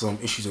hasn't got some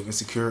issues of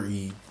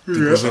insecurity deep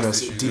within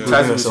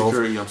herself,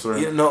 I'm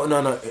sorry. Yeah,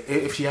 no.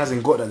 If she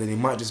hasn't got that, then it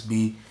might just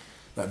be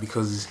like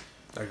because.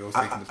 That girl's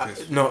taking the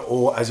piss. No,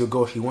 or as your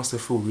girl, he wants to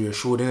feel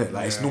reassured in it.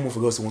 Like it's normal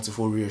for girls to want to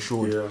feel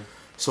reassured. Yeah.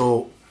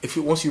 So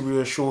once you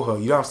reassure her,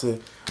 you don't have to,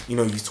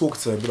 you talk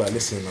to her and be like,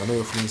 listen, I know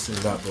you're feeling this and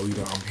that, but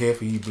I'm here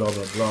for you, blah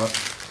blah blah.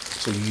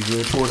 So you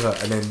reassured her,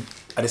 and then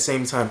at the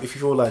same time, if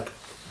you feel like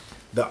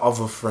the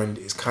other friend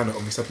is kind of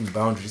overstepping the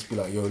boundary, just be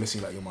like, yo,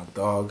 listen, like you're my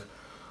dog,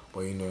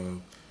 but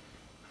you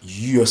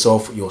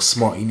yourself, you're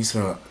smart. You need to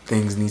know that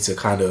things need to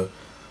kind of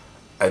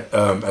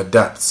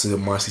adapt to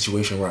my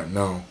situation right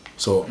now.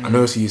 So I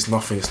know it's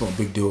nothing, it's not a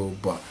big deal,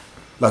 but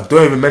like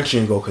don't even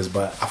mention girl, because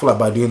I feel like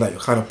by doing that you're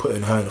kind of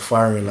putting her in the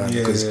firing line,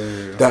 because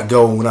that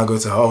girl, when I go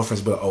to her other friends,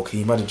 be like, oh, can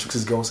you imagine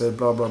Trix's girl said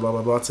blah blah blah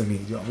blah blah to me?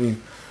 You know what I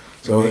mean?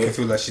 So make her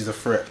feel like she's a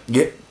threat.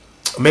 Yeah,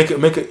 make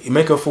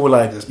her feel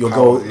like there's your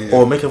power, girl,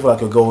 or make her feel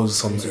like your girl is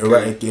some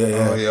erratic.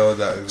 All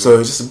that.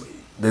 So it's just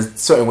there's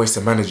certain ways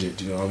to manage it.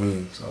 Do you know what I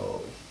mean?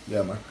 So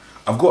yeah, man.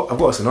 I've got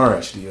a scenario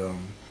actually. Oh,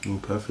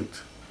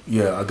 perfect.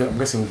 Yeah, I'm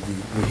guessing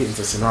we're hitting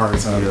to scenario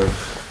time. Yeah.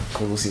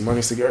 We'll see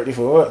money to get ready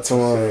for work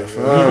tomorrow.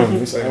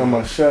 Just on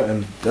my shirt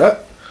and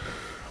that.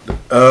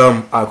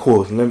 Alright,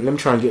 cool. Let me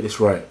try and get this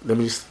right. Let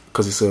me just,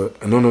 because it's an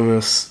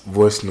anonymous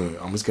voice note.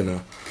 I'm just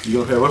gonna. You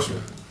gonna play a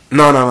Russian?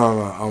 No.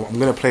 I'm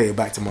gonna play it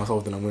back to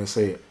myself, then I'm gonna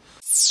say it.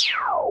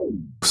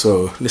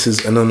 So this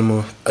is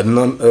anonymous.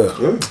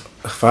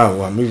 Fine,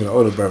 well, I'm moving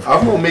older, bro.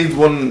 I've not made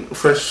one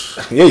fresh.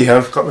 Yeah, you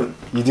have. Comment.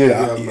 You did.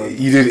 Yeah,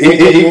 you did.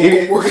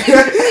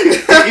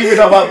 Even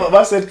though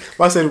I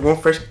said one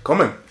fresh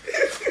comment.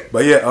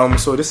 But yeah,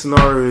 so this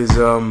scenario is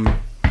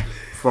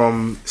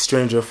from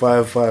Stranger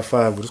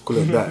 555. We'll just call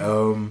it that.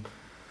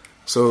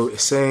 So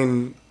it's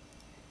saying,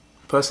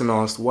 person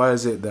asked, why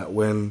is it that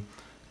when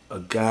a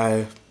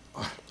guy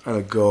and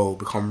a girl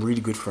become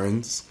really good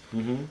friends,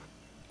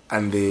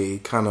 and they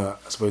kind of,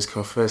 I suppose,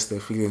 confess their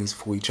feelings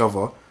for each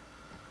other,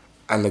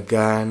 and the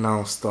guy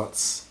now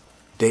starts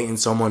dating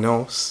someone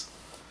else,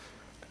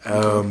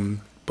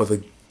 but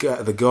the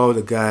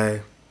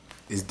guy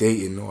is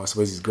dating, or I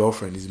suppose his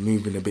girlfriend is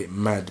moving a bit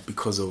mad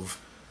because of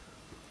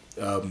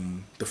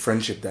the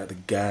friendship that the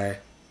guy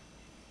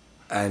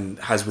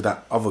has with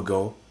that other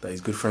girl that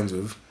he's good friends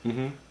with.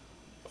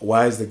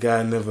 Why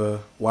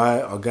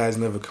are guys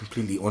never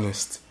completely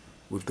honest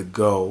with the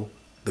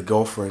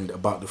girlfriend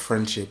about the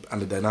friendship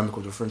and the dynamic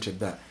of the friendship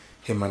that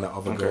him and that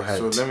other girl had?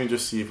 So let me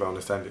just see if I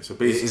understand it. So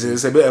basically,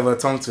 it's a bit of a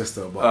tongue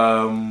twister, but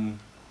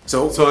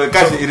so a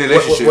guy's in a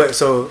relationship,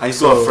 and he's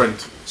got a friend.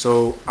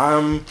 So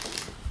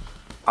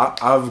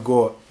I've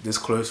got this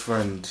close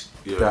friend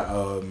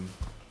that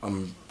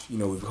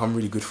we've become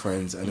really good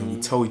friends, and then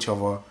we tell each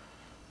other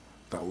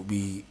that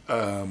we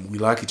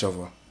like each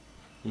other.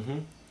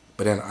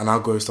 But then I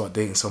go start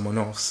dating someone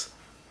else,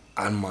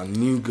 and my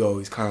new girl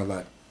is kind of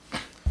like,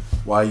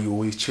 why are you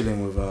always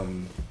chilling with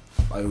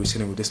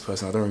this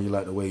person? I don't really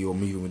like the way you're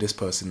moving with this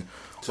person.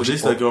 So this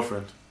is the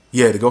girlfriend?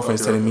 Yeah, the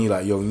girlfriend's telling me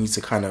like, yo, you need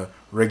to kind of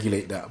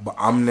regulate that. But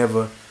I'm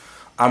never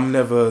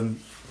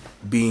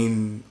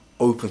being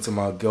open to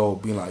my girl,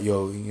 being like,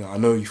 yo, I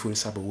know you feel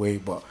this type of way,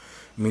 but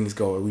me and this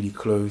girl are really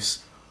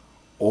close.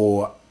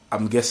 Or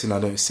I'm guessing I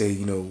don't say,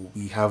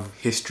 we have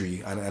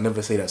history, and I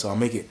never say that. So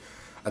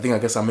I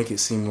guess I make it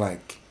seem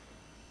like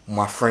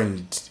my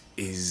friend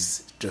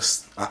is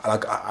just,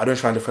 I don't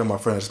try and defend my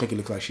friend. I just make it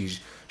look like she's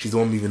the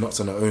one moving nuts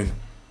on her own.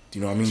 Do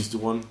you know what I mean? She's the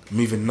one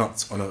moving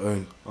nuts on her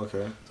own.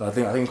 Okay. So I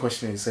think the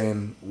question is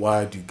saying,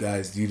 why do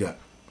guys do that?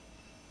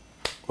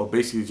 Or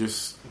basically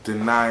just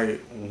deny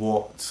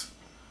what,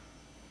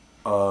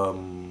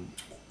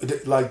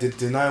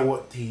 deny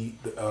what he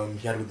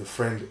had with the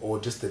friend, or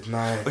just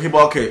deny.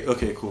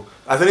 Okay, cool.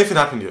 Has anything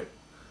happened yet?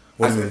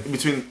 What do you mean?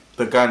 Between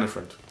the guy and the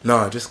friend?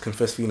 No, just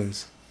confess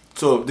feelings.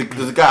 So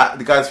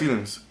the guy's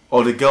feelings,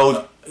 or the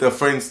girl, the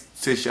friend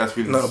says she has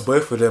feelings. No,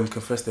 both of them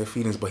confess their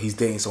feelings, but he's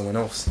dating someone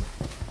else.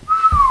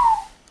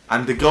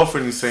 And the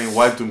girlfriend is saying,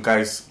 "Why don't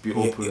guys be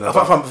open?" I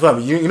can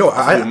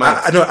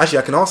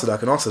answer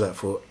that.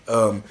 For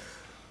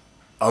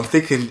I'm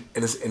thinking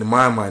in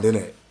my mind,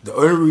 innit? The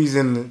only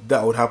reason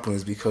that would happen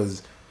is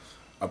because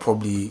I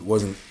probably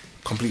wasn't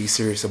completely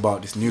serious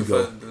about this new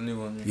girl. The new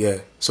one. Yeah.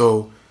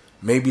 So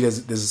maybe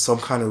there's some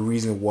kind of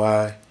reason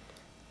why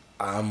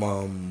I'm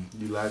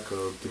You like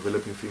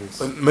developing feelings.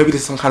 Maybe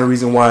there's some kind of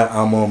reason why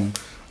I'm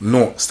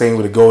not staying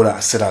with a girl that I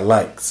said I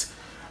liked.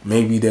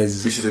 Maybe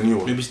there's... This is a new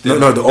one. Maybe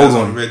no, the old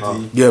one.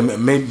 Ready. Yeah,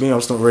 maybe I'm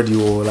just not ready,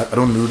 or like I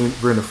don't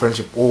ruin the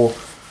friendship, or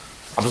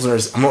I'm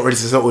not ready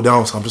to settle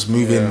down, so I'm just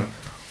moving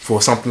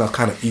for something that's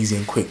kind of easy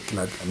and quick,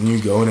 like a new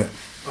girl, innit?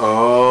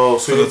 Oh,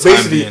 so For the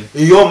basically, time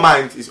in your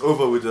mind, it's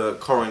over with the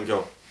current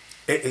girl.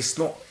 It's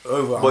not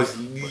over. But it's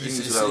leading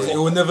to that It one.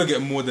 will never get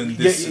more than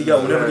this. Yeah,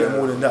 we'll never get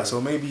more than that. So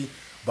maybe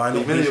by not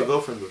You've been your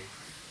girlfriend though.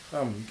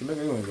 you can make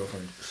anyone your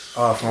girlfriend.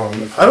 I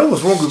don't know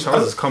what's wrong with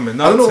Charles is coming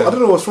I out. don't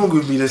know what's wrong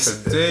with me this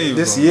Today,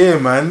 this bro. year,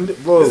 man,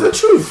 bro. It's the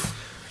truth.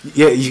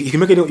 Yeah, you can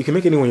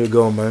make anyone your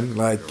girl, man.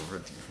 Like,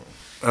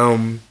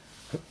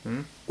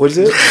 what is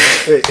it?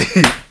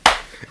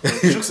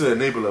 Chuck's an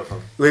enabler,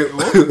 fam. Wait,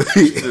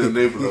 Chuck's an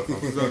enabler,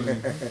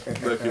 fam.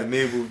 Like your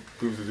enable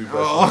people to do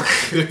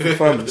better.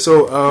 fam.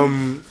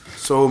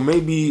 So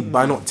maybe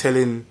by not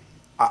telling,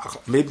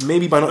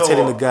 maybe by not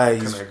telling the guy,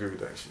 Can I agree with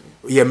that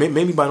actually? yeah,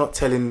 maybe by not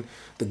telling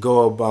the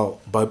girl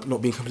by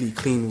not being completely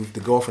clean with the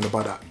girlfriend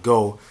about that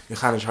girl, you're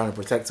kind of trying to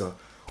protect her,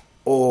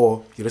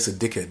 or you're just a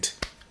dickhead.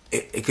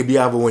 It could be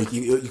either one.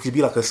 You could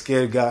be like a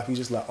scared guy who's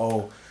just like,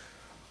 oh,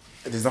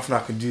 there's nothing I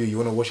can do. You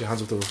want to wash your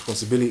hands of the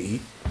responsibility,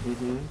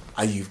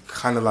 and you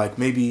kind of like,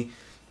 maybe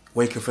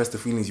when you confess the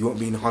feelings, you weren't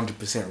being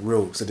 100%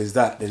 real. So there's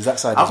that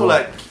side. I as feel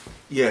well. like,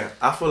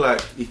 I feel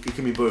like it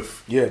can be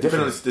both. Yeah, depending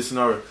on definitely. the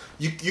scenario.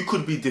 You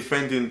could be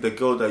defending the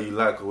girl that you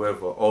like or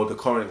whatever, or the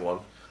current one,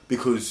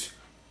 because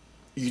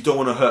you don't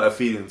want to hurt her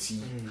feelings,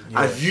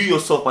 and you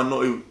yourself might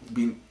not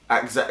be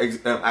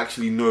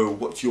actually know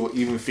what you're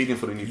even feeling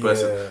for the new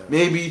person. Yeah.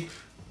 Maybe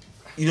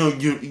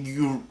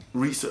you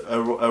reach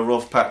a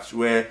rough patch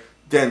where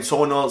then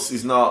someone else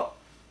is not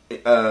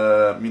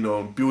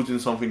building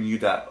something new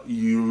that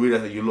you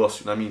realize that you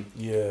lost. You know what I mean?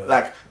 Yeah.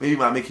 Like maybe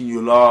by making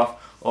you laugh,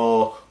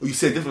 or you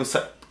say a different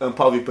part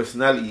of your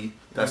personality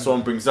that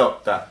someone brings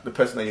up that the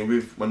person that you're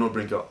with might not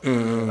bring up.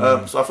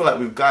 So I feel like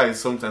with guys,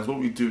 sometimes what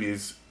we do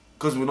is,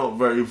 because we're not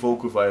very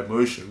vocal with our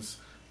emotions,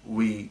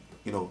 we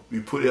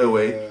put it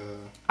away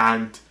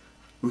and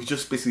we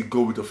just basically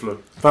go with the flow.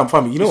 Fam,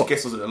 you know Which what?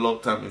 gets us a lot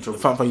of time in trouble.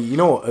 Fam, you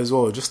know what as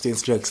well? Just to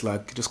interject,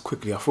 like, just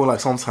quickly, I feel like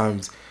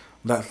sometimes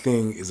that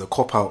thing is a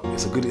cop out.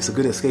 It's a good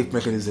escape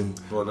mechanism.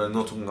 But they're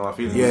not talking about our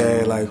feelings.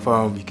 Yeah, like,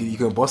 fam, you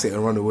can boss it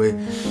and run away.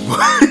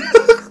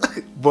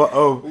 But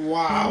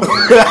Wow.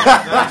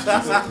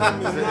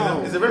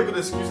 It's a very good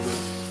excuse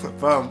though.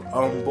 fam,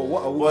 but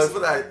what I But I was,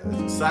 feel like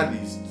sadly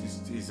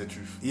it's the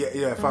truth.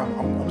 yeah, fam,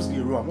 I'm just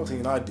being real. I'm not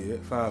saying I did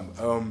it, fam.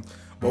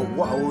 But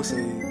what I will say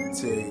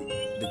to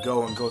the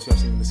girl and girls who have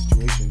similar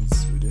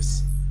situations with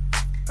this,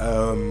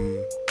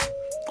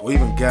 or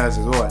even guys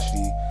as well,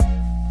 actually,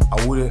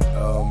 I wouldn't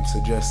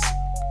suggest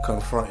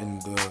confronting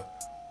the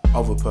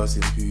other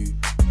person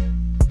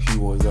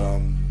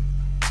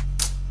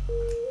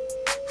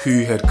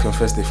who had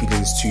confessed their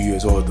feelings to you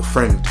as well, the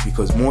friend,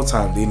 because more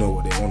time they know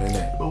what they want in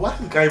there. But why is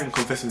the guy even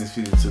confessing his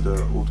feelings to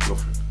the old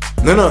girlfriend?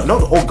 No, not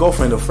the old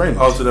girlfriend, the friend.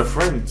 Oh, to the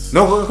friends.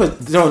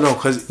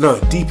 Because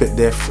deep it,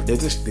 they're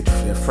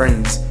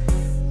friends.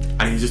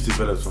 And he just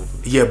developed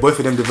something. Yeah, both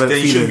of them developed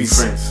Then you feelings.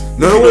 shouldn't be friends.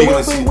 No, If you know wait. you're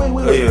gonna see-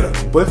 Oh,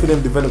 yeah. Both of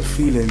them developed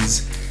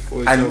feelings,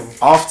 and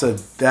after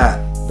that,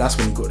 that's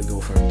when you got the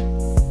girlfriend.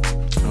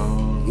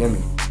 You get me?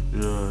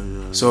 Yeah.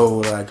 So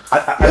like,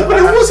 But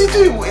then what's he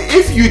doing?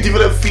 If you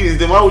develop feelings,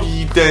 then why would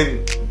you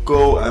then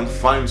go and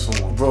find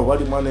someone? bro, why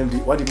did my name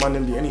do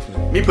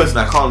anything? Me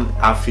personally, I can't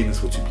have feelings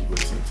for two people at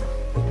the same time.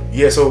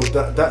 Yeah, so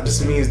that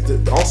just means the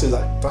answer is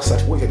like that's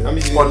actually wicked. I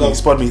mean,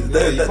 Spud me.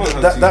 Yeah, you can't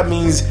have That two.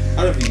 means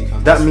I don't think you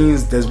can. that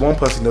means there's one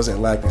person who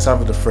doesn't like it's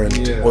either the friend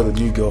Yeah. or the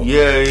new girl.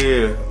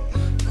 Yeah.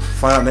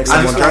 Find out next And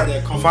time it's on like they're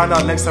comfortable. find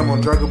out next time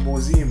on Dragon Ball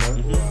Z,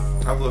 man.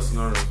 I've got a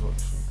scenario as well. I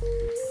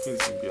think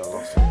it's gonna be a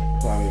lot. I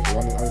mean, I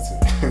need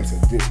to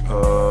do it.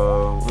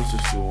 Let's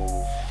just do one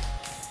more.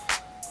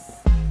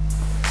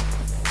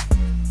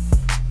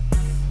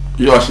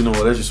 You actually know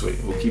what? Let's just wait.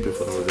 We'll keep it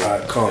for another day.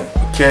 Alright, calm.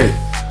 Okay.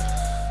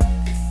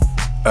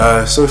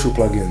 Social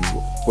plugins.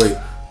 Wait.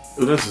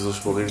 This is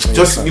social plugins.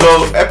 Just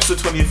episode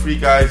 23,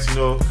 guys.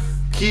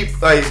 Keep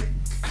By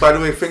the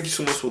way, thank you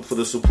so much for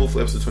the support for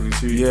episode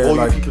 22. Yeah, all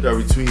you people that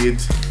retweeted,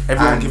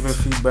 everyone giving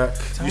feedback.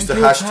 Use the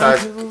hashtag.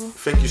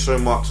 Thank you so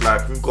much.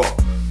 We've got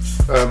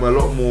a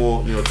lot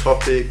more,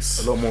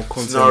 topics, a lot more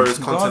content, scenarios,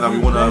 content that we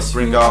want to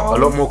bring out.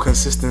 A lot more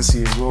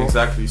consistency as well.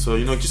 Exactly.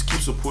 So just keep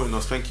supporting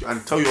us. Thank you,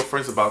 and tell your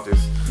friends about this.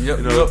 Yep.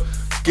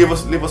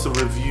 Leave us a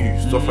review,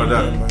 stuff like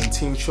that. Man,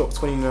 Team Chock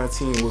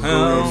 2019.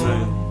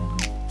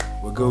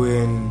 We're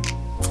going.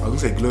 I was gonna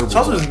say global.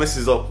 Charles just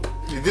messes up.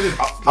 He didn't.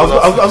 I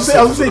was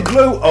gonna say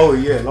global. Oh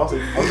yeah, last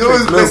week. He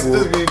always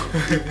messes me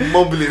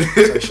mumbling.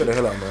 Shut the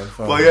hell up, man.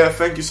 But yeah,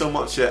 thank you so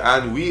much,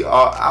 and we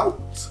are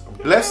out.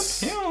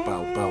 Bless. Bow,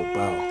 bow,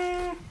 bow.